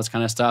supply is and all this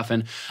kind of stuff.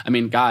 And I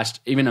mean, gosh,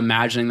 even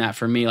imagining that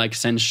for me, like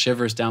sends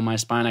shivers down my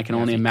spine. I can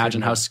only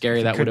imagine how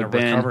scary that would have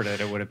been. Recovered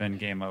it would have been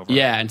game over.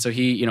 Yeah. And so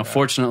he,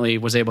 fortunately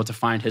was able to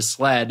find his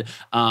sled.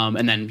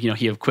 And then,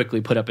 he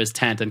quickly put up his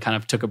tent and kind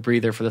of took a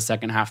breather for the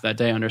second half of that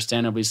day,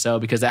 understandably so,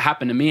 because that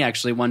happened to me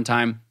actually one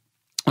time.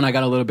 When I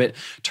got a little bit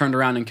turned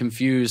around and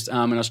confused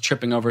and I was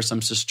tripping over some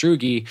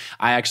sastrugi,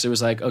 I actually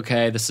was like,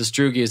 okay, the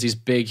sastrugi is these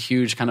big,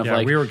 huge kind of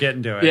like... we were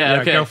getting to it.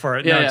 Yeah, okay. Go for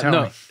it.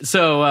 Tell me.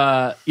 So,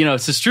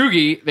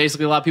 sastrugi,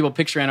 basically a lot of people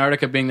picture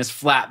Antarctica being this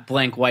flat,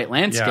 blank, white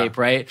landscape,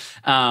 right?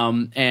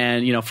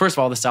 And, first of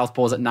all, the South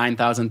Pole is at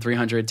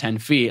 9,310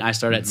 feet. I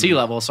started at sea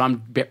level, so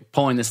I'm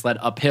pulling this sled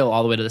uphill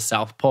all the way to the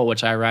South Pole,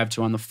 which I arrived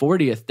to on the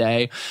 40th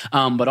day.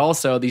 But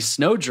also these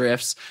snow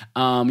drifts,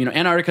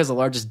 Antarctica is the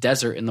largest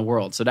desert in the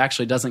world, so it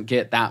actually doesn't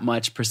get that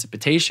much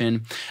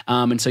precipitation.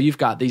 And so you've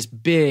got these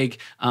big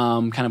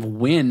kind of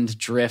wind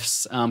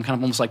drifts, kind of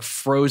almost like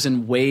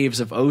frozen waves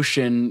of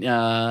ocean,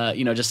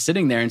 just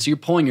sitting there. And so you're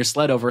pulling your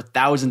sled over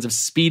thousands of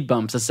speed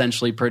bumps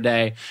essentially per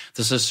day.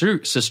 The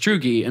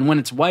sastrugi, and when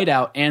it's white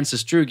out and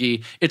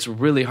sastrugi, it's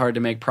really hard to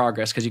make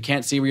progress because you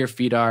can't see where your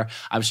feet are.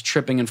 I was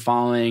tripping and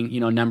falling,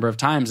 a number of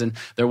times. And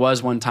there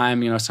was one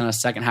time, kind of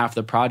second half of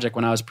the project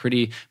when I was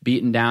pretty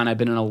beaten down. I'd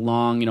been in a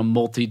long,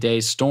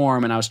 multi-day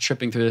storm and I was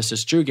tripping through the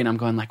sastrugi and I'm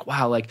going like,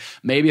 wow, like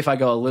maybe if I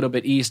go a little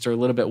bit east or a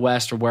little bit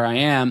west or where I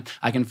am,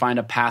 I can find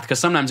a path. Because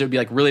sometimes it would be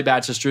like really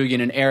bad sastrugi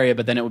in an area,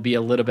 but then it would be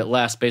a little bit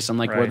less based on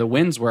like where the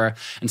winds were.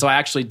 And so I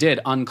actually did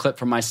unclip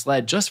from my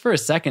sled just for a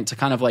second to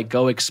kind of like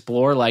go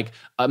explore like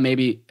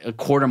maybe a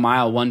quarter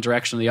mile one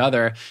direction or the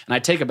other. And I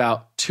take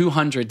about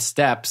 200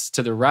 steps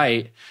to the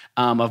right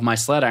of my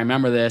sled. I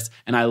remember this,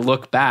 and I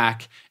look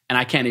back and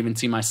I can't even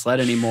see my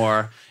sled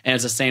anymore. And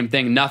it's the same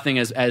thing. Nothing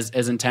as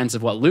intense as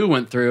what Lou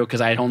went through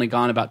because I had only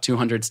gone about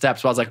 200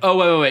 steps. So I was like,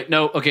 oh, wait.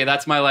 No, okay,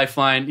 that's my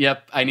lifeline.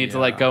 Yep, I need to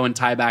like go and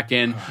tie back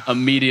in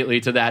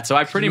immediately to that. So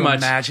I pretty much...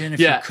 imagine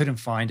if you couldn't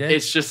find it?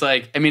 It's just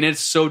like, I mean,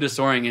 it's so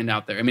disorienting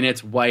out there. I mean,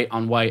 it's white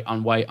on white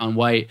on white on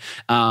white.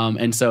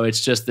 And so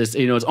it's just this,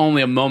 it's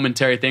only a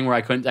momentary thing where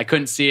I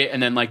couldn't see it.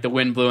 And then like the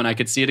wind blew and I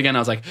could see it again. I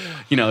was like,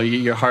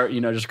 your heart,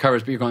 just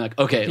recovers, but you're going like,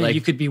 okay. Yeah, like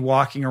you could be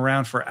walking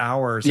around for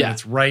hours and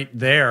it's right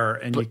there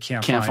and you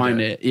can't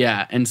find it.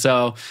 Yeah. And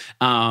so,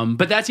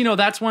 but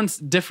that's one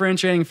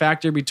differentiating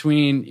factor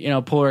between,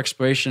 polar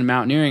exploration and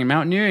mountaineering. In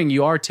mountaineering,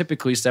 you are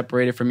typically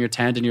separated from your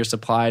tent and your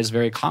supplies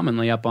very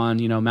commonly up on,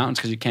 mountains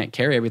because you can't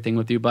carry everything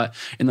with you. But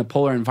in the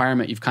polar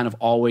environment, you've kind of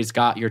always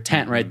got your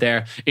tent right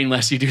there,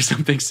 unless you do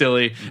something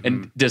silly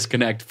and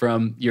disconnect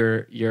from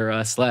your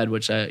sled,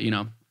 which,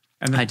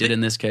 And I did in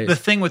this case. The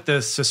thing with the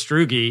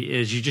sastrugi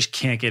is you just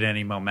can't get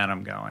any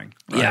momentum going.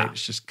 Right? Yeah.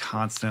 It's just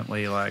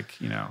constantly like,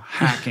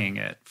 hacking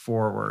it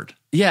forward.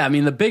 Yeah, I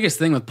mean, the biggest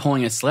thing with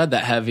pulling a sled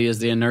that heavy is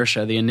the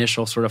inertia, the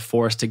initial sort of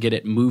force to get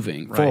it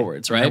moving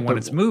forwards, right? And when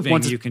it's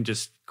moving, you can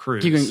just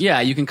cruise.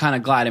 You can kind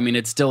of glide. I mean,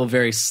 it's still a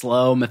very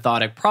slow,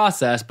 methodic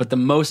process, but the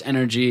most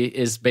energy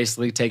is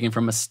basically taken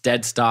from a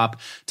dead stop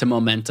to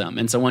momentum.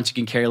 And so once you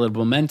can carry a little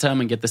momentum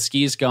and get the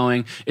skis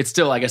going, it's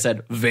still, like I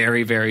said,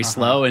 very, very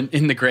slow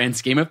in the grand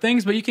scheme of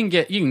things, but you can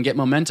get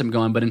momentum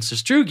going. But in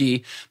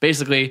sastrugi,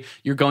 basically,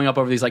 you're going up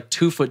over these like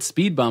 2-foot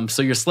speed bumps.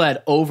 So your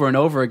sled over and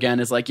over again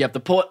is like you have to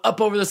pull it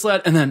up over the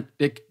sled and then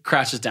it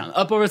crashes down.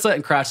 Up over the sled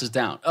and crashes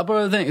down. Up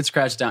over the thing, it's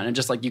crashed down. And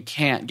just like you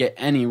can't get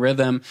any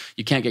rhythm.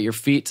 You can't get your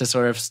feet to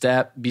sort of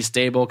be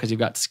stable because you've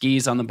got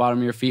skis on the bottom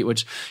of your feet,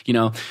 which,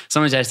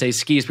 sometimes I say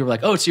skis, people are like,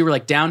 oh, so you were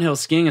like downhill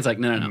skiing? It's like,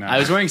 no. I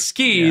was wearing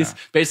skis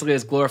basically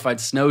as glorified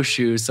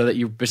snowshoes so that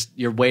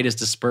your weight is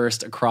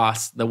dispersed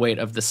across the weight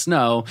of the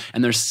snow,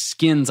 and there's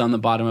skins on the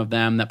bottom of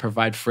them that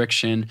provide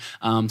friction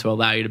to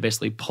allow you to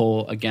basically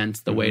pull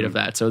against the weight of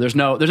that. So there's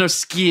no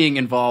skiing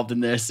involved in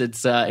this.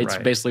 It's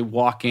basically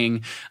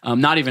walking,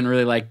 not even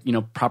really like,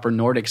 proper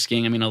Nordic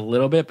skiing. I mean, a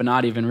little bit, but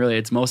not even really.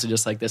 It's mostly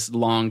just like this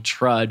long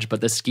trudge,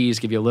 but the skis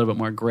give you a little bit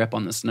more grip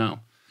on the snow.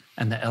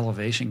 And the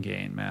elevation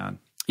gain, man.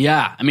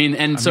 Yeah, I mean,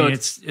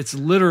 it's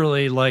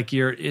literally like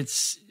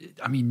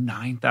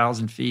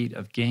 9,000 feet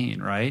of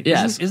gain, right?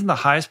 Yeah, isn't the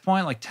highest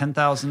point like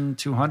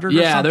 10,200?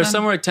 Yeah, there's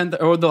somewhere like 10,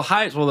 or the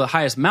highest. Well, the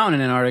highest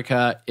mountain in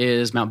Antarctica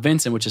is Mount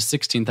Vincent, which is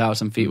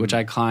 16,000 feet, which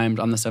I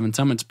climbed on the Seven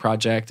Summits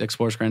Project,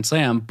 Explorers Grand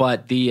Slam.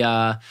 But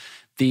the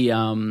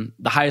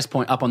highest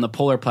point up on the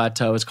polar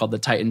plateau is called the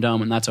Titan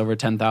Dome, and that's over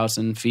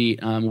 10,000 feet.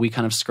 We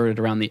kind of skirted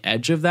around the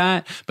edge of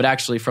that, but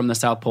actually from the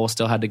South Pole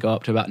still had to go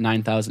up to about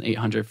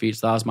 9,800 feet.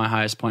 So that was my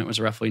highest point, was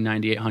roughly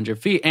 9,800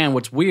 feet. And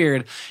what's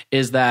weird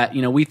is that,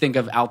 we think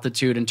of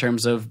altitude in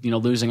terms of,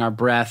 losing our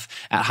breath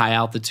at high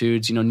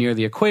altitudes, near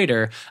the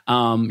equator.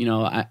 I'm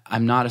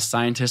not a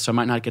scientist, so I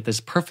might not get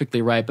this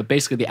perfectly right, but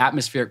basically the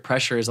atmospheric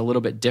pressure is a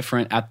little bit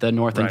different at the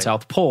North and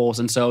South Poles.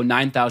 And so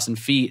 9,000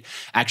 feet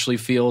actually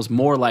feels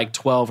more like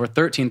 12 or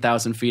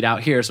 13,000 feet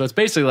out here. So it's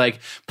basically like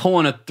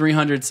pulling a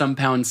 300-some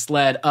pound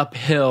sled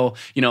uphill,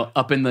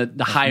 up in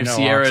the high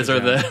Sierras or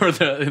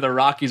the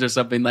Rockies or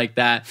something like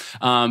that.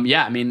 I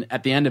mean,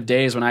 at the end of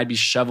days when I'd be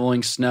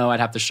shoveling snow, I'd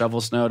have to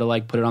shovel snow to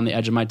like put it on the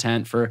edge of my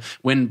tent for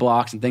wind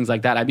blocks and things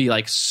like that. I'd be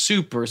like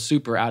super,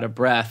 super out of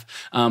breath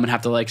and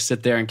have to like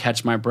sit there and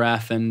catch my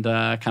breath and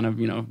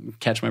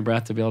catch my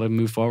breath to be able to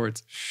move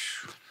forwards.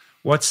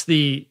 What's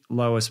the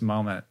lowest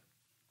moment?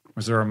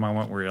 Was there a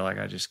moment where you're like,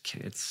 I just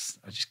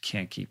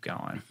can't keep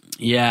going?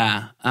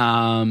 Yeah.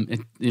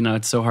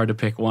 It's so hard to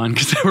pick one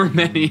because there were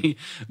many,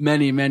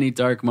 many, many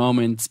dark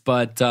moments.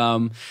 But,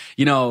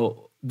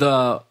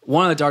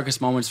 one of the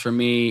darkest moments for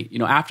me,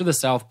 after the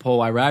South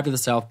Pole, I arrived at the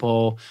South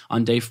Pole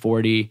on day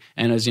 40,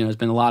 and it's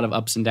been a lot of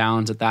ups and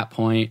downs at that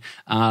point.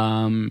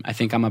 I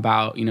think I'm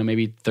about,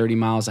 maybe 30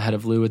 miles ahead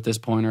of Lou at this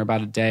point, or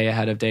about a day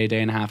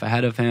and a half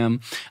ahead of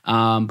him.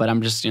 But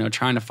I'm just,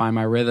 trying to find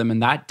my rhythm.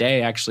 And that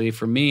day actually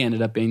for me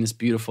ended up being this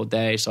beautiful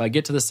day. So I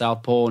get to the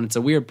South Pole, and it's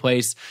a weird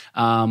place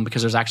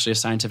because there's actually a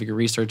scientific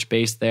research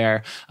base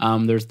there.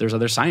 There's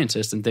other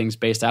scientists and things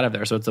based out of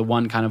there. So it's a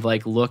one kind of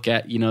like look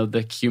at,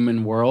 the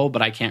human world,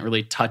 but I can't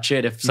really touch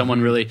it. If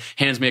someone really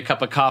hands me a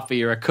cup of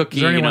coffee or a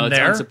cookie, it's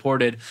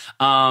unsupported.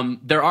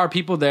 There are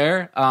people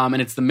there,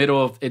 and it's the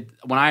middle of it.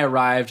 When I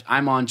arrived,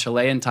 I'm on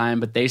Chilean time,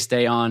 but they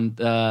stay on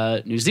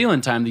New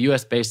Zealand time. The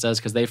U.S. base does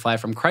because they fly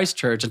from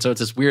Christchurch, and so it's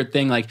this weird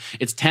thing. Like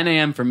it's 10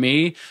 a.m. for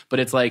me, but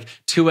it's like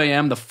 2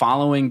 a.m. the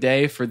following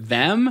day for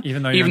them.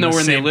 Even though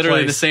we're in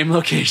literally the same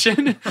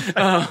location,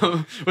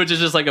 which is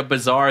just like a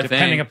bizarre thing.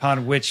 Depending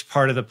upon which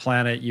part of the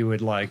planet you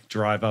would like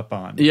drive up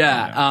on.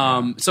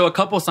 Yeah. So a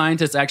couple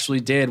scientists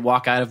actually did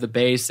walk out of the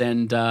base,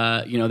 and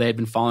they had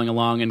been following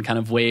along and kind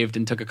of waved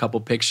and took a couple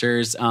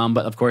pictures.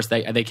 But of course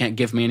they can't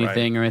give me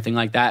anything or anything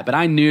like that. But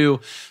I knew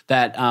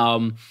that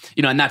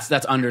and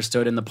that's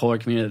understood in the polar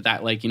community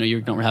that like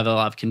you don't have a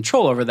lot of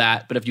control over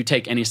that. But if you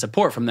take any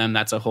support from them,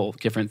 that's a whole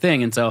different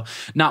thing. And so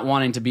not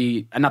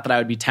that I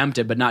would be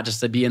tempted, but not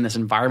just to be in this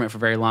environment for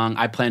very long.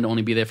 I planned to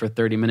only be there for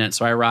 30 minutes.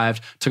 So I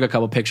arrived, took a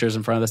couple pictures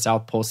in front of the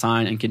South Pole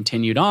sign, and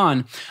continued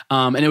on.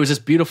 And it was this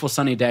beautiful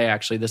sunny day,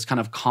 actually, this kind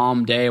of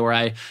calm day where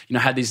I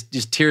had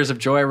these tears of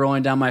joy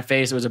rolling down my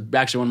face. It was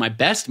actually one of my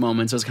best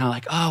moments. It was kind of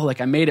like, oh, like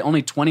I made it.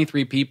 Only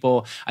 23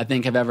 people, I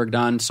think, have ever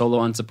done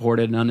solo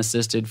unsupported and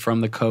unassisted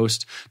from the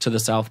coast to the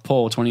South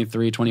Pole,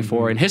 23,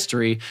 24 in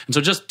history. And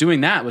so just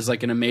doing that was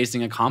like an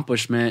amazing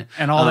accomplishment.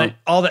 And all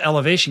the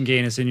elevation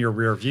gain is in your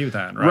rear view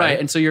then, right? Right.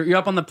 And so you're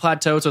up on the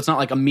plateau, so it's not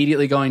like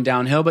immediately going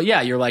downhill, but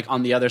yeah, you're like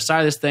on the other side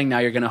of this thing. Now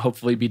you're going to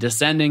hopefully be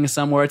descending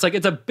somewhere. It's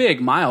a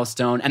big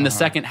milestone. And the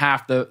second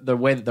half, the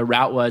way that the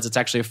route was, it's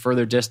actually a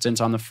further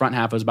distance. On the front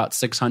half, it was about about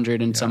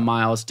 600 and some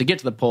miles to get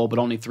to the pole, but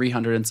only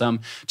 300 and some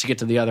to get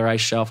to the other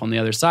ice shelf on the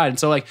other side. And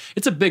so like,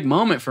 it's a big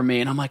moment for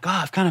me. And I'm like, oh,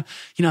 I've kind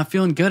of, I'm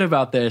feeling good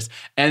about this.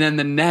 And then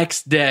the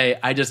next day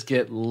I just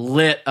get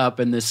lit up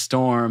in this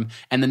storm.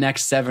 And the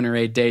next 7 or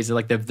 8 days,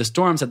 like the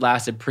storms had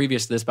lasted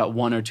previous to this about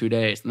 1 or 2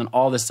 days. And then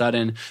all of a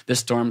sudden this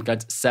storm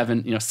got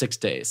 6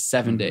 days,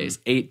 7 days,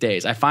 8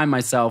 days. I find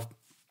myself,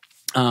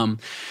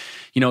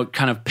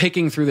 kind of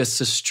picking through this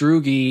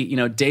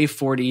sastrugi, day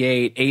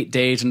 48, 8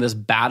 days in this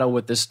battle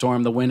with this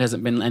storm. The wind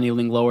hasn't been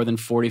anything lower than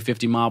 40,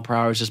 50 mile per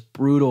hour. It's just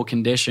brutal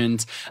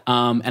conditions.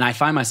 And I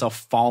find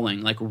myself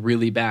falling like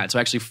really bad. So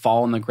I actually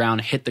fall on the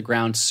ground, hit the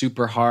ground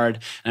super hard.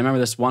 And I remember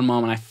this one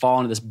moment I fall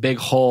into this big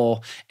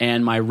hole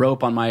and my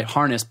rope on my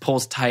harness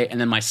pulls tight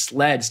and then my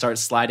sled starts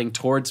sliding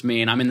towards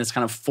me. And I'm in this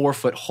kind of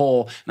 4-foot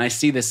hole and I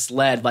see this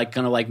sled like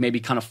gonna like maybe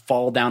kind of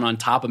fall down on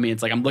top of me.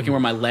 It's like I'm looking where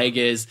my leg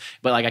is,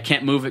 but like I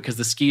can't move it because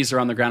the skis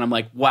are on the ground. I'm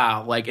like,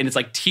 wow, like, and it's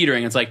like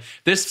teetering. It's like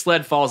this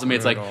sled falls on me.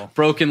 It's like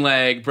broken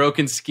leg,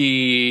 broken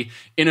ski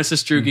in a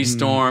sastrugi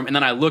storm. And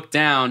then I look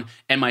down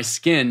and my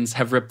skins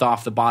have ripped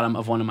off the bottom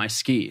of one of my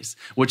skis,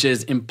 which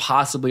is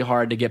impossibly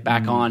hard to get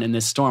back on in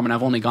this storm. And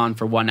I've only gone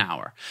for 1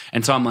 hour.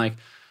 And so I'm like,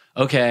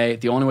 okay,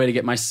 the only way to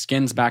get my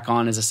skins back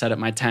on is to set up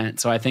my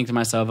tent. So I think to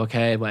myself,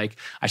 okay, like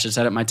I should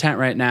set up my tent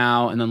right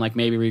now and then like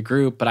maybe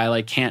regroup, but I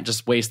like can't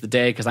just waste the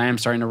day because I am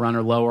starting to run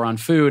or lower on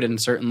food and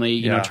certainly,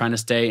 you know, trying to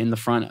stay in the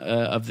front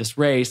of this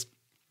race.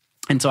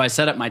 And so I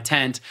set up my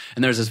tent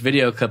and there's this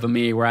video clip of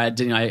me where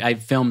I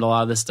filmed a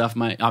lot of this stuff.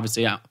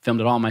 Obviously I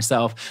filmed it all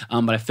myself,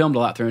 but I filmed a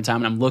lot through the time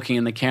and I'm looking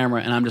in the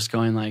camera and I'm just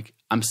going like,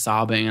 I'm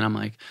sobbing and I'm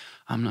like,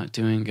 I'm not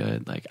doing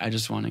good. Like, I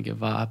just want to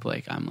give up.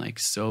 Like, I'm like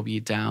so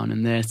beat down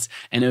in this.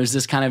 And it was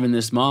just kind of in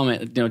this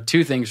moment,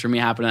 2 things for me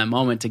happened in that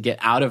moment to get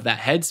out of that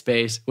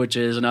headspace, which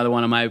is another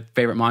one of my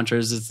favorite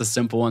mantras. It's the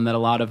simple one that a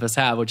lot of us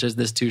have, which is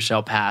this too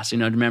shall pass,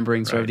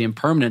 remembering sort of the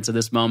impermanence of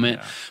this moment.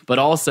 Yeah. But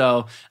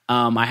also,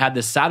 I had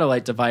this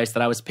satellite device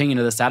that I was pinging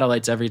to the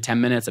satellites every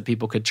 10 minutes that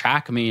people could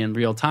track me in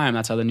real time.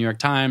 That's how the New York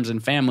Times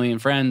and family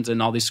and friends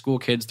and all these school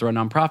kids through a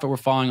nonprofit were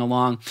following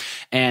along.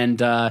 And,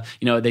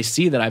 they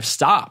see that I've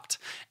stopped.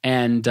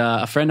 And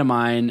a friend of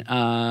mine,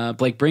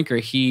 Blake Brinker,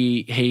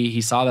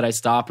 he saw that I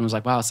stopped and was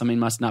like, wow, something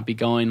must not be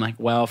going like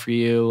well for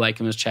you. Like,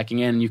 and was checking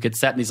in. And you could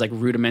set these like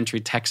rudimentary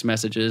text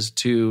messages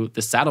to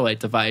the satellite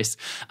device.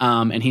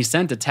 And he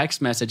sent a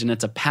text message and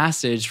it's a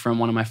passage from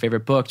one of my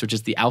favorite books, which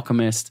is The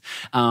Alchemist.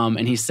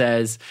 And he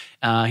says,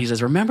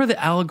 remember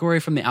the allegory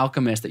from The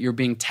Alchemist that you're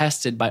being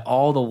tested by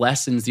all the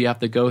lessons you have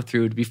to go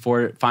through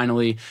before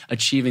finally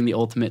achieving the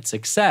ultimate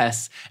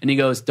success. And he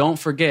goes, don't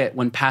forget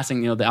when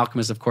passing, The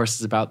Alchemist, of course,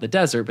 is about the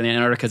desert, but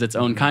Antarctica is its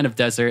own kind of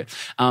desert.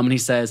 And he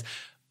says,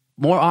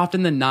 more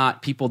often than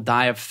not, people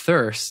die of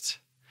thirst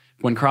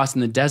when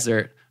crossing the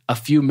desert a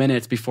few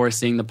minutes before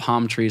seeing the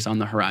palm trees on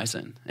the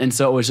horizon. And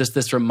so it was just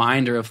this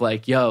reminder of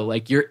like, yo,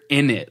 like you're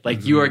in it.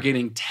 Like you are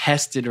getting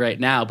tested right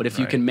now. But if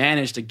you can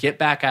manage to get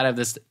back out of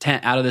this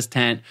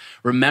tent,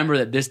 remember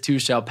that this too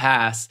shall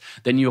pass,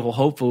 then you will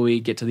hopefully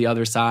get to the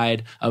other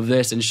side of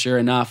this. And sure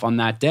enough, on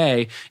that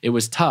day, it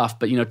was tough.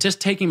 But, just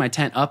taking my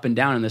tent up and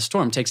down in this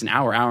storm takes an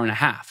hour and a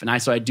half.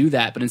 And so I do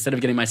that. But instead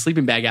of getting my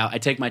sleeping bag out, I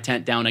take my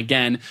tent down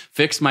again,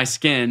 fix my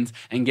skins,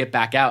 and get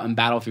back out and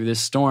battle through this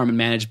storm and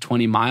manage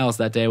 20 miles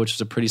that day, which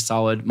was a pretty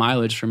solid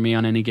mileage for me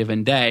on any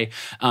given day.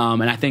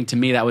 And I think to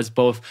me that was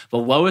both the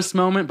lowest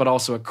moment, but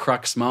also a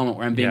crux moment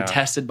where I'm being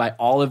tested by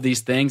all of these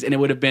things. And it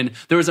would have been,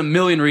 there was a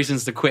million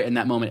reasons to quit in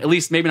that moment. At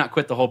least maybe not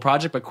quit the whole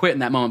project, but quit in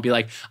that moment. Be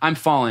like, I'm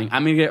falling.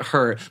 I'm going to get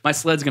hurt. My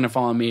sled's going to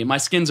fall on me. My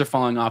skins are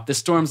falling off. This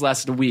storm's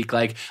lasted a week.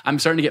 Like I'm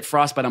starting to get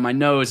frostbite on my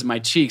nose and my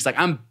cheeks. Like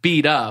I'm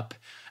beat up.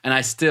 And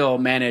I still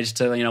managed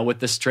to, with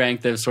the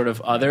strength of sort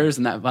of others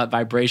and that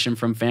vibration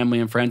from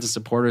family and friends and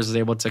supporters, is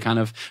able to kind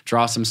of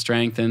draw some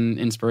strength and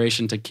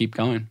inspiration to keep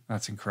going.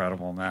 That's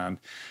incredible, man.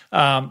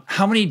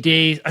 How many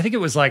days? I think it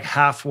was like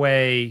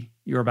halfway.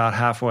 You were about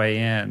halfway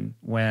in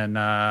when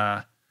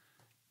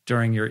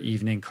during your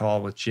evening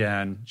call with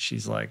Jen,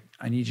 she's like,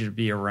 I need you to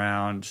be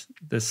around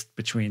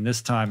between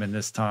this time and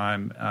this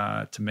time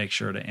to make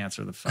sure to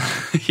answer the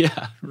phone.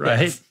 Yeah.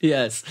 Right?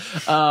 Yes.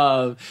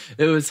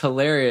 It was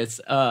hilarious.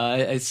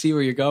 I see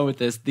where you're going with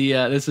this.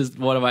 This is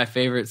one of my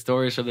favorite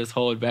stories from this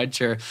whole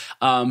adventure.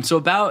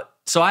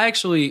 So I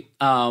actually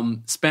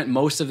spent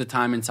most of the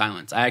time in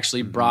silence. I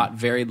actually brought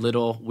very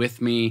little with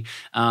me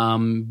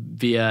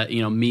via,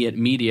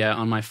 media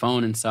on my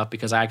phone and stuff,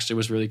 because I actually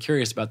was really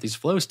curious about these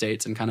flow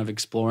states and kind of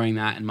exploring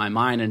that in my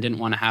mind, and didn't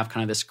want to have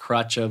kind of this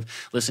crutch of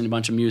listening to a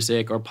bunch of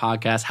music or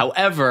podcasts.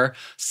 However,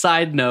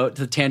 side note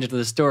to the tangent of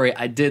the story,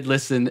 I did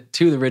listen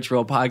to the Rich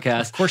Roll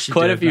podcast of course you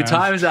quite did, a few man.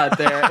 times out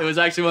there. It was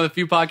actually one of the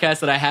few podcasts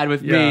that I had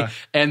with me.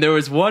 And there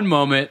was one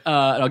moment,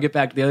 and I'll get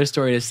back to the other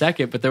story in a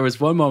second, but there was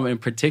one moment in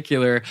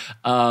particular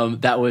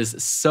that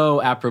was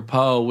so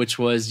apropos, which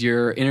was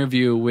your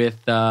interview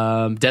with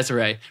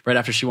Desiree right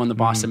after she won the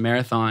Boston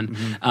Marathon.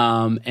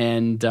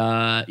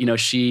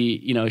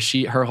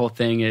 Her whole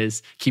thing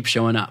is keep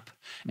showing up.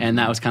 And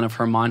that was kind of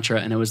her mantra.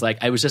 And it was like,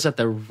 I was just at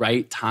the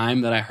right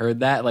time that I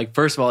heard that. Like,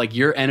 first of all, like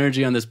your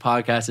energy on this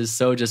podcast is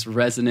so just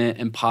resonant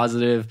and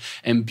positive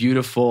and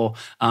beautiful.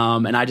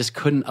 And I just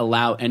couldn't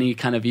allow any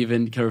kind of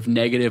even kind of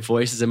negative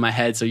voices in my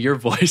head. So your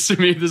voice to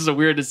me, this is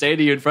weird to say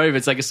to you in front of you.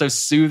 It's like, it's so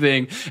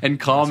soothing and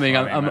calming.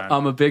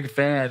 I'm a big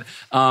fan.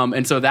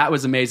 And so that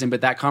was amazing.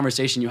 But that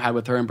conversation you had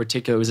with her in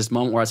particular was this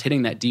moment where I was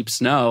hitting that deep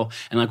snow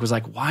and like, was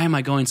like, why am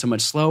I going so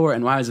much slower?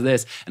 And why is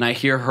this? And I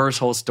hear her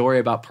whole story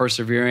about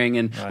persevering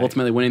and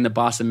ultimately winning the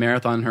Boston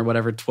Marathon in her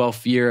whatever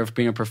 12th year of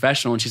being a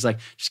professional. And she's like,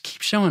 just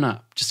keep showing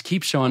up. Just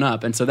keep showing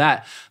up. And so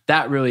that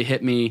really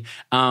hit me.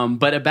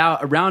 But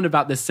around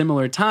about this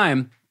similar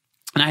time,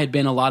 and I had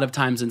been a lot of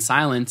times in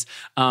silence,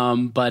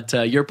 but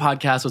your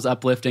podcast was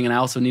uplifting, and I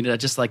also needed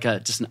just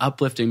an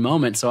uplifting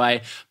moment. So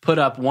I put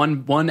up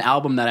one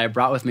album that I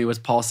brought with me was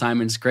Paul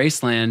Simon's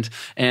Graceland,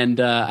 and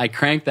I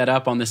cranked that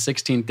up on the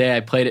 16th day.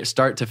 I played it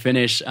start to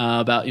finish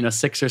about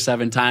 6 or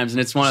 7 times,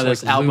 and it's one of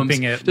those albums,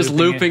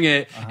 looping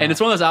it. And it's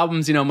one of those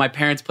albums. My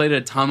parents played it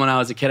a ton when I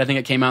was a kid. I think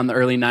it came out in the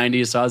early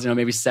 '90s, so I was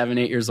maybe 7,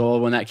 8 years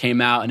old when that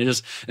came out, and it's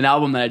just an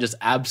album that I just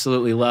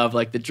absolutely love,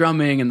 like the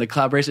drumming and the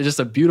collaboration. It's just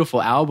a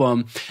beautiful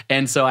album.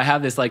 And so I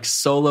have this like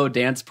solo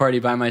dance party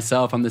by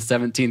myself on the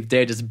 17th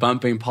day, just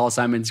bumping Paul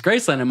Simon's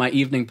Graceland. And my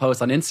evening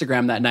post on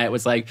Instagram that night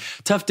was like,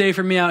 tough day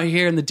for me out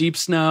here in the deep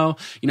snow.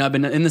 I've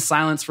been in the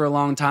silence for a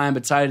long time,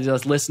 but decided to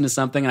just listen to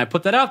something. And I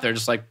put that out there,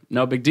 just like,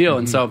 no big deal.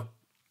 And so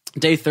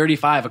day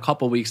 35, a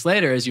couple weeks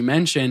later, as you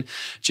mentioned,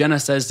 Jenna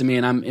says to me,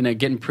 and I'm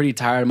getting pretty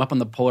tired. I'm up on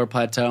the polar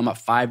plateau. I'm about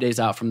 5 days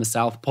out from the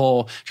South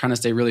Pole, trying to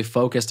stay really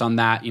focused on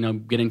that,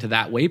 getting to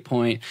that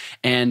waypoint.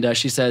 And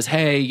she says,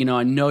 hey,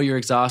 I know you're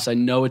exhausted. I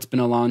know it's been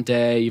a long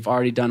day. You've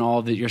already done all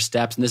of your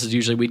steps. And this is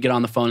usually, we'd get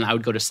on the phone and I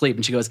would go to sleep.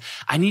 And she goes,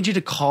 I need you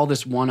to call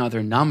this one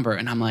other number.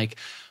 And I'm like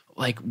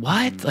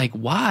what? Like,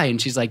 why?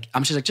 And she's like,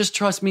 just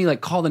trust me,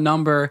 like call the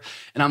number.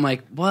 And I'm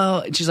like,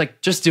 well, and she's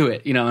like, just do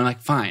it, and I'm like,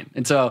 fine.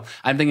 And so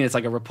I'm thinking it's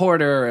like a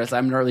reporter, or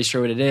I'm not really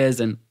sure what it is.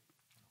 And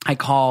I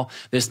call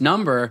this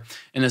number,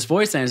 and this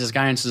voice answers. This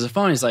guy answers the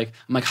phone. I'm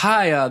like,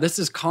 hi, this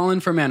is Colin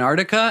from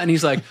Antarctica. And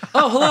he's like,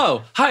 oh,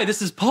 hello. Hi,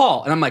 this is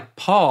Paul. And I'm like,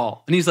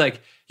 Paul. And he's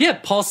like, yeah,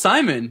 Paul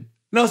Simon.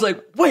 And I was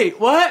like, wait,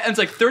 what? And it's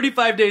like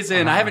 35 days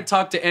in. I haven't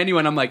talked to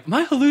anyone. I'm like, am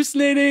I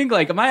hallucinating?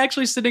 Like, am I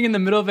actually sitting in the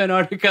middle of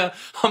Antarctica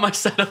on my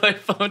satellite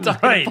phone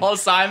talking to Paul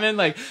Simon?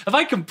 Like, have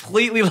I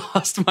completely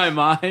lost my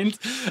mind?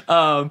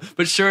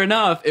 But sure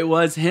enough, it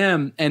was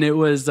him. And it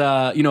was,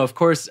 of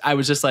course, I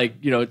was just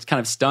like, kind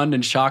of stunned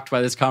and shocked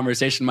by this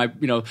conversation. My,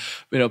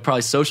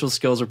 probably social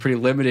skills are pretty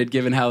limited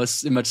given how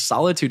much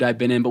solitude I've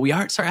been in. But we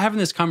started having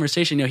this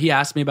conversation. He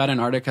asked me about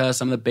Antarctica,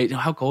 some of the,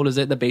 how cold is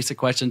it? The basic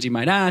questions you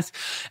might ask.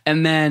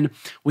 And then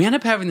we end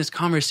up having this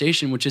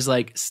conversation, which is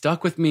like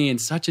stuck with me in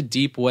such a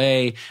deep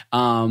way,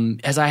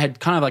 as I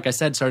had kind of, like I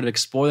said, started to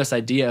explore this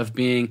idea of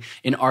being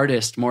an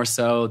artist more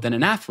so than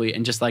an athlete.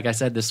 And just like I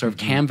said, this sort of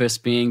canvas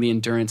being the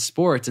endurance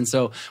sports. And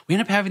so we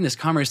end up having this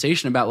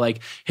conversation about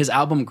like his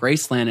album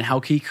Graceland and how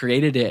he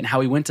created it and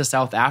how he went to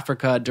South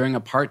Africa during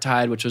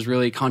apartheid, which was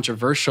really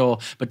controversial,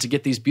 but to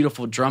get these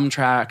beautiful drum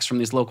tracks from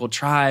these local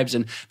tribes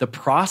and the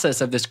process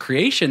of this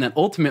creation that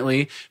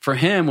ultimately for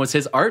him was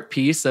his art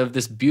piece of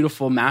this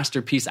beautiful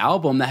masterpiece album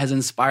that has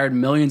inspired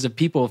millions of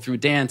people through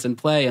dance and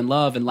play and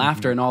love and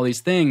laughter and all these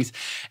things.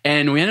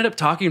 And we ended up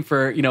talking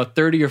for,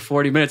 30 or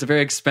 40 minutes, a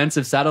very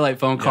expensive satellite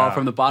phone call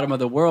from the bottom of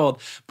the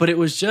world. But it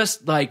was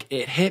just like,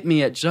 it hit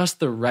me at just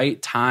the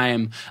right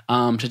time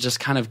to just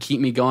kind of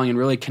keep me going and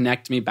really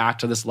connect me back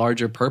to this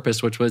larger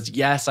purpose, which was,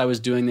 yes, I was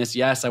doing this.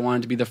 Yes, I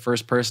wanted to be the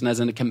first person as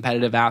a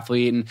competitive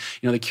athlete and,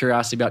 the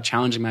curiosity about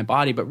challenging my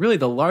body. But really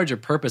the larger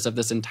purpose of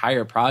this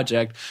entire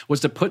project was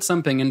to put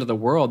something into the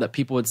world that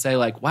people would say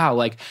like, wow,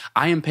 like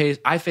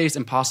I face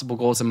impossible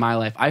goals in my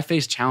life. I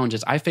face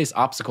challenges. I face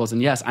obstacles.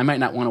 And yes, I might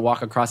not want to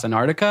walk across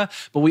Antarctica,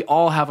 but we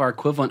all have our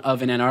equivalent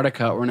of an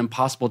Antarctica or an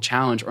impossible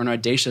challenge or an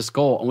audacious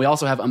goal. And we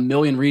also have a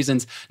million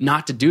reasons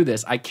not to do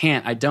this. I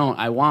can't, I don't,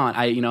 I want,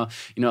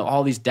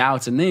 all these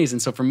doubts and these.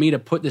 And so for me to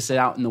put this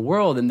out in the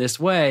world in this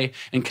way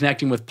and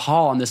connecting with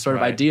Paul on this sort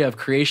of idea of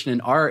creation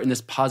and art and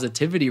this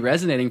positivity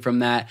resonating from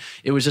that,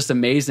 it was just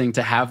amazing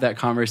to have that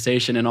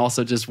conversation and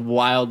also just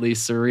wildly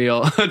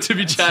surreal to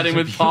be chatting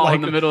with Paul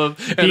in the middle of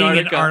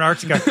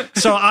Antarctica.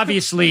 So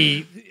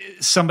obviously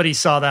somebody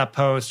saw that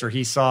post or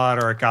he saw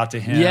it or it got to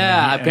him.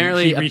 Yeah,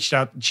 apparently he reached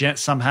out.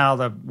 Somehow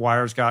the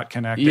wires got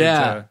connected.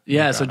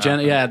 So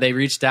Jenna, they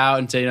reached out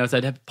and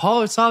said,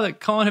 Paul saw that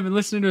Colin had been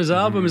listening to his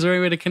album. Is there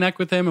any way to connect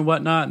with him and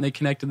whatnot? And they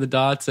connected the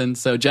dots. And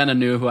so Jenna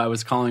knew who I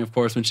was calling, of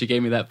course, when she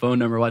gave me that phone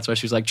number. That's why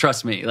she was like,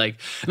 trust me. Like,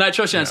 and I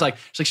trust you. And it's like,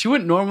 she's like, she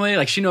wouldn't normally,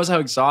 like, she knows how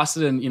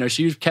exhausted and,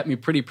 she kept me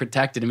pretty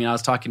protected. I mean, I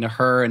was talking to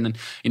her and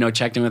then,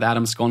 checked in with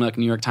Adam Skolnick,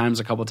 New York Times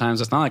a couple of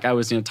times. It's not like I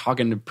was, talking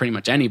talking to pretty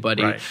much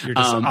anybody. Right. You're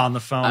just on the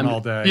phone all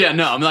day. Yeah,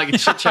 no, I'm like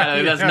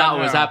chit-chatting. That's not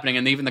what was no. happening.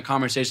 And even the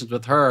conversations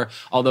with her,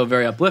 although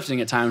very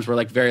uplifting at times, were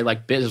like very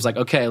like it was like,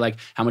 okay, like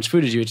how much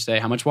food did you eat today?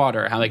 How much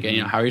water? How like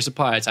how are your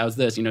supplies? How's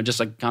this? Just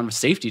like kind of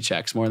safety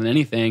checks more than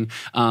anything.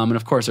 And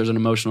of course, there's an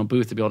emotional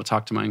booth to be able to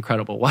talk to my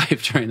incredible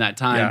wife during that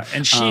time. Yeah,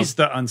 and she's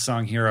the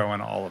unsung hero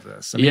in all of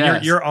this. I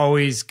mean, you're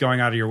always going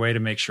out of your way to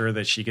make sure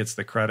that she gets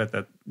the credit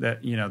that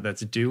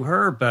that's due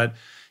her. But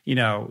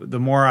the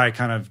more I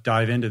kind of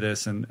dive into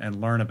this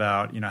and learn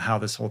about how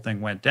this whole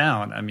thing went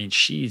down, I mean,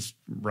 she's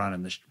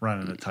running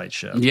a tight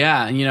ship.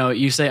 Yeah,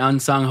 you say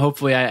unsung.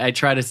 Hopefully, I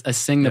try to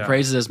sing the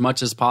praises as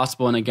much as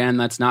possible. And again,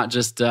 that's not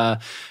just a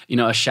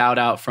shout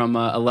out from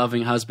a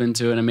loving husband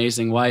to an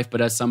amazing wife,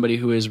 but as somebody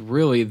who is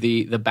really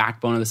the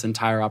backbone of this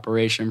entire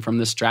operation, from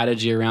the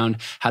strategy around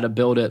how to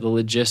build it, the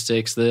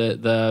logistics,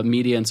 the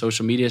media and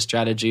social media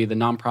strategy, the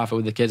nonprofit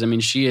with the kids. I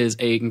mean, she is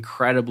a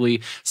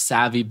incredibly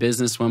savvy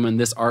businesswoman.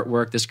 This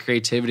artwork, this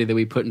creativity that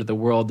we put into the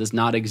world does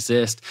not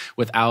exist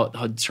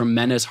without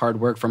tremendous hard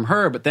work from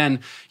her. But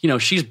then,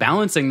 she's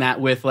balancing that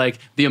with like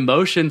the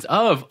emotions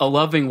of a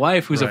loving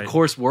wife who's of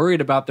course worried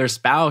about their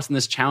spouse in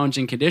this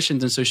challenging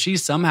conditions. And so she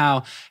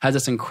somehow has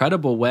this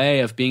incredible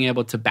way of being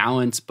able to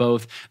balance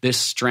both this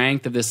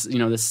strength of this,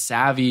 this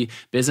savvy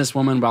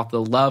businesswoman about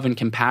the love and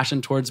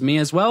compassion towards me,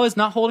 as well as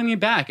not holding me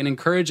back and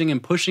encouraging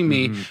and pushing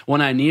me when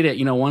I need it.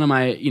 One of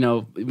my,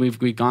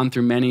 we've gone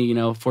through many,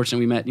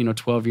 fortunately we met,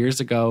 12 years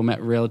ago,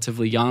 met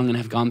relatively young and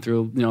have gone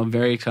through,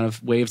 very kind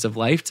of waves of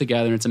life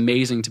together. And it's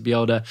amazing to be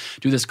able to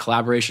do this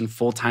collaboration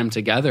full time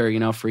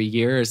together, for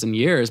years and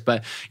years.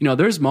 But,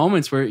 there's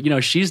moments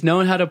where, she's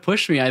known how to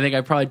push me. I think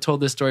I probably told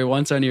this story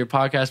once on your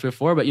podcast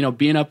before, but,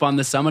 being up on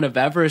the summit of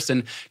Everest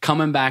and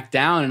coming back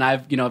down, and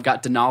I've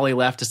got Denali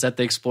left to set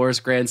the Explorers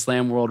Grand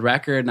Slam world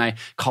record. And I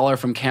call her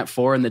from Camp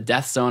 4 in the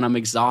death zone. I'm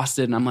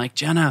exhausted. And I'm like,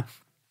 Jenna,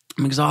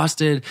 I'm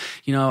exhausted.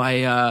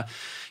 I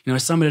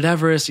summited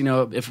Everest,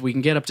 if we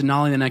can get up to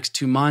Denali in the next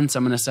 2 months,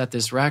 I'm going to set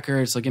this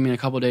record. So give me a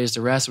couple of days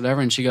to rest, whatever.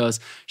 And she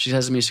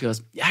says to me,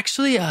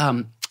 actually,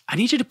 I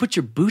need you to put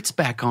your boots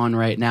back on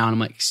right now. And I'm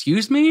like,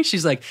 excuse me?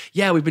 She's like,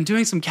 yeah, we've been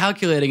doing some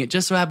calculating. It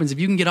just so happens if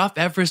you can get off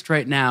Everest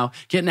right now,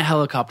 get in a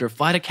helicopter,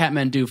 fly to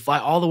Kathmandu, fly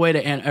all the way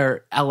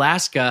to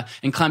Alaska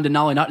and climb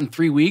Denali, not in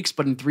 3 weeks,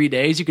 but in 3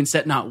 days, you can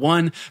set not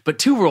one, but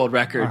 2 world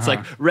records,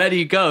 like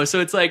ready, go.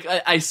 So it's like,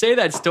 I say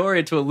that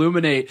story to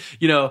illuminate,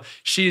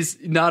 she's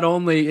not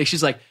only,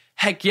 she's like,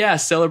 heck yeah,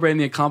 celebrating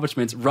the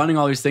accomplishments, running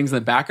all these things in the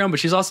background. But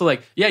she's also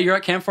like, yeah, you're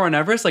at Camp 4 on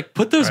Everest. Like,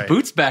 put those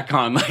boots back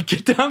on. Like,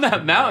 get down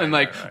that mountain.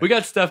 We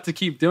got stuff to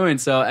keep doing.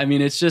 So, I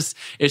mean, it's just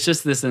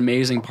this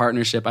amazing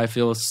partnership. I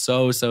feel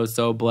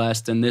so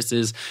blessed. And this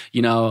is,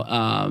 it's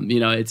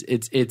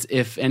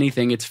if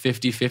anything, it's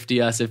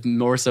 50-50 us. If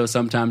more so,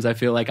 sometimes I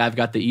feel like I've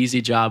got the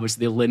easy job, which is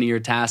the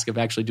linear task of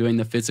actually doing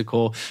the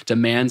physical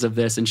demands of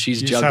this. And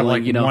she's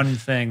juggling, one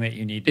thing that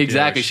you need to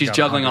exactly. do. She's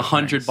juggling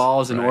 100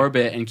 balls in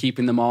orbit and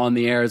keeping them all in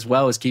the air as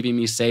well as keeping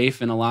me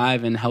safe and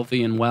alive and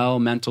healthy and well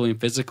mentally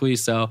and physically.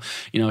 So,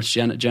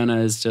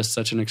 Jenna is just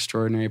such an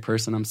extraordinary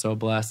person. I'm so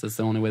blessed. That's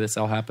the only way this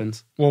all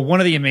happens. Well,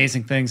 one of the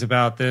amazing things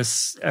about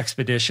this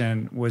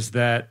expedition was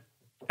that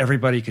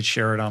everybody could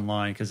share it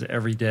online, because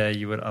every day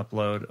you would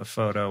upload a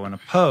photo and a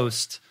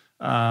post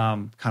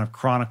kind of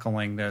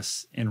chronicling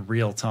this in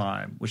real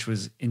time, which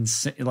was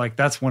insane. Like,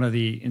 that's one of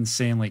the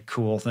insanely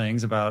cool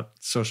things about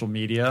social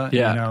media.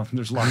 Yeah.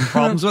 There's a lot of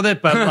problems with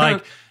it, but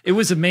like, it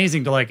was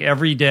amazing to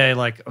every day,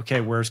 okay,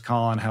 where's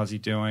Colin? How's he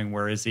doing?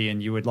 Where is he?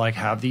 And you would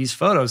have these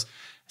photos.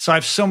 So I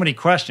have so many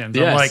questions.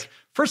 Yes. I'm like,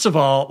 first of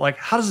all,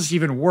 how does this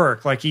even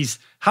work?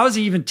 How is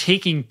he even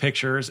taking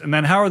pictures? And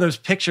then how are those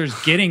pictures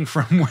getting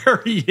from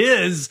where he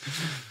is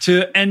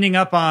to ending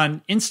up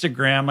on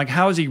Instagram?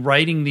 How is he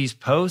writing these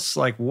posts?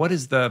 What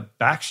is the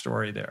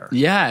backstory there?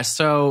 Yeah.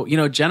 So,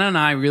 Jenna and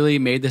I really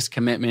made this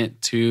commitment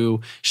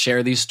to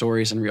share these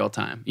stories in real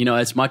time.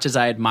 As much as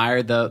I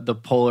admire the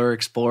polar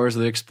explorers or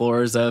the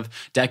explorers of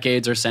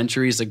decades or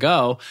centuries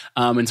ago,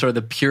 and sort of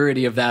the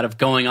purity of that, of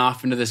going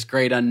off into this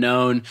great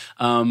unknown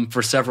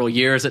for several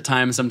years at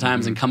times,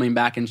 sometimes, and coming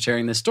back and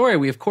sharing this story,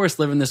 we of course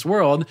live in this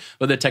world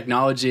where the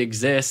technology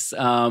exists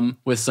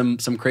with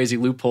some crazy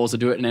loopholes to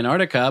do it in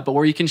Antarctica, but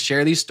where you can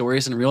share these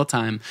stories in real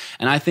time.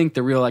 And I think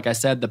like I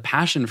said, the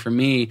passion for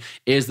me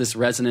is this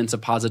resonance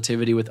of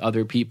positivity with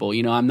other people.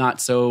 I'm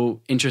not so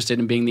interested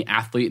in being the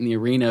athlete in the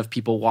arena of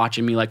people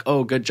watching me like,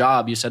 oh, good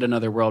job, you set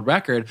another world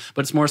record.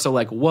 But it's more so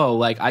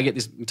whoa, I get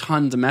these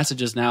tons of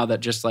messages now that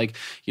just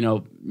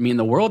mean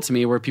the world to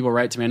me, where people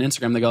write to me on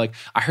Instagram. They go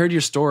I heard your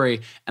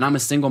story and I'm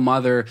a single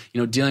mother,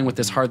 dealing with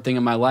this hard thing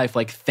in my life.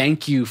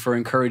 Thank you for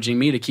encouraging me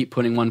me to keep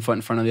putting one foot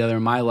in front of the other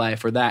in my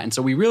life or that. And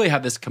so we really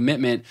have this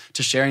commitment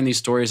to sharing these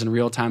stories in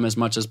real time as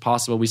much as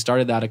possible. We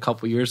started that a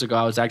couple years ago.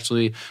 I was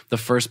actually the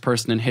first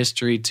person in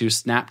history to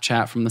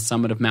Snapchat from the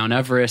summit of Mount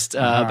Everest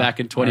back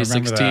in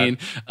 2016.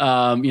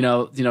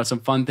 Some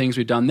fun things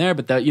we've done there,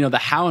 but the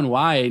how and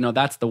why,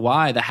 that's the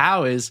why. The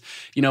how is,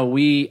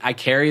 I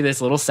carry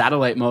this little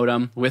satellite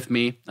modem with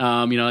me.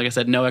 Like I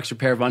said, no extra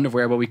pair of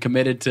underwear, but we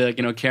committed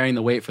to, carrying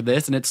the weight for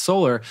this, and it's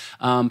solar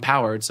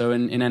powered. So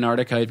in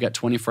Antarctica, you've got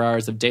 24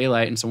 hours of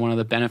daylight. And so one of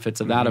the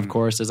benefits of that, of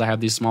course, is I have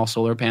these small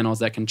solar panels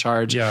that can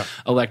charge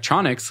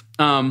electronics.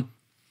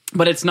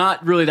 But it's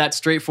not really that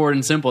straightforward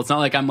and simple. It's not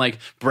like I'm like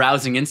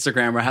browsing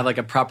Instagram or I have like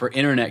a proper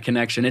internet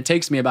connection. It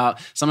takes me about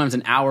sometimes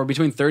an hour,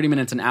 between 30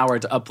 minutes and an hour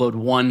to upload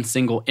one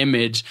single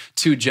image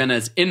to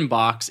Jenna's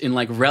inbox in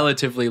like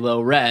relatively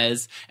low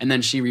res. And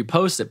then she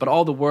reposts it. But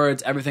all the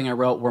words, everything I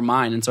wrote were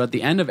mine. And so at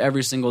the end of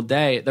every single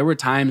day, there were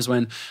times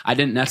when I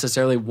didn't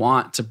necessarily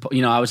want to,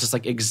 I was just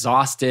like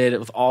exhausted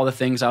with all the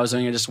things I was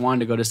doing. I just wanted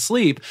to go to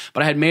sleep.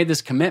 But I had made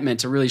this commitment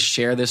to really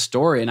share this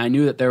story. And I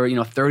knew that there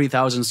were,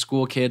 30,000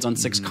 school kids on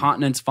 6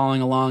 continents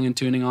following along and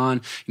tuning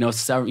on,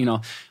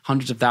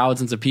 hundreds of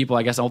thousands of people,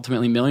 I guess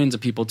ultimately millions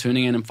of people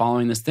tuning in and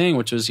following this thing,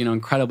 which was,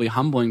 incredibly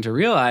humbling to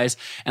realize.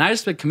 And I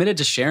just been committed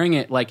to sharing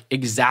it like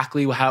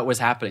exactly how it was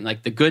happening.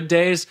 Like the good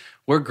days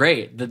were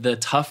great. The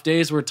tough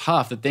days were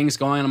tough. The things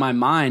going on in my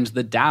mind,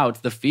 the doubts,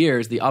 the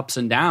fears, the ups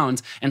and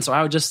downs. And so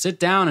I would just sit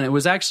down, and it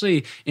was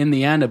actually in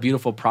the end a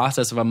beautiful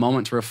process of a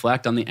moment to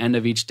reflect on the end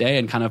of each day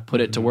and kind of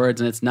put it to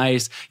words. And it's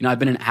nice. I've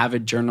been an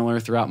avid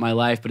journaler throughout my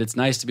life, but it's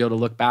nice to be able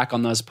to look back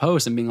on those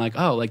posts and being like,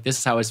 oh, like this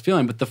is how I was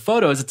feeling. But the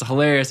photos, it's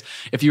hilarious.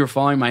 If you were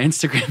following my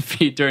Instagram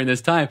feed during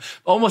this time,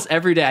 almost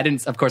every day, I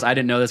didn't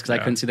know this because I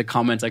couldn't see the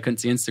comments. I couldn't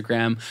see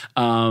Instagram.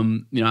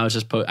 I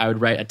was I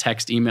would write a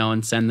text email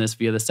and send this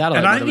via the satellite.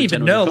 And I didn't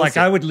even know, like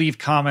I would leave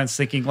comments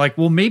thinking like,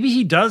 well, maybe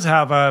he does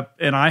have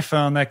an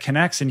iPhone that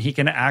connects and he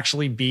can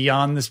actually be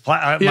on this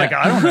platform. Like,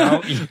 I don't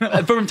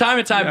know. From time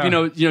to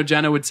time,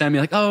 Jenna would send me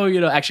like,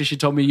 oh, actually she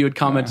told me you had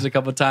commented a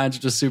couple of times,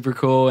 which was super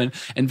cool. And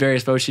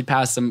various posts she'd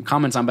pass some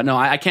comments on, but no,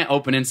 I can't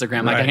open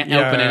Instagram. Like I can't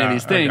open any of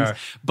these things. Okay.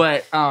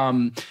 But,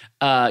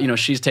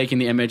 she's taking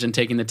the image and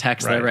taking the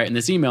text that I write in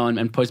this email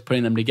and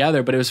putting them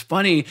together. But it was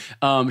funny.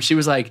 She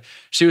was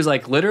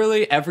like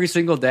literally every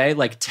single day,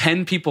 like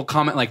 10 people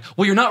comment like,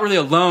 well, you're not really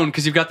alone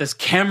because you've got this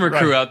camera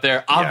crew out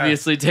there,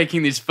 obviously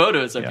taking these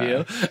photos of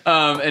you.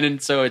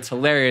 And so it's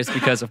hilarious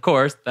because of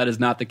course that is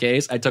not the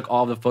case. I took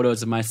all the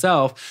photos of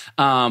myself.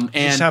 And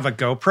you just have a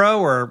GoPro,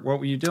 or what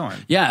were you doing?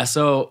 Yeah.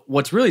 So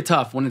what's really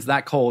tough when it's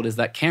that cold is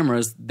that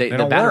cameras, the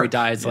battery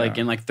dies like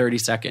in like 30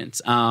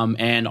 seconds.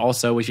 And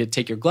also if you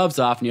take your gloves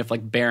off and you have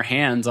like bare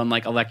hands on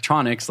like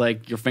electronics,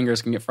 like your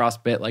fingers can get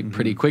frostbite like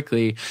pretty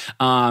quickly.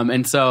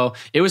 And so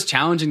it was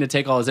challenging to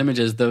take all those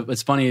images.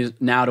 It's funny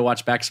now to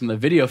watch back some of the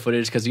video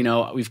footage because,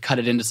 we've cut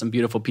it into some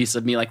beautiful pieces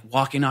of me like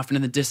walking off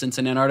into the distance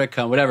in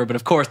Antarctica, whatever. But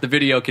of course the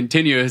video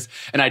continues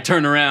and I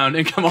turn around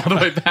and come all the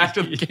way back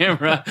to the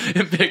camera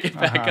and pick it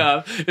back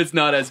up. It's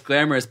not as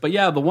glamorous. But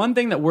yeah, the one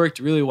thing that worked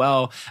really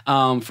well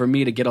for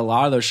me to get a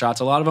lot of those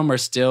shots, a lot of them are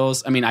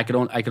stills. I mean, I could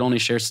only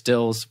share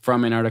stills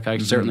from Antarctica. I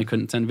certainly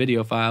couldn't send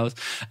video files.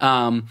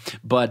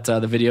 But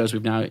the videos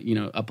we've now,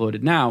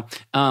 uploaded now.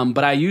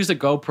 But I use a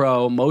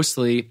GoPro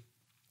mostly.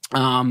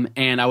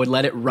 And I would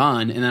let it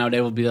run, and then I would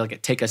able to be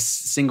like take a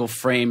single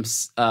frame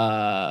sort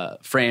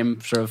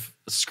of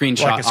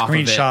screenshot, like a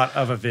screenshot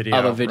of a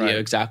video,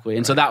 exactly.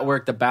 And so that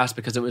worked the best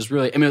because it was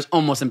really, it was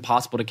almost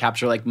impossible to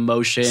capture like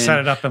motion, set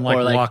it up and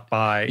like walk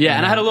by. Yeah,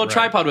 and I had a little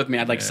tripod with me.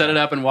 I'd like set it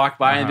up and walk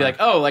by and be like,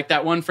 oh, like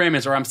that one frame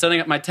is, or I'm setting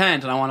up my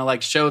tent and I want to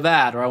like show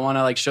that, or I want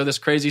to like show this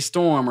crazy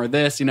storm or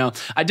this.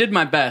 I did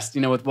my best,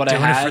 with what I had.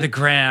 Doing it for the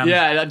gram.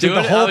 Yeah, doing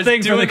the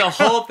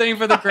whole thing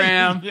for the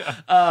gram.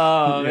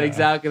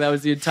 Exactly. That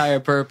was the entire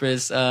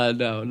purpose.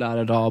 No, not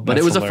at all. But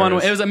it was hilarious. A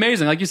fun. It was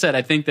amazing. Like you said,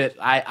 I think that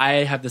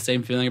I have the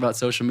same feeling about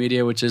social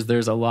media, which is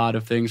there's a lot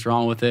of things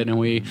wrong with it, and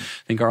we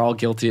think are all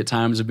guilty at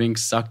times of being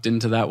sucked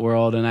into that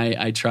world. And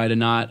I try to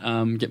not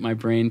get my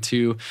brain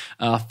too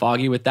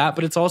foggy with that.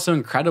 But it's also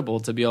incredible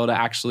to be able to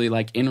actually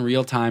like in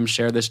real time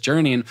share this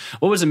journey. And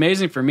what was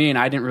amazing for me, and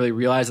I didn't really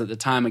realize at the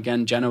time,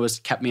 again, Jenna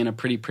kept me in a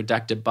pretty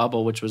protected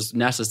bubble, which was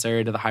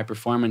necessary to the high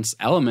performance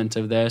element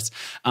of this.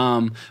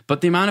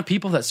 But the amount of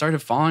people that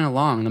started following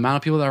along, the amount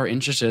of people that were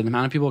interested, the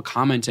amount of people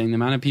commenting, the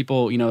amount of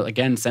people,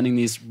 again, sending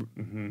these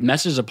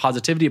messages of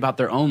positivity about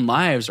their own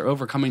lives or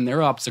overcoming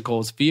their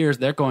obstacles, fears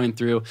they're going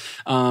through.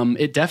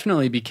 It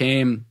definitely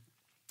became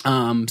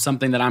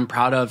something that I'm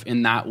proud of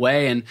in that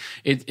way. And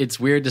it's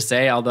weird to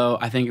say, although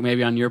I think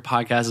maybe on your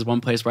podcast is one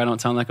place where I don't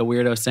sound like a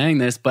weirdo saying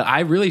this, but I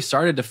really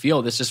started to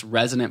feel this just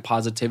resonant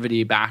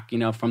positivity back,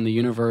 from the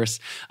universe,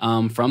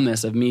 from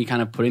this, of me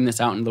kind of putting this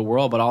out into the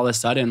world. But all of a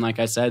sudden, like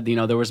I said,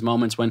 there was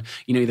moments when,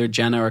 either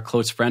Jenna or a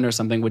close friend or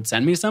something would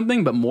send me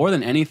something, but more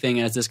than anything,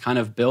 as this kind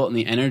of built and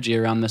the energy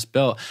around this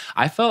built,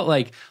 I felt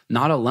like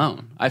not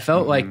alone. I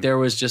felt like there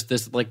was just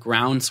this like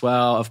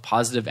groundswell of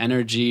positive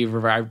energy,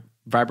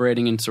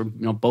 vibrating in sort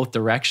of, both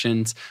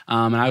directions.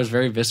 And I was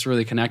very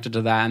viscerally connected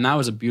to that. And that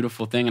was a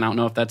beautiful thing. And I don't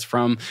know if that's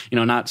from,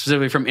 not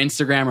specifically from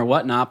Instagram or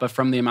whatnot, but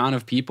from the amount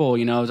of people,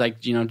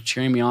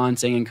 cheering me on,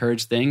 saying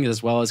encouraged things,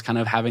 as well as kind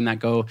of having that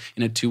go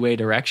in a two-way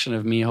direction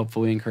of me,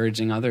 hopefully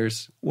encouraging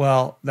others.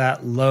 Well,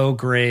 that low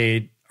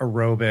grade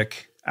aerobic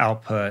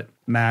output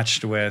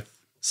matched with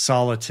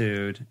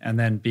solitude and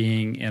then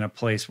being in a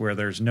place where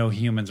there's no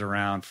humans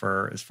around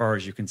for as far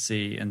as you can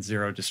see and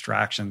zero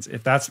distractions,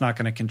 if that's not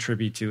going to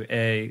contribute to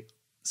A,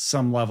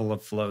 some level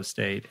of flow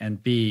state,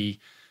 and B,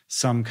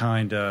 some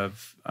kind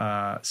of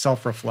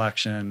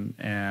self-reflection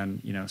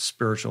and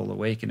spiritual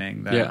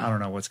awakening, that I don't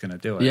know what's going to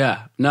do it.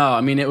 Yeah, no,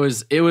 I mean it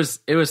was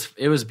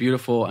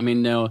beautiful. I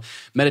mean,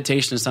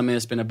 meditation is something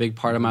that's been a big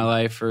part of my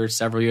life for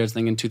several years. I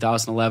think in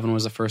 2011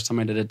 was the first time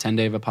I did a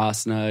 10-day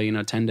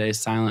Vipassana. 10 days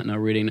silent, no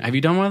reading. Have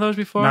you done one of those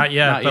before? Not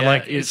yet, but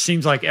like it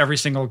seems like every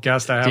single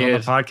guest I have on the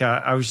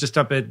podcast. I was just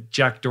up at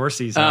Jack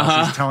Dorsey's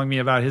house. He's telling me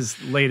about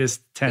his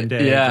latest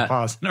 10-day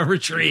Vipassana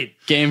retreat.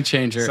 Game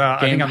changer. So I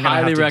think I'm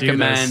highly gonna have to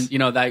recommend. do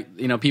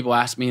this. People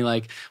ask me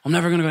like, I'm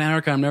never going to go to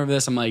Antarctica. I'm never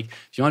this. I'm like,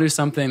 if you want to do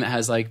something that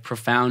has like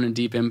profound and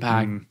deep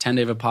impact,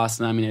 10-day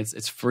Vipassana. I mean,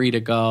 it's free to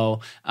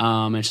go.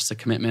 It's just a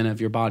commitment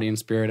of your body and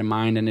spirit and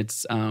mind, and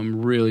it's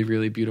really,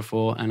 really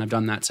beautiful. And I've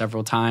done that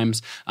several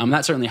times.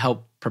 That certainly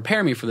helped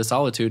prepare me for the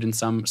solitude in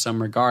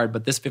some regard,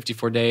 but this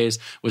 54 days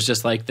was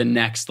just like the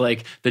next,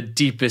 like the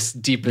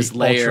deepest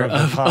layer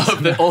of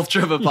the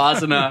ultra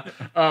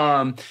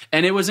Vipassana.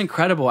 And it was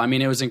incredible. I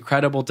mean, it was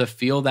incredible to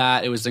feel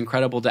that. It was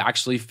incredible to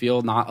actually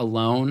feel not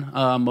alone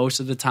most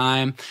of the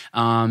time.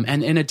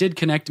 And it did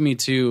connect me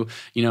to,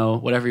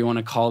 whatever you want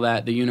to call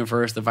that, the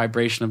universe, the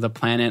vibration of the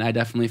planet. I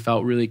definitely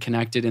felt really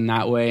connected in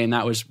that way, and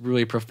that was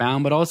really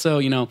profound. But also,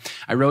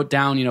 I wrote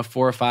down,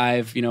 4 or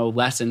 5,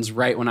 lessons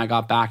right when I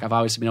got back. I've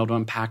obviously been able to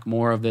unpack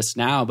more of this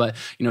now, but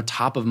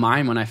top of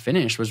mind when I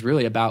finished was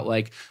really about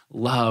like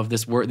love,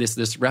 this word,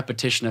 this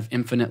repetition of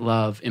infinite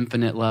love,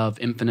 infinite love,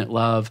 infinite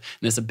love,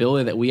 and this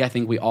ability that I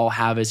think we all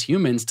have as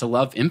humans to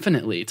love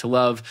infinitely, to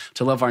love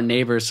our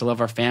neighbors, to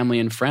love our family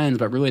and friends,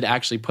 but really to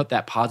actually put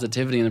that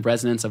positivity and the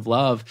resonance of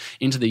love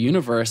into the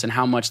universe, and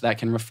how much that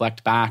can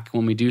reflect back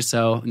when we do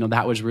so.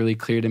 That was really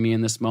clear to me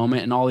in this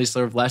moment, and all these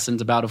sort of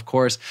lessons about, of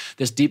course,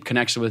 this deep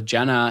connection with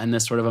Jenna and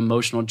this sort of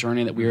emotional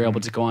journey that we were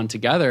able to go on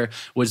together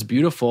was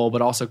beautiful,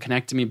 but also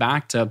connected me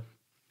back to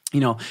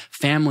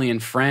family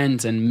and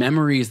friends and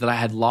memories that I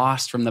had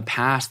lost from the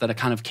past that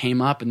kind of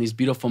came up in these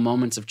beautiful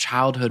moments of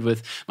childhood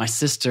with my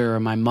sister or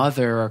my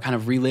mother, or kind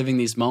of reliving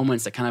these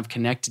moments that kind of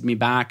connected me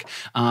back.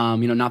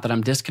 Not that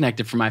I'm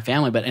disconnected from my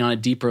family, but on a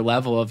deeper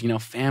level of,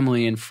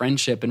 family and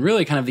friendship. And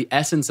really kind of the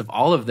essence of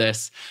all of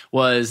this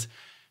was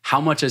how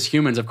much as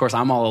humans, of course,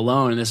 I'm all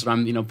alone, and this is what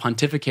I'm,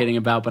 pontificating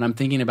about, but I'm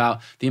thinking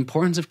about the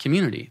importance of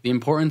community, the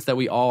importance that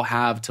we all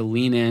have to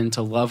lean in,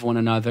 to love one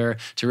another,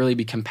 to really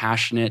be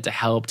compassionate, to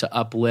help, to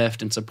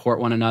uplift and support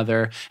one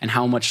another, and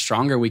how much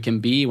stronger we can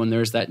be when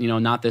there's that,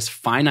 not this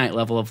finite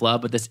level of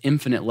love, but this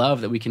infinite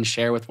love that we can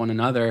share with one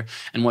another,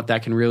 and what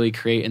that can really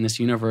create in this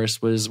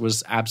universe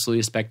was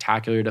absolutely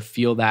spectacular to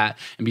feel that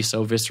and be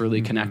so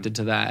viscerally connected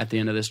to that at the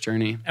end of this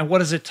journey. And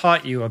what has it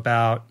taught you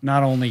about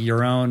not only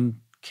your own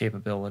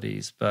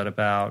capabilities, but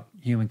about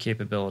human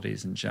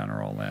capabilities in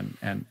general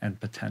and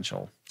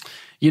potential?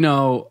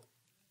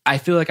 I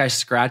feel like I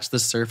scratched the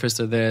surface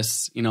of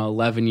this,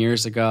 11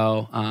 years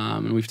ago.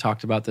 And we've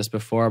talked about this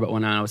before, but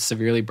when I was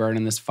severely burned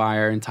in this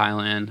fire in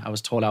Thailand, I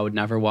was told I would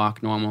never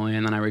walk normally.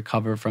 And then I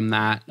recovered from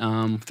that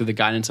through the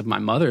guidance of my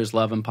mother's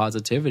love and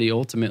positivity,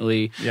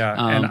 ultimately. Yeah.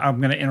 And I'm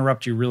going to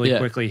interrupt you really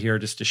quickly here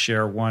just to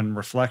share one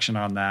reflection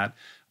on that.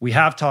 We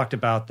have talked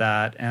about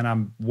that, and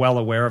I'm well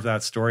aware of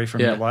that story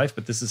from your life,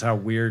 but this is how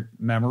weird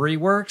memory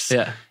works.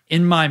 Yeah.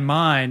 In my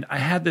mind, I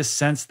had this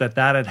sense that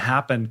had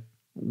happened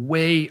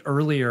way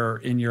earlier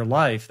in your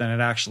life than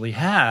it actually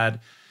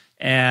had.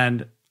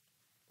 And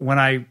when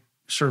I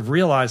sort of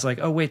realized like,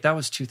 oh wait, that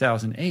was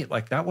 2008.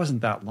 Like that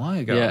wasn't that long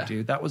ago,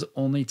 dude. That was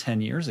only 10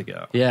 years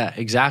ago. Yeah,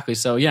 exactly.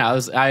 So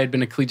I had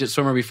been a collegiate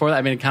swimmer before that.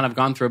 I mean, kind of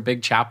gone through a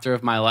big chapter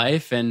of my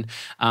life, and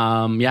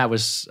I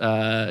was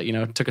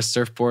took a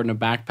surfboard and a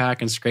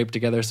backpack and scraped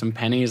together some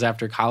pennies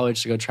after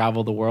college to go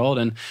travel the world.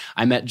 And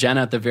I met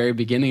Jenna at the very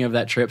beginning of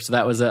that trip, so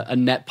that was a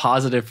net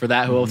positive for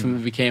that, who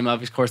ultimately became,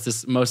 of course,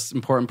 this most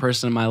important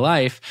person in my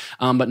life.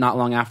 But not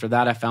long after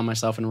that, I found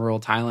myself in rural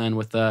Thailand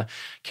with a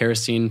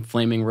kerosene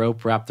flaming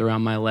rope wrapped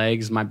around my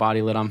legs, my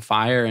body lit on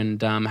fire,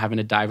 and having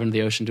to dive into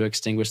the ocean to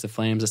extinguish the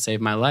flames to save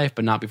my life,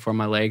 but not before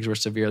my legs were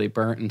severely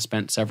burnt, and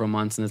spent several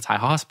months in the Thai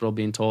hospital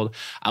being told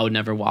I would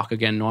never walk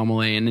again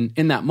normally. And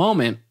in that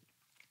moment,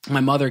 my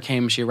mother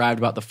came, she arrived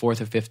about the 4th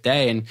or 5th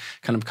day and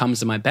kind of comes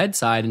to my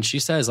bedside and she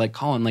says like,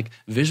 Colin, like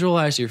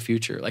visualize your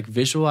future, like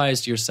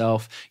visualize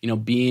yourself,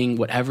 being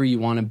whatever you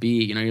want to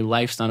be, your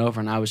life's not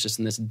over. And I was just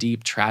in this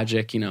deep,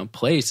 tragic,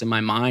 place in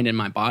my mind and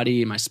my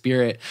body and my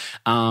spirit.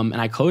 And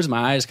I closed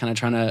my eyes kind of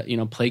trying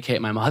to,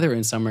 placate my mother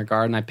in some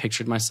regard. And I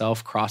pictured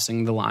myself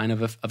crossing the line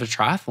of a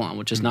triathlon,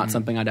 which is not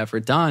something I'd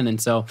ever done.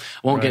 And so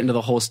I won't get into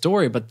the whole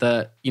story, but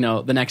the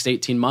next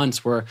 18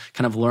 months were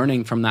kind of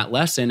learning from that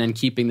lesson and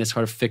keeping this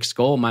sort of fixed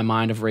goal my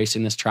mind of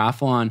racing this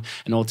triathlon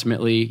and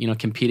ultimately,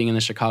 competing in the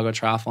Chicago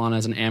Triathlon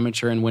as an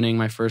amateur and winning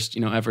my first,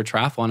 ever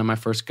triathlon and my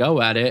first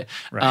go at it,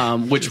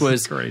 which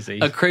was crazy.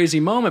 A crazy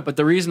moment. But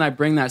the reason I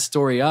bring that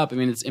story up,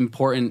 it's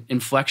important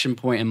inflection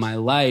point in my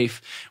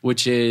life,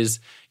 which is,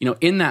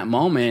 in that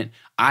moment,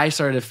 I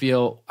started to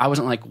feel, I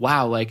wasn't like,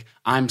 wow, like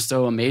I'm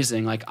so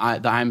amazing. Like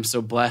I'm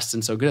so blessed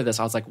and so good at this.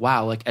 I was like,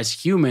 wow, like as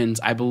humans,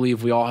 I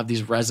believe we all have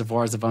these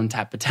reservoirs of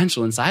untapped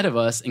potential inside of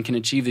us and can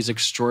achieve these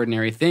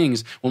extraordinary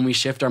things when we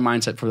shift our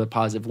mindset for the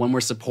positive, when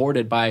we're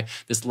supported by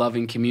this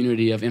loving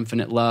community of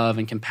infinite love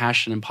and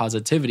compassion and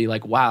positivity.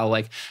 Like, wow,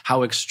 like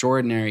how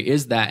extraordinary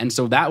is that? And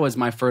so that was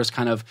my first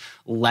kind of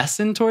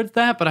lesson towards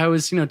that. But I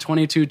was,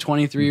 22,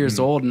 23 years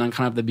old and on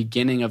kind of the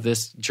beginning of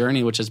this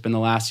journey, which has been the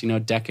last,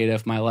 decade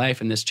of my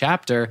life in this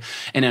chapter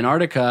in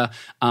Antarctica.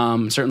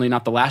 Certainly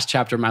not the last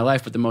chapter of my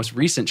life, but the most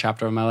recent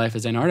chapter of my life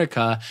is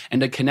Antarctica.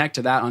 And to connect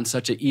to that on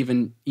such an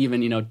even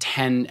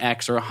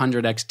 10x or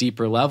 100x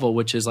deeper level,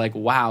 which is like,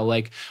 wow,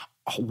 like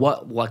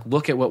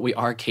look at what we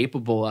are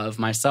capable of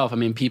myself.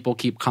 People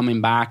keep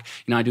coming back.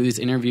 I do these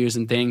interviews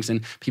and things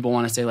and people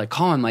want to say like,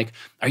 Colin, like,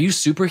 are you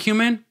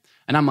superhuman?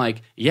 And I'm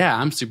like, yeah,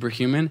 I'm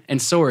superhuman.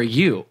 And so are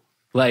you.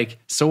 Like,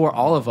 so are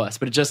all of us.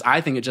 But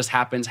I think it just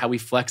happens how we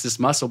flex this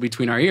muscle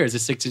between our ears, the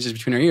 6 inches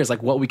between our ears.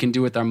 Like what we can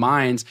do with our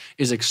minds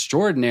is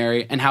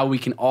extraordinary and how we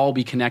can all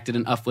be connected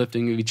and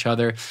uplifting of each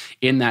other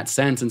in that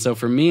sense. And so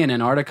for me in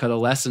Antarctica, the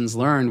lessons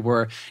learned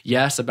were,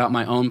 yes, about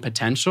my own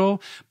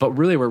potential, but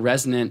really were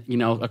resonant,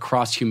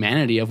 across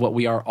humanity of what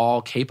we are all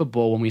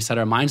capable when we set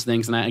our minds to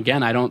things. And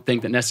I don't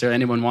think that necessarily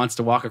anyone wants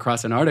to walk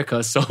across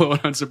Antarctica solo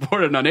and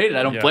unsupported and unaided.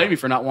 I don't blame you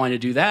for not wanting to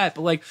do that.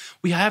 But like,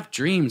 we have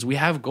dreams, we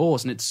have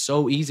goals, and it's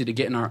so easy to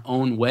get in our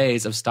own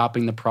ways of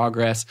stopping the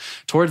progress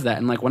towards that.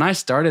 And like when I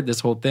started this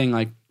whole thing,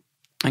 like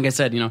I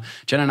said,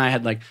 Jen and I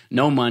had like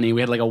no money.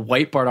 We had like a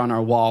whiteboard on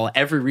our wall,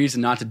 every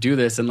reason not to do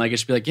this. And like, it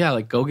should be like, yeah,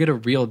 like go get a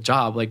real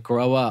job, like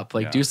grow up,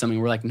 like do something.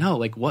 We're like, no,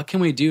 like what can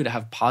we do to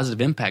have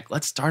positive impact?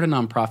 Let's start a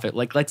nonprofit.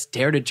 Like, let's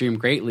dare to dream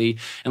greatly.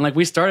 And like,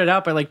 we started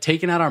out by like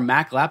taking out our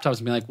Mac laptops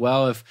and being like,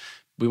 well, if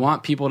we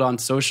want people on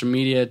social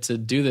media to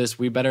do this,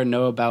 we better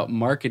know about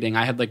marketing.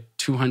 I had like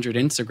 200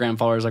 Instagram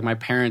followers, like my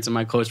parents and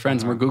my close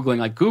friends, and we're Googling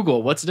like,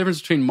 Google, what's the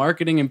difference between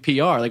marketing and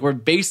PR? Like we're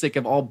basic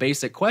of all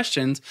basic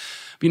questions,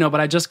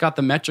 but I just got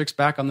the metrics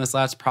back on this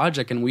last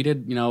project and we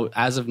did,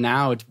 as of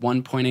now, it's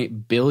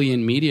 1.8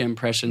 billion media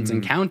impressions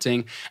and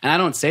counting. And I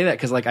don't say that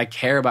because like I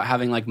care about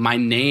having like my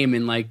name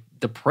in like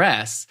the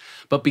press,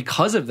 but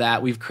because of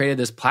that, we've created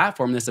this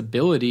platform, this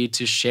ability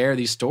to share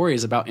these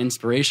stories about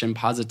inspiration,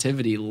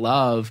 positivity,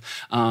 love,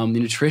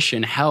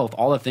 nutrition, health,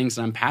 all the things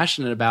that I'm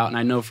passionate about. And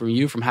I know from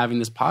you, from having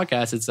this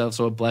podcast, it's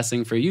also a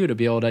blessing for you to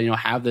be able to,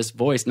 have this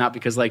voice, not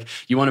because like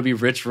you want to be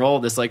Rich Roll,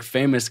 this like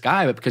famous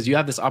guy, but because you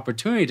have this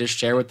opportunity to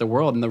share with the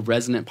world, and the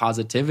resonant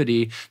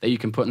positivity that you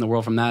can put in the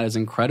world from that is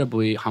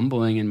incredibly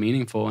humbling and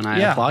meaningful. And I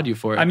applaud you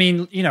for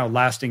it.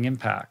 Lasting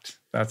impact,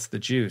 that's the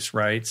juice,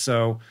 right?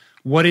 So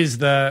what is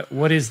the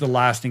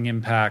lasting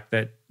impact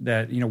that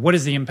what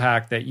is the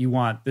impact that you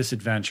want this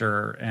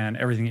adventure and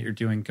everything that you're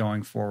doing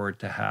going forward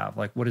to have?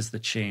 Like, what is the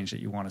change that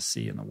you want to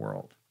see in the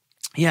world?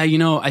 Yeah,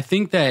 I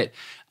think that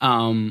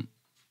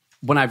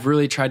when I've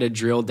really tried to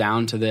drill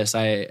down to this,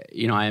 I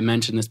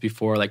mentioned this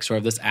before, like sort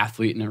of this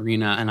athlete in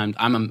arena,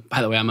 and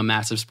by the way, I'm a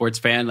massive sports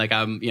fan. Like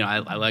I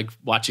like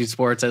watching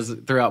sports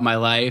throughout my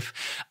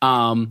life.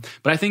 But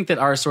I think that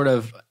our sort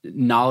of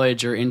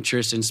knowledge or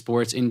interest in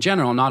sports in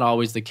general, not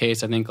always the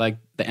case. I think like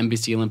the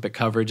NBC Olympic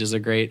coverage is a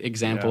great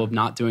example of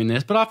not doing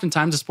this. But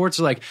oftentimes the sports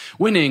are like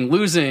winning,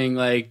 losing,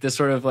 like this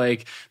sort of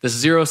like this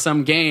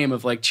zero-sum game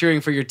of like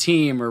cheering for your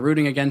team or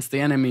rooting against the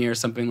enemy or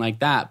something like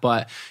that.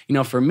 But,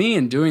 for me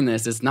in doing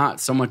this, it's not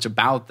so much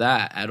about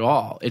that at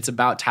all. It's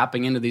about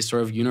tapping into these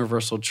sort of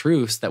universal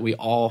truths that we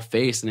all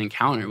face and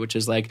encounter, which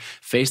is like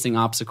facing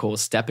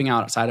obstacles, stepping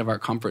outside of our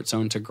comfort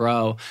zone to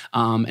grow,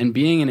 and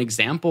being an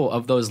example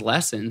of those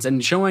lessons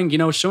and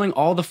showing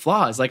all the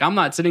flaws. Like I'm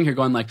not sitting here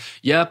going like,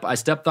 yep, I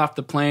stepped off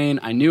the plane.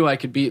 I knew I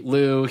could beat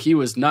Lou. He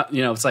was not,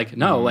 it's like,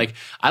 no, like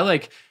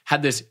I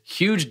had this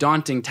huge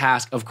daunting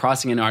task of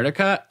crossing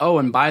Antarctica. Oh,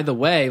 and by the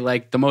way,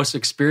 like the most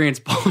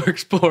experienced polar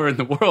explorer in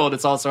the world,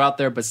 it's also out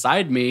there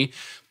beside me,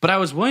 but I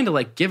was willing to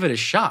like give it a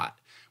shot,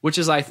 which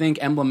is, I think,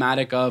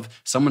 emblematic of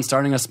someone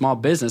starting a small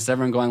business,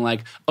 everyone going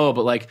like, oh,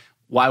 but like,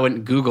 why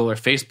wouldn't Google or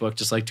Facebook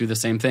just like do the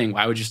same thing?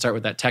 Why would you start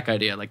with that tech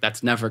idea? Like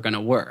that's never going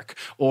to work.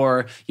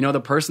 Or, you know,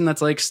 the person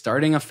that's like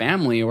starting a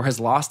family or has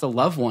lost a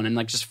loved one and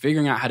like just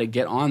figuring out how to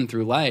get on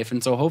through life.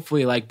 And so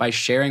hopefully like by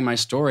sharing my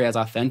story as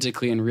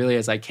authentically and really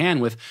as I can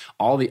with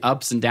all the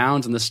ups and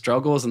downs and the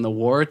struggles and the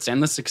warts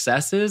and the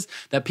successes,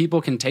 that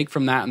people can take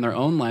from that in their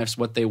own lives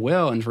what they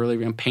will and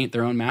really paint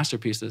their own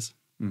masterpieces.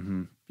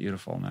 Mm-hmm.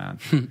 Beautiful, man.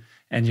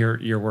 And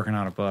you're working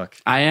on a book.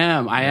 I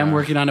am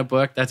working on a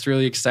book. That's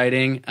really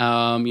exciting.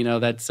 You know,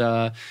 that's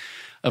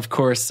of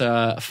course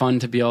fun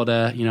to be able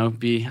to, you know,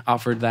 be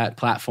offered that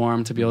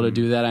platform to be able to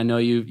do that. I know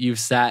you've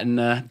sat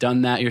and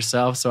done that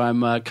yourself. So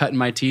I'm cutting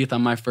my teeth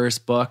on my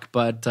first book,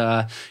 but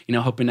you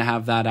know, hoping to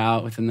have that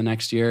out within the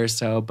next year or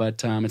so.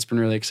 But it's been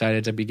really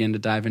excited to begin to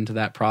dive into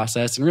that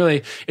process. And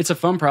really, it's a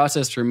fun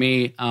process for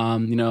me.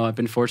 You know, I've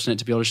been fortunate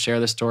to be able to share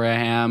the story I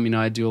am. You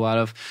know, I do a lot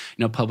of,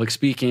 you know, public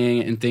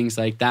speaking and things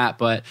like that.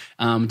 But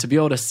to be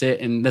able to sit,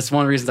 and that's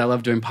one of the reasons I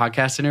love doing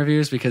podcast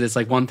interviews, because it's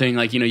like one thing,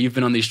 like, you know, you've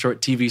been on these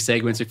short TV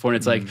segments before, and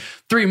it's like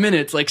 3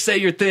 minutes, like say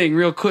your thing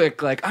real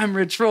quick. Like I'm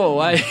Rich Roll,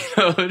 you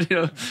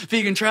know,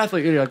 vegan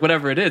triathlete, you know, like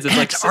whatever it is. It's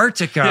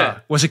Antarctica. Yeah.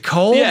 Was it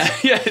cold? Yeah.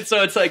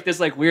 So it's like this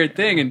like weird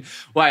thing. And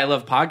why I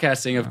love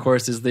podcasting, of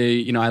course, is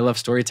you know, I love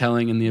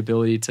storytelling and the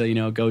ability to, you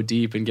know, go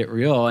deep and get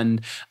real.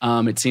 And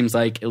it seems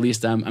like at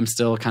least I'm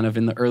still kind of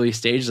in the early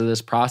stages of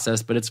this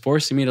process, but it's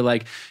forcing me to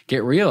like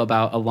get real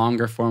about a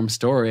longer form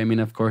story. I mean,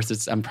 of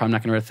course, I'm probably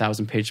not going to write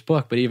a 1,000-page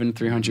book, but even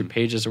 300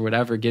 pages or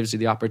whatever gives you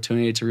the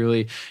opportunity to really,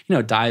 you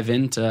know, dive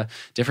into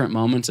different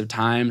moments of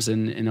times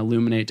and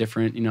illuminate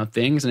different, you know,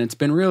 things. And it's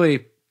been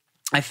really,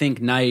 I think,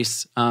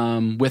 nice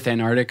with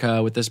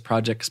Antarctica, with this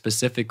project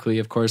specifically.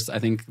 Of course, I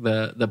think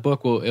the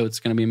book it's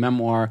going to be a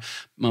memoir,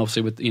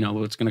 mostly with, you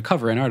know, it's going to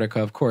cover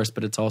Antarctica, of course,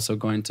 but it's also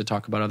going to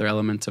talk about other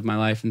elements of my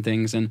life and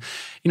things. And,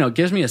 you know, it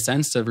gives me a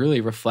sense to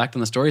really reflect on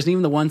the stories, and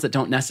even the ones that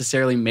don't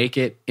necessarily make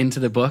it into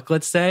the book,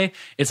 let's say.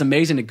 It's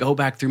amazing to go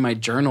back through my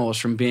journals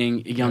from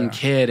being a young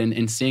kid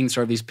and seeing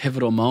sort of these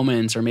pivotal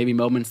moments, or maybe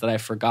moments that I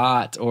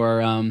forgot,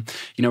 or,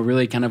 you know,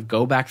 really kind of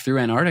go back through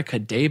Antarctica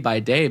day by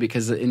day,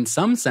 because in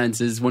some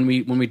senses, when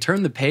we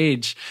turn the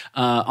page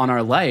on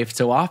our life,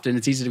 so often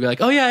it's easy to be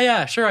like, oh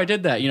yeah, sure, I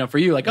did that. You know, for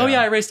you, like, oh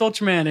yeah, I raced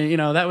Ultraman, and you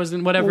know, that was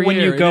in whatever when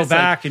year. You go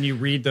back and you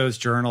read those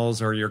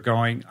journals, or you're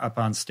going up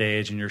on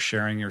stage and you're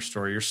sharing your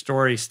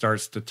story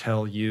starts to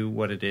tell you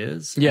what it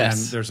is.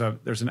 Yes. And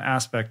there's an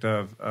aspect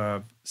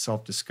of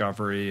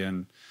self-discovery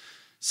and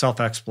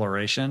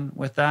self-exploration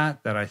with that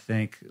I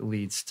think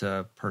leads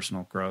to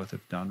personal growth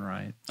if done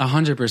right.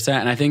 100%.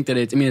 And I think that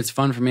it's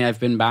fun for me. I've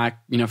been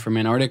back, you know, from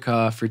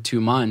Antarctica for 2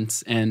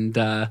 months, and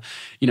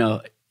you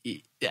know,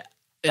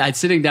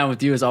 sitting down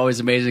with you is always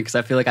amazing, because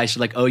I feel like I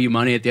should like owe you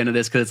money at the end of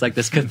this, because it's like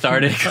this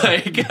cathartic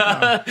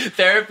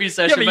therapy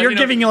session. Yeah, but you're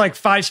giving you like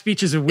 5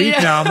 speeches a week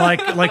now.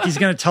 I'm like he's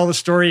going to tell the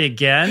story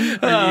again. You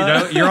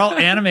know, you're all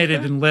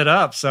animated and lit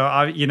up.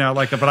 So you know,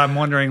 like, but I'm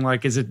wondering,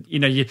 like, is it, you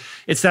know,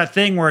 it's that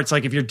thing where it's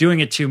like, if you're doing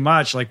it too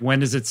much, like,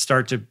 when does it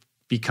start to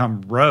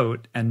become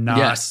rote and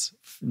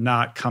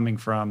not coming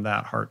from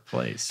that heart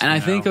place? And I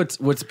think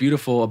what's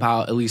beautiful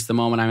about at least the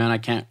moment I'm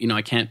in,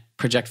 I can't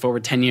project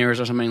forward 10 years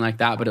or something like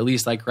that, but at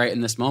least like right in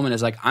this moment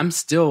is like, I'm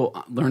still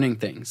learning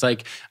things.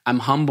 Like, I'm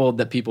humbled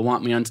that people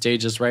want me on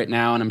stages right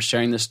now, and I'm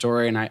sharing this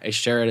story, and I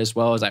share it as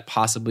well as I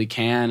possibly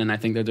can. And I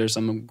think that there's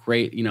some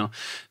great, you know,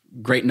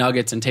 great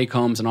nuggets and take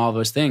homes and all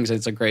those things.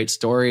 It's a great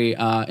story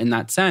in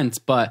that sense,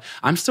 but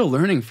I'm still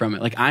learning from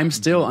it. Like, I'm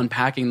still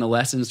unpacking the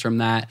lessons from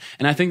that.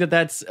 And I think that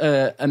that's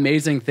an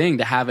amazing thing,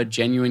 to have a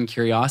genuine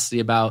curiosity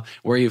about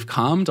where you've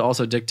come, to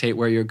also dictate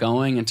where you're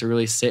going, and to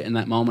really sit in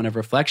that moment of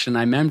reflection.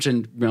 I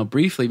mentioned, you know,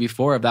 briefly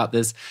before about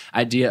this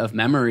idea of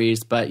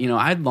memories, but, you know,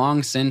 I'd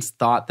long since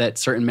thought that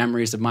certain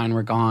memories of mine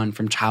were gone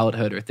from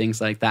childhood or things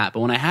like that.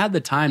 But when I had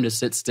the time to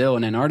sit still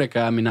in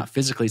Antarctica, I mean, not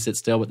physically sit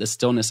still, but the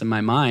stillness in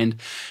my mind,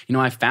 you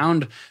know, I found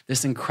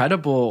this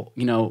incredible,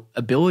 you know,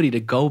 ability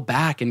to go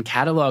back and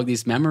catalog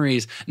these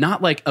memories,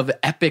 not like of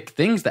epic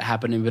things that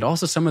happened to me, but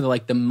also some of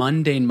the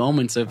mundane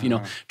moments of, you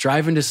know,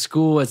 driving to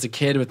school as a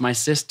kid with my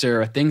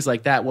sister, or things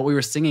like that, what we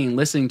were singing and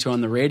listening to on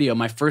the radio,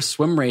 my first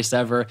swim race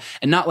ever.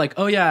 And not like,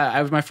 oh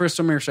yeah, my first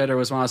swim race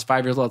was when I was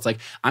 5 years old. It's like,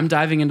 I'm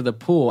diving into the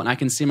pool and I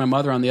can see my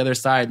mother on the other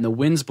side, and the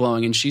wind's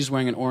blowing, and she's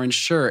wearing an orange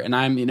shirt, and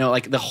I'm, you know,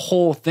 like, the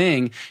whole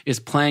thing is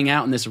playing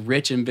out in this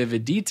rich and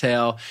vivid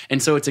detail. And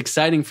so it's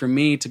exciting for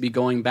me to be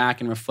going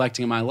back and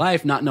reflecting on my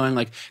life, not knowing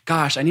like,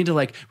 gosh, I need to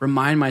like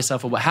remind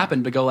myself of what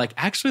happened, but go like,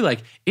 actually,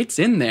 like, it's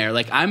in there.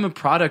 Like, I'm a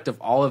product of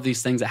all of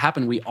these things that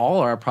happen. We all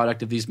are a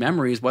product of these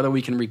memories, whether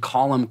we can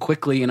recall them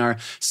quickly in our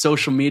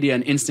social media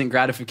and instant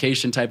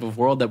gratification type of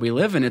world that we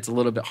live in. It's a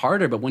little bit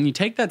harder, but when you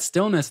take that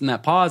stillness and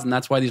that pause, and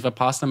that's why these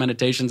Vipassana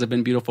meditations have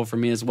been beautiful for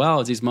me as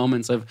well, as these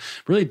moments of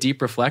really deep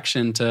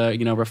reflection to,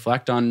 you know,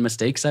 reflect on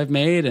mistakes I've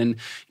made, and,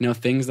 you know,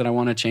 things that I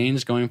want to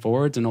change going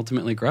forwards and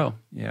ultimately grow.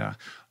 Yeah.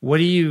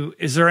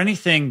 Is there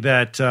anything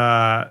that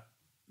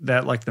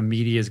like the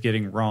media is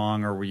getting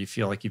wrong, or where you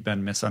feel like you've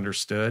been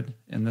misunderstood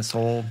in this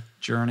whole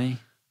journey?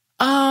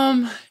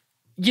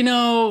 You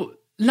know,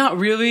 not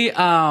really.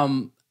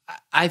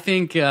 I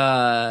think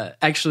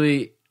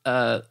actually,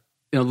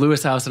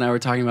 Lewis House and I were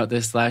talking about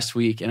this last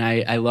week, and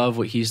I love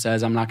what he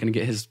says. I'm not going to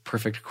get his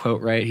perfect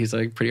quote right. He's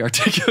like a pretty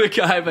articulate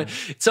guy, but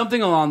it's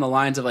something along the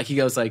lines of like, he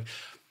goes like,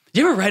 do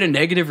you ever write a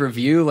negative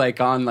review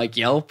like on like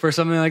Yelp or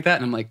something like that?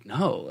 And I'm like,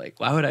 no, like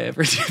why would I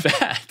ever do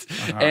that?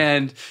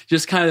 And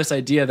just kind of this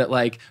idea that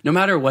like, no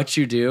matter what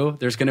you do,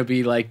 there's going to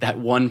be like that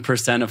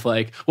 1% of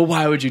like, well,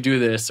 why would you do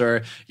this?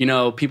 Or,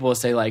 people will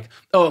say like,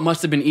 oh, it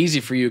must have been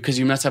easy for you because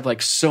you must have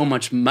like so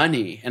much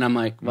money. And I'm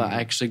like, well, I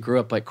actually grew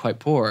up like quite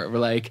poor. Or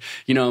like,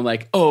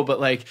 like, oh,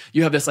 but like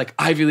you have this like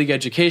Ivy League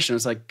education.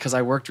 It's like, because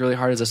I worked really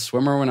hard as a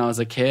swimmer when I was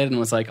a kid and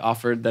was like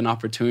offered an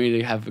opportunity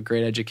to have a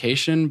great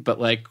education, but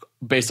like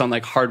based on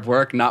like hard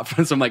work, not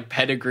from some like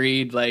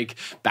pedigreed like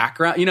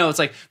background. It's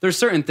like there's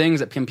certain things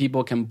that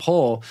people can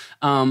pull.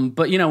 But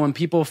when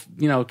people,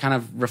 kind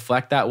of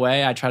reflect that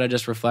way, I try to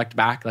just reflect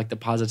back like the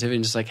positivity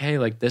and just like, hey,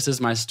 like this is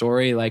my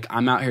story. Like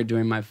I'm out here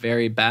doing my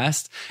very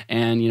best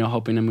and,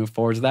 hoping to move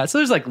forward to that. So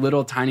there's like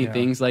little tiny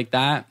things like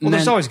that. Well,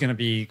 there's always going to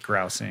be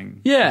grousing.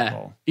 Yeah.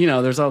 People.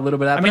 There's a little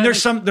bit of that. I mean,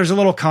 there's a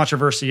little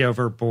controversy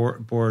over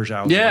Borge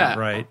Ausland,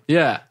 right?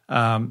 Yeah.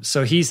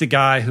 So he's the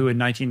guy who in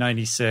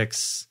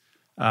 1996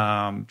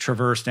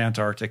 traversed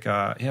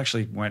Antarctica. He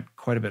actually went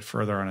quite a bit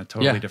further on a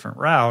totally different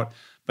route,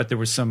 but there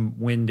was some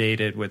wind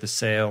aided with a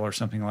sail or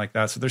something like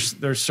that. So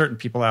there's certain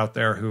people out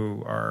there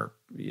who are,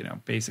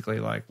 basically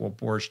like, well,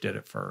 Borge did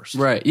it first.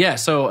 Right. Yeah.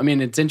 So, I mean,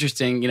 it's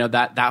interesting,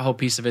 that whole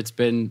piece of it's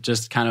been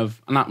just kind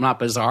of not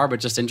bizarre, but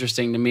just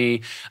interesting to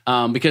me.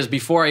 Because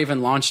before I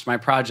even launched my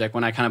project,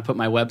 when I kind of put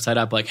my website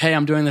up, like, hey,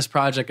 I'm doing this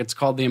project. It's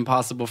called The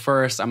Impossible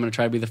First. I'm going to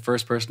try to be the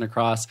first person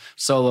across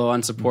solo,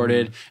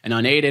 unsupported, and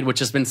unaided, which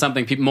has been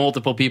something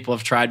multiple people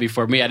have tried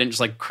before me. I didn't just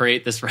like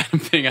create this random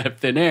thing out of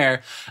thin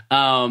air.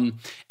 And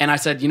I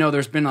said,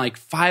 there's been like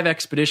 5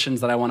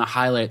 expeditions that I want to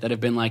highlight that have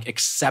been like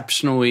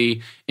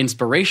exceptionally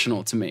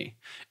inspirational to me.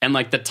 And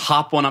like the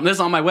top one, this is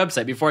on my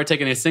website. Before I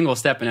take any single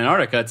step in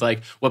Antarctica, it's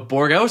like what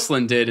Borge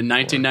Ausland did in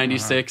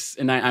 1996.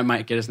 And I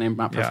might get his name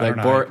not perfect.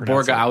 Borge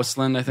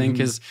Ausland, I think,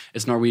 is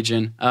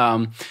Norwegian.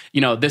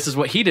 This is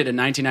what he did in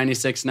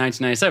 1996,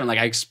 1997. Like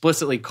I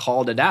explicitly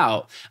called it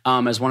out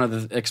as one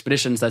of the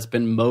expeditions that's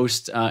been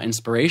most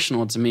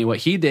inspirational to me. What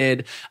he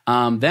did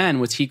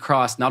then was he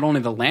crossed not only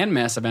the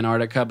landmass of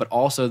Antarctica, but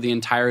also the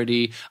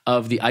entirety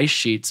of the ice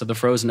sheets of the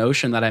frozen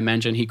ocean that I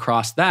mentioned. He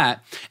crossed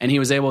that, and he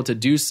was able to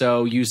do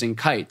so using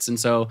kites. And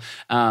so,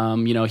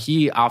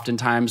 he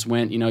oftentimes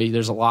went,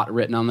 there's a lot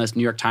written on this.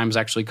 New York Times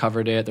actually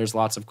covered it. There's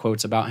lots of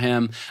quotes about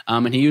him.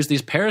 And he used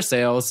these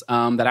parasails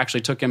that actually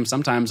took him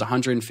sometimes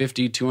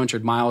 150,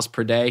 200 miles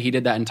per day. He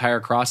did that entire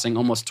crossing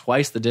almost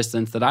twice the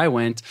distance that I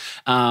went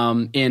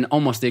in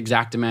almost the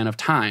exact amount of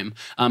time.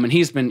 And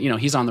he's been,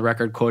 he's on the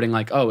record quoting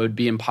like, oh, it would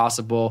be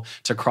impossible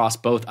to cross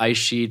both ice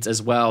sheets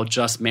as well,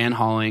 just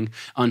man-hauling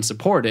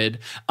unsupported.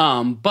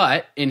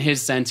 But in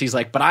his sense, he's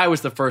like, but I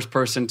was the first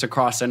person to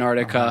cross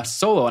Antarctica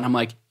solo. And I'm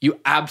like, you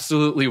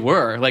absolutely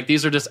were. Like,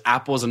 these are just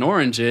apples and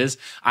oranges.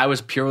 I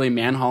was purely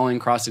man-hauling,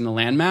 crossing the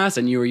landmass,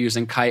 and you were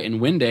using kite and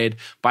wind aid.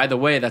 By the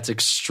way, that's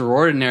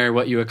extraordinary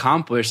what you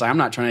accomplished. Like, I'm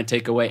not trying to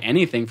take away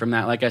anything from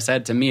that. Like I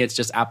said, to me, it's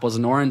just apples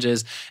and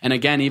oranges. And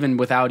again, even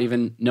without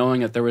even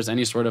knowing that there was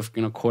any sort of,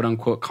 quote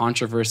unquote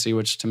controversy,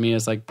 which to me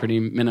is like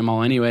pretty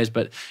minimal anyways,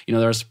 but,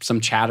 there's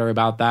some chatter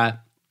about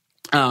that.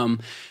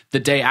 The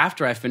day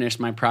after I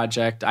finished my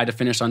project, I'd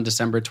finished on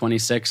December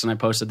 26th, and I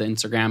posted the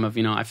Instagram of,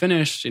 I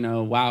finished,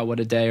 wow, what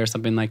a day, or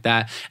something like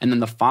that. And then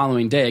the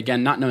following day,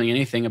 again, not knowing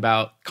anything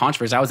about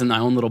controversy, I was in my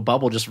own little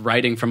bubble, just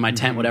writing from my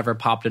tent, whatever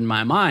popped in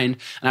my mind.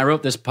 And I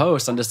wrote this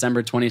post on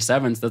December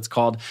 27th that's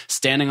called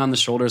Standing on the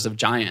Shoulders of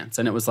Giants.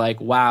 And it was like,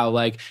 wow,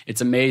 like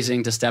it's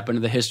amazing to step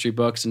into the history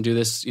books and do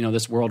this,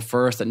 this world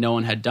first that no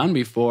one had done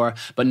before.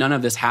 But none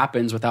of this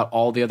happens without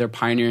all the other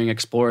pioneering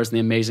explorers and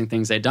the amazing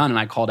things they've done. And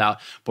I called out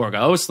Borge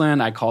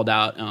Ausland. I called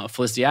out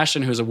Felicity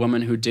Ashton, who's a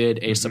woman who did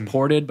a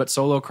supported but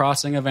solo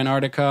crossing of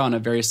Antarctica on a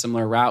very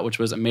similar route, which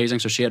was amazing.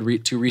 So she had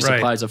 2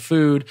 resupplies of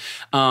food,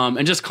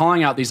 and just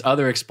calling out these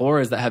other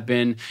explorers that have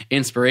been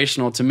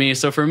inspirational to me.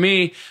 So for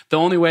me, the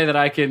only way that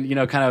I can,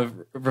 kind of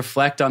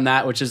reflect on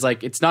that, which is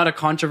like, it's not a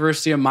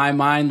controversy in my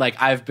mind. Like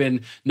I've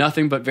been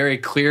nothing but very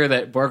clear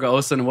that Borge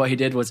Ausland and what he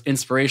did was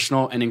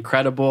inspirational and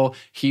incredible.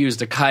 He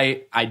used a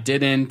kite. I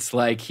didn't.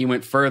 Like he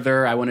went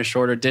further. I went a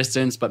shorter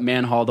distance, but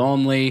man-hauled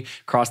only,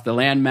 crossed the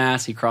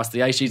landmass. He crossed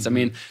the ice sheets. I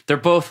mean, they're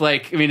both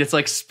like, it's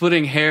like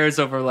splitting hairs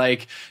over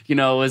like, it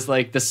was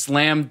like the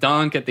slam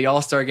dunk at the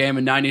All-Star game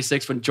in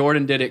 96 when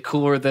Jordan did it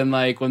cooler than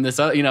like when this,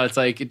 it's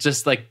like, it's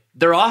just like,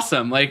 they're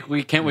awesome. Like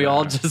we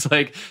all just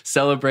like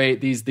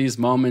celebrate these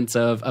moments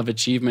of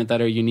achievement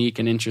that are unique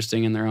and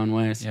interesting in their own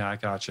ways. Yeah, I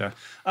gotcha.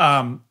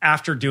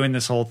 After doing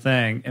this whole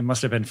thing, it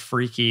must have been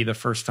freaky the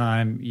first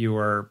time you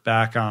were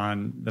back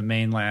on the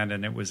mainland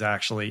and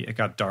it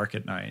got dark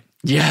at night.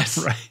 Yes.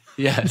 Right.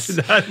 Yes.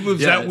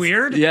 Was that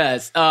weird?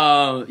 Yes.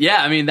 Yeah.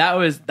 I mean, that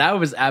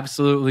was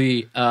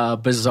absolutely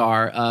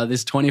bizarre.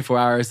 This 24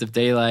 hours of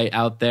daylight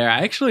out there, I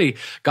actually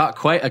got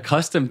quite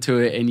accustomed to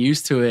it and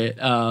used to it.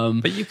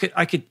 But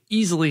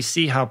easily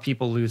see how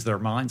people lose their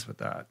minds with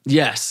that.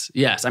 Yes.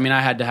 I mean,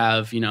 I had to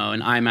have,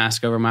 an eye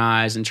mask over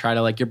my eyes and try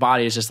to your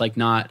body is just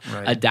not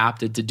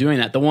adapted to doing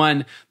that.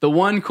 The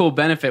one cool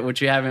benefit,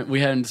 which we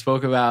hadn't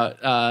spoke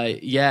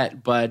about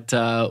yet, but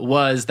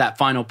was that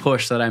final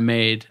push that I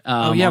made.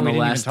 On the last didn't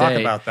even talk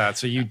day. about that.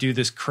 So you do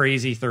this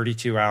crazy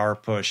 32-hour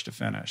push to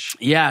finish.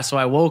 Yeah. So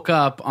I woke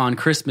up on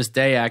Christmas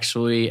Day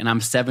actually, and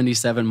I'm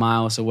 77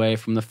 miles away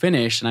from the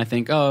finish. And I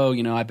think,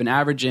 I've been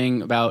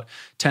averaging about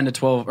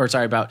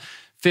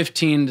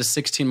 15 to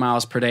 16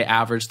 miles per day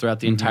average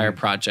throughout the entire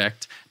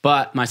project.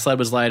 But my sled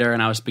was lighter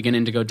and I was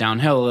beginning to go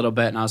downhill a little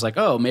bit. And I was like,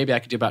 maybe I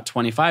could do about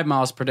 25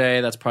 miles per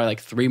day. That's probably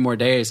 3 more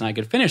days and I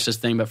could finish this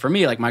thing. But for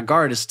me, my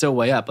guard is still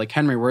way up.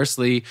 Henry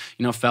Worsley,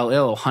 fell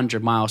ill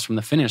 100 miles from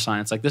the finish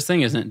line. It's this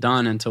thing isn't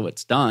done until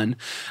it's done.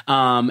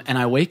 And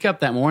I wake up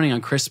that morning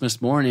on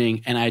Christmas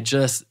morning and I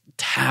just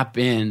tap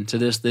into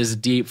this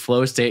deep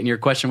flow state. And your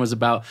question was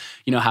about,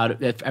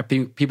 are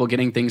people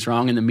getting things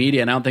wrong in the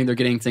media? And I don't think they're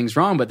getting things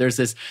wrong, but there's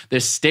this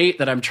state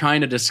that I'm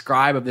trying to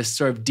describe of this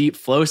sort of deep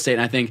flow state.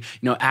 And I think,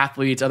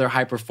 athletes, other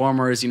high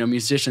performers,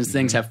 musicians,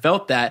 things have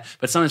felt that.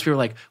 But sometimes people are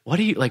like,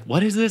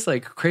 what is this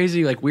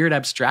crazy, weird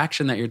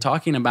abstraction that you're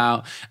talking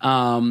about?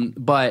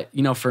 But,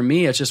 for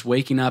me, it's just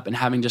waking up and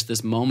having just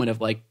this moment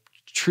of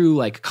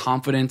true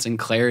confidence and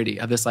clarity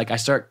of this. I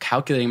start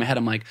calculating in my head.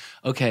 I'm like,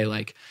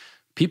 okay,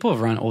 people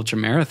have run ultra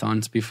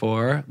marathons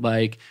before.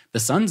 The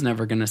sun's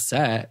never going to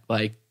set.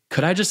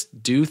 Could I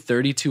just do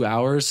 32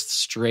 hours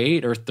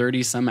straight or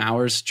 30 some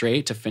hours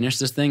straight to finish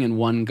this thing in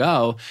one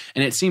go?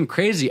 And it seemed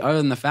crazy other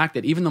than the fact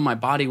that even though my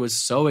body was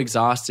so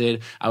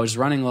exhausted, I was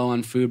running low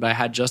on food, but I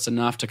had just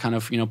enough to kind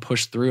of,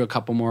 push through a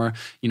couple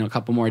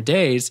more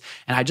days.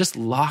 And I just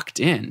locked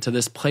in to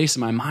this place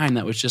in my mind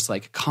that was just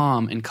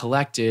calm and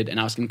collected. And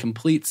I was in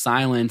complete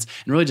silence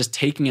and really just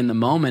taking in the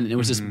moment. And it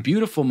was this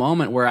beautiful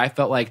moment where I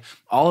felt like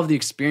all of the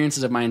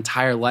experiences of my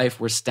entire life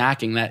were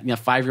stacking. That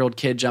 5-year-old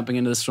kid jumping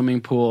into the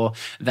swimming pool,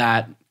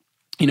 that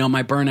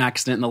my burn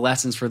accident and the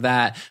lessons for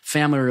that,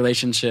 family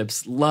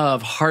relationships,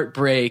 love,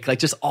 heartbreak,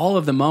 just all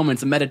of the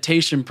moments, the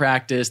meditation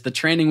practice, the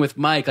training with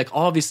Mike,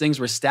 all of these things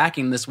were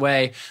stacking this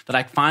way that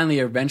I finally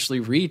eventually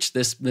reached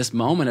this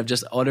moment of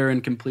just utter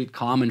and complete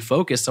calm and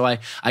focus. So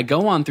I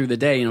go on through the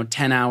day,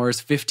 10 hours,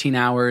 15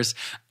 hours,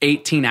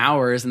 18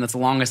 hours, and that's the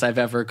longest I've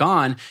ever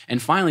gone.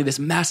 And finally, this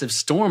massive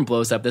storm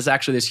blows up. There's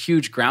actually this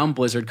huge ground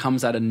blizzard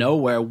comes out of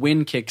nowhere.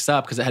 Wind kicks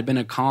up because it had been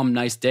a calm,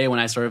 nice day when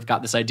I sort of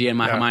got this idea in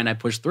my mind. I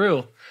pushed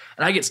through.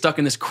 And I get stuck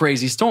in this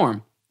crazy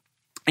storm.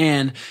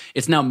 And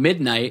it's now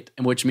midnight,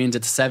 which means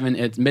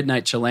it's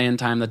midnight Chilean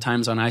time, the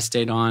time zone I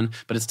stayed on,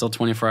 but it's still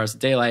 24 hours of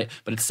daylight.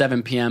 But it's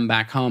 7 p.m.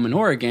 back home in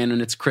Oregon,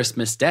 and it's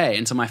Christmas Day.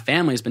 And so my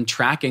family's been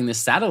tracking this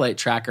satellite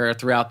tracker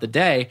throughout the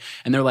day.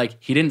 And they're like,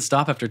 he didn't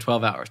stop after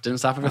 12 hours, didn't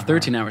stop after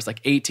 13 hours,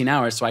 18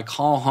 hours. So I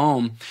call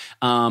home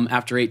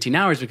after 18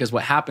 hours because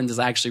what happens is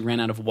I actually ran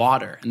out of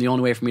water. And the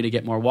only way for me to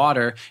get more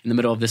water in the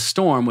middle of this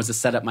storm was to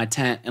set up my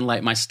tent and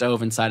light my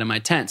stove inside of my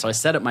tent. So I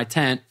set up my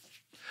tent,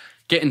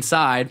 get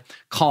inside,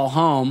 call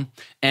home,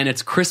 and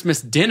it's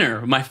Christmas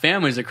dinner. My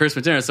family's at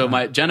Christmas dinner.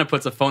 So Jenna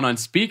puts a phone on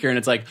speaker, and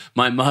it's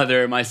my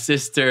mother, my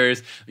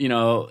sisters,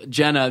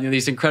 Jenna,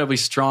 these incredibly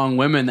strong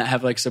women that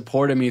have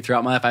supported me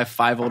throughout my life. I have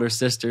 5 older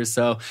sisters.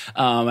 So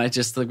I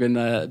just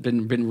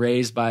been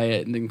raised by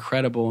an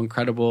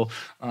incredible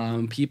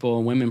people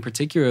and women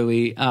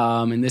particularly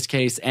in this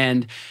case.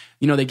 And,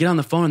 they get on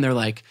the phone and they're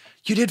like,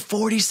 you did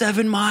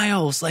 47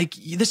 miles.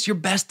 This is your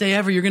best day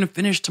ever. You're going to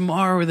finish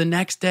tomorrow or the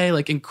next day.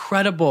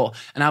 Incredible.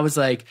 And I was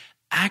like,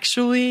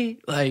 actually,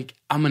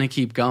 I'm going to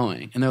keep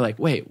going. And they're like,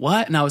 wait,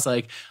 what? And I was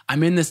like,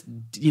 I'm in this,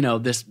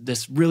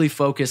 this really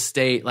focused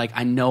state.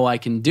 I know I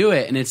can do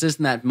it. And it's just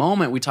in that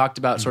moment we talked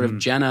about sort of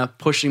Jenna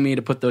pushing me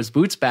to put those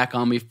boots back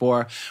on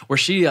before, where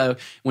she,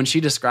 when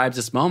she describes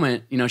this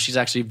moment, she's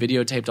actually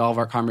videotaped all of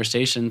our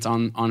conversations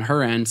on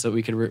her end so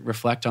we could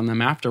reflect on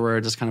them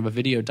afterwards as kind of a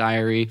video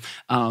diary.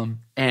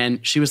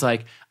 And she was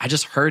like, I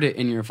just heard it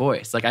in your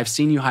voice. I've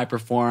seen you high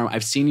perform.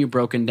 I've seen you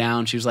broken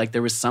down. She was like,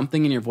 there was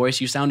something in your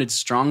voice. You sounded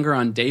stronger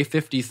on day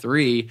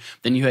 53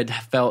 than you had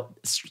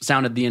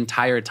sounded the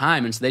entire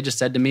time. And so they just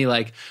said to me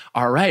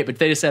all right. But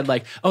they just said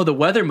oh, the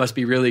weather must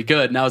be really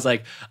good. And I was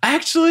like,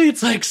 actually,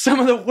 it's some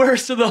of the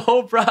worst of the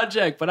whole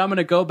project, but I'm going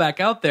to go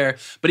back out there.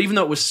 But even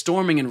though it was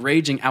storming and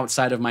raging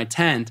outside of my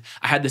tent,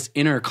 I had this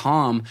inner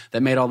calm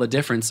that made all the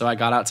difference. So I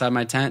got outside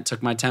my tent,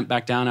 took my tent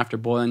back down after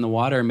boiling the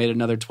water, and made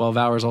another 12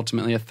 hours,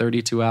 ultimately a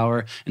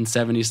 32-hour and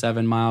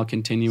 77-mile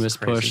continuous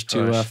push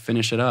to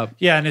finish it up.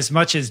 Yeah, and as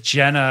much as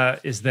Jenna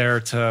is there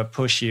to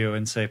push you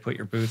and say, put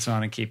your boots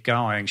on and keep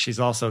going, she's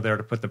also there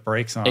to put the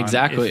brakes on.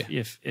 Exactly.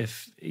 If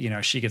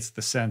she gets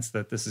the sense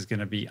that this is going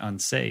to be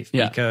unsafe.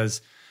 Yeah.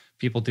 Because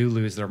people do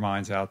lose their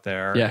minds out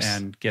there Yes.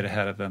 and get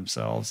ahead of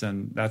themselves.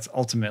 And that's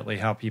ultimately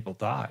how people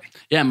die.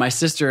 Yeah, my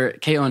sister,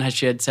 Caitlin,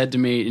 she had said to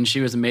me, and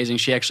she was amazing,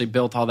 she actually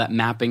built all that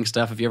mapping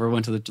stuff. If you ever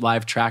went to the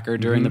live tracker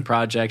during the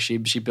project, she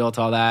built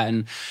all that.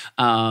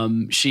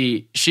 And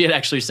she had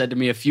actually said to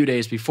me a few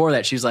days before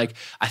that, she's like,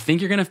 I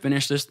think you're going to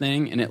finish this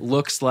thing, and it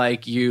looks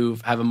like you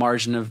have a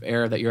margin of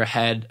error that you're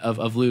ahead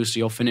of Lou, so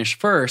you'll finish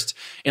first,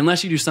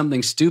 unless you do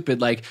something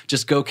stupid like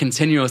just go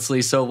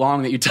continuously so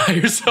long that you tire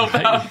yourself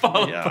out and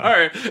fall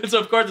apart. And so,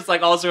 of course, it's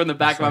like also in the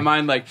back of my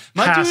mind, like,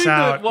 am I doing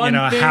out, the one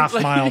a thing? half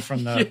Like, mile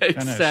from the finish.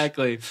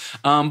 Exactly.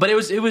 But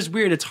it was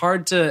weird. It's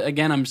hard to,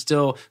 again, this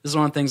is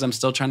one of the things I'm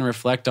still trying to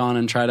reflect on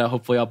and try to,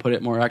 hopefully I'll put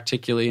it more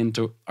articulately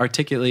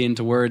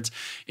into words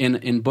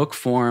in book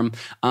form.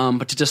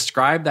 But to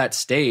describe that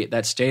state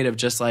of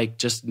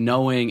just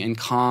knowing and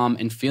calm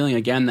and feeling,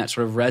 again, that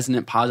sort of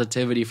resonant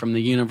positivity from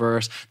the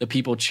universe, the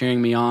people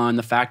cheering me on,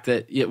 the fact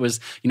that it was,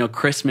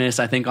 Christmas,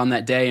 I think, on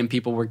that day, and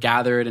people were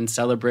gathered and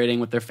celebrating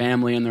with their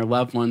family and their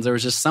loved ones. There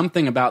was just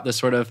something about this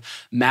sort of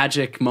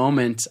magic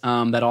moment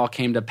that all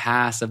came to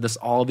pass, of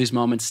all of these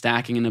moments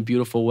stacking in a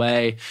beautiful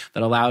way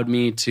that allowed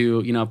me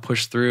to,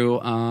 push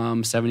through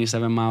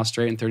 77 miles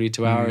straight in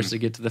 32 hours to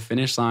get to the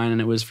finish line.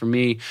 And it was, for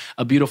me,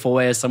 a beautiful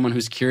way, as someone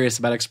who's curious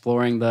about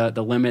exploring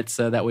the limits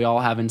that we all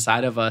have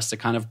inside of us, to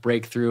kind of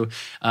break through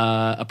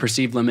a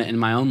perceived limit in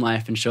my own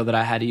life and show that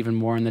I had even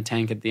more in the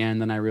tank at the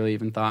end than I really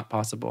even thought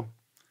possible.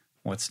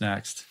 What's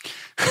next?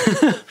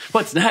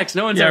 What's next?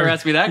 No one's ever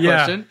asked me that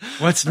question.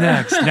 What's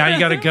next? Now you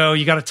got to go.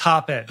 You got to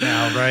top it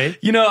now, right?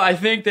 I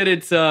think that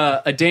it's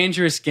a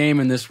dangerous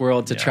game in this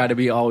world to try to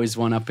be always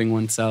one-upping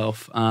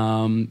oneself.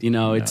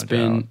 It's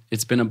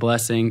been a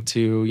blessing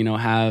to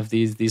have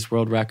these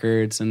world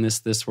records and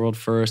this world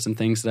first and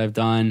things that I've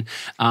done.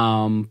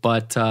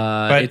 But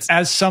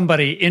as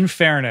somebody, in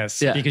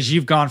fairness, because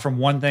you've gone from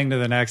one thing to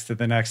the next to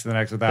the next to the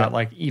next without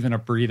like even a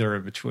breather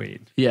in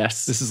between.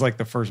 Yes, this is like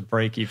the first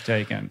break you've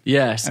taken.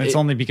 Yes, and it's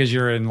only because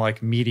you're in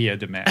like media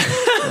demand,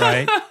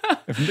 right?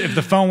 If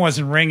the phone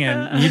wasn't ringing,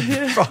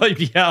 you'd probably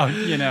be out.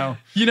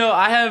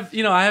 I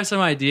have some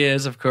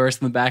ideas, of course,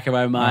 in the back of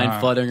my mind,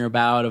 fluttering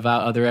about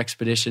other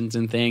expeditions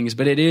and things.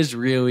 But it is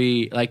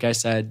really, like I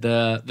said,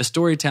 the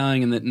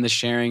storytelling and the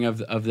sharing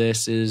of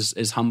this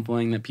is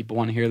humbling that people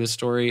want to hear the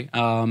story,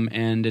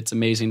 and it's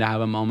amazing to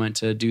have a moment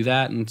to do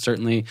that. And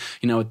certainly,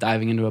 with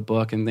diving into a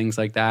book and things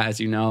like that,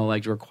 as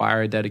like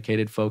require a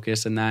dedicated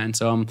focus in that. And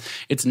so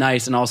it's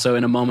nice, and also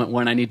in a moment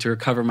when I need to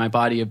recover my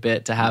body a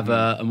bit, to have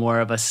a more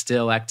of a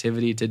still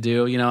activity to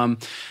do.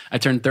 I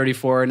turned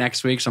 34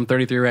 next week, so I'm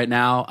 33 right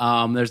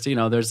now.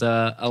 There's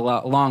a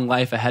long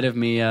life ahead of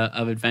me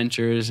of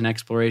adventures and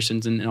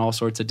explorations and all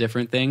sorts of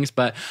different things.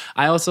 But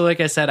I also,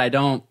 like I said, I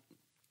don't.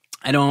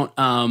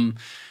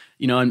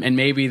 And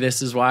maybe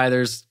this is why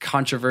there's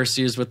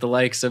controversies with the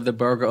likes of the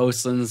Burger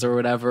Oslands or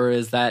whatever,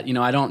 is that,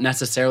 I don't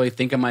necessarily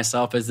think of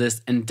myself as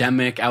this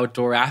endemic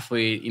outdoor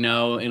athlete.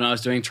 I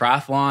was doing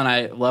triathlon.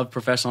 I love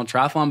professional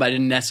triathlon, but I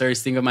didn't necessarily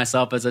think of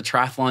myself as a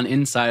triathlon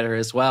insider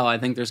as well. I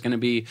think there's going to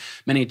be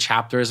many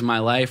chapters in my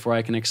life where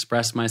I can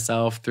express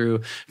myself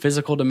through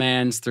physical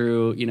demands,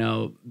 through,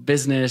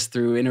 business,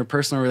 through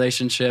interpersonal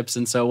relationships.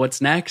 And so what's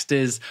next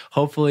is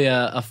hopefully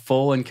a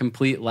full and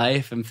complete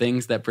life and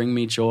things that bring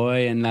me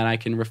joy and that I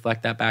can reflect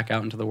that back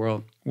out into the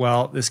world.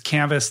 Well, this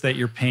canvas that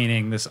you're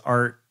painting, this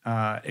art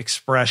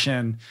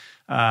expression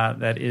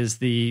that is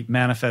the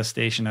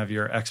manifestation of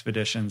your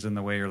expeditions and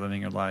the way you're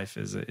living your life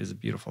is a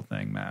beautiful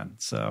thing, man.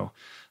 So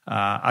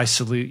I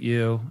salute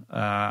you.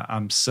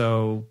 I'm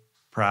so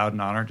proud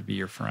and honored to be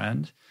your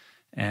friend.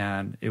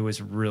 And it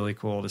was really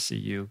cool to see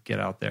you get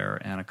out there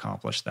and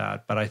accomplish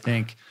that. But I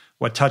think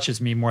what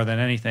touches me more than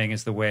anything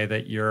is the way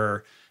that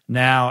you're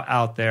now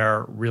out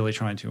there really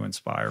trying to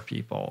inspire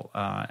people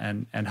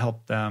and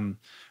help them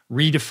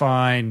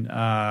redefine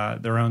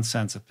their own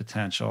sense of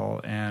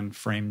potential and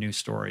frame new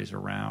stories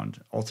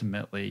around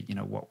ultimately,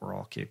 what we're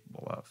all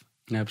capable of.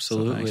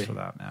 Absolutely. So thanks for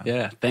that, man.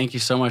 Yeah. Thank you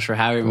so much for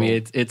having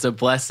me. It's a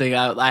blessing.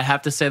 I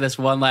have to say this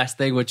one last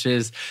thing, which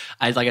is,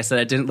 like I said,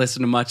 I didn't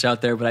listen to much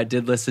out there, but I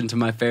did listen to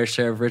my fair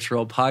share of Rich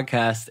Roll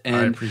podcast. And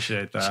I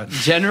appreciate that.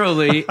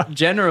 Generally,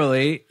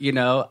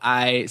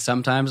 I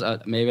sometimes,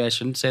 maybe I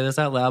shouldn't say this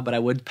out loud, but I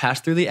would pass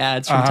through the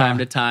ads from time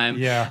to time.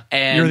 Yeah.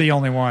 And you're the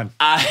only one.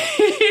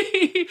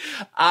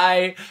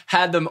 I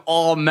had them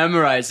all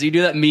memorized. So you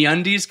do that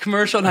MeUndies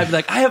commercial, and I'd be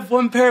like, I have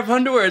one pair of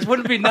underwears.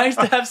 Wouldn't it be nice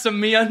to have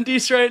some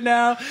MeUndies right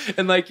now?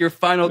 And like your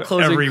final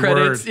closing Every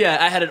credits. word. Yeah,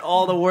 I had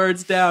all the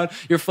words down.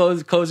 Your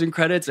closing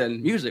credits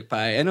and music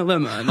by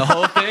Enema and the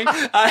whole thing.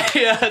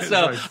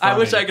 I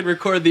wish I could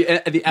record the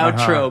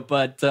outro,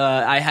 but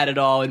I had it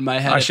all in my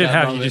head. I should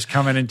have moment. you just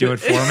come in and do it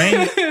for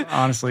me.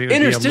 Honestly, it would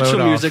interstitial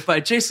be a music by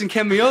Jason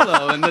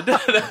Camiolo and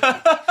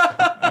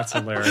That's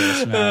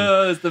hilarious,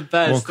 man. It's the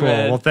best. Well, cool.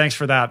 Man. Well, thanks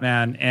for that,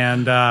 man.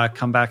 And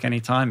come back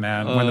anytime,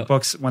 man.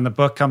 When the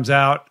book comes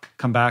out,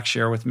 come back,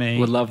 share with me.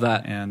 Would love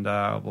that. And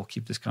we'll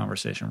keep this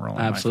conversation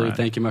rolling. Absolutely. My friend.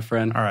 Thank you, my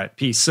friend. All right.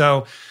 Peace.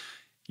 So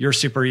you're a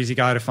super easy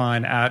guy to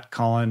find at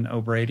Colin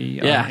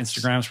O'Brady.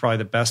 Instagram is probably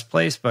the best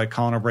place, but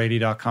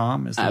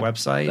colinobrady.com is the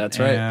website. That's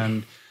right.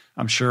 And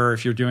I'm sure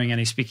if you're doing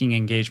any speaking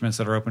engagements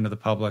that are open to the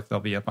public,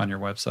 they'll be up on your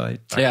website.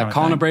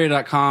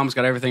 colinobrady.com's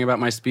got everything about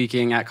my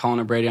speaking, at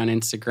Colin O'Brady on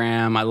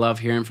Instagram. I love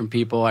hearing from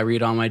people. I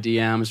read all my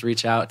DMs,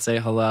 reach out, say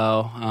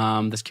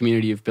hello. This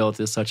community you've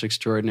built is such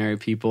extraordinary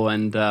people.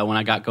 And when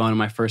I got going on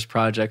my first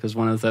project, was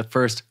one of the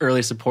first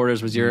early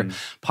supporters was your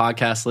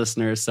podcast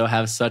listeners. So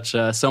have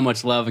so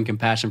much love and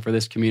compassion for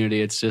this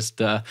community. It's just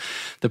the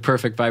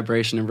perfect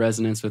vibration and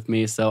resonance with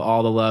me. So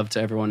all the love to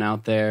everyone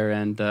out there.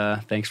 And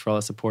thanks for all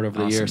the support over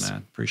the years.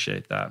 Man. Appreciate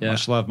that.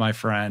 Much love, my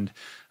friend.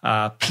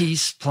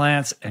 Peace,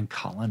 plants, and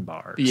Colin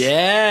bars.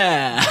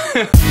 Yeah.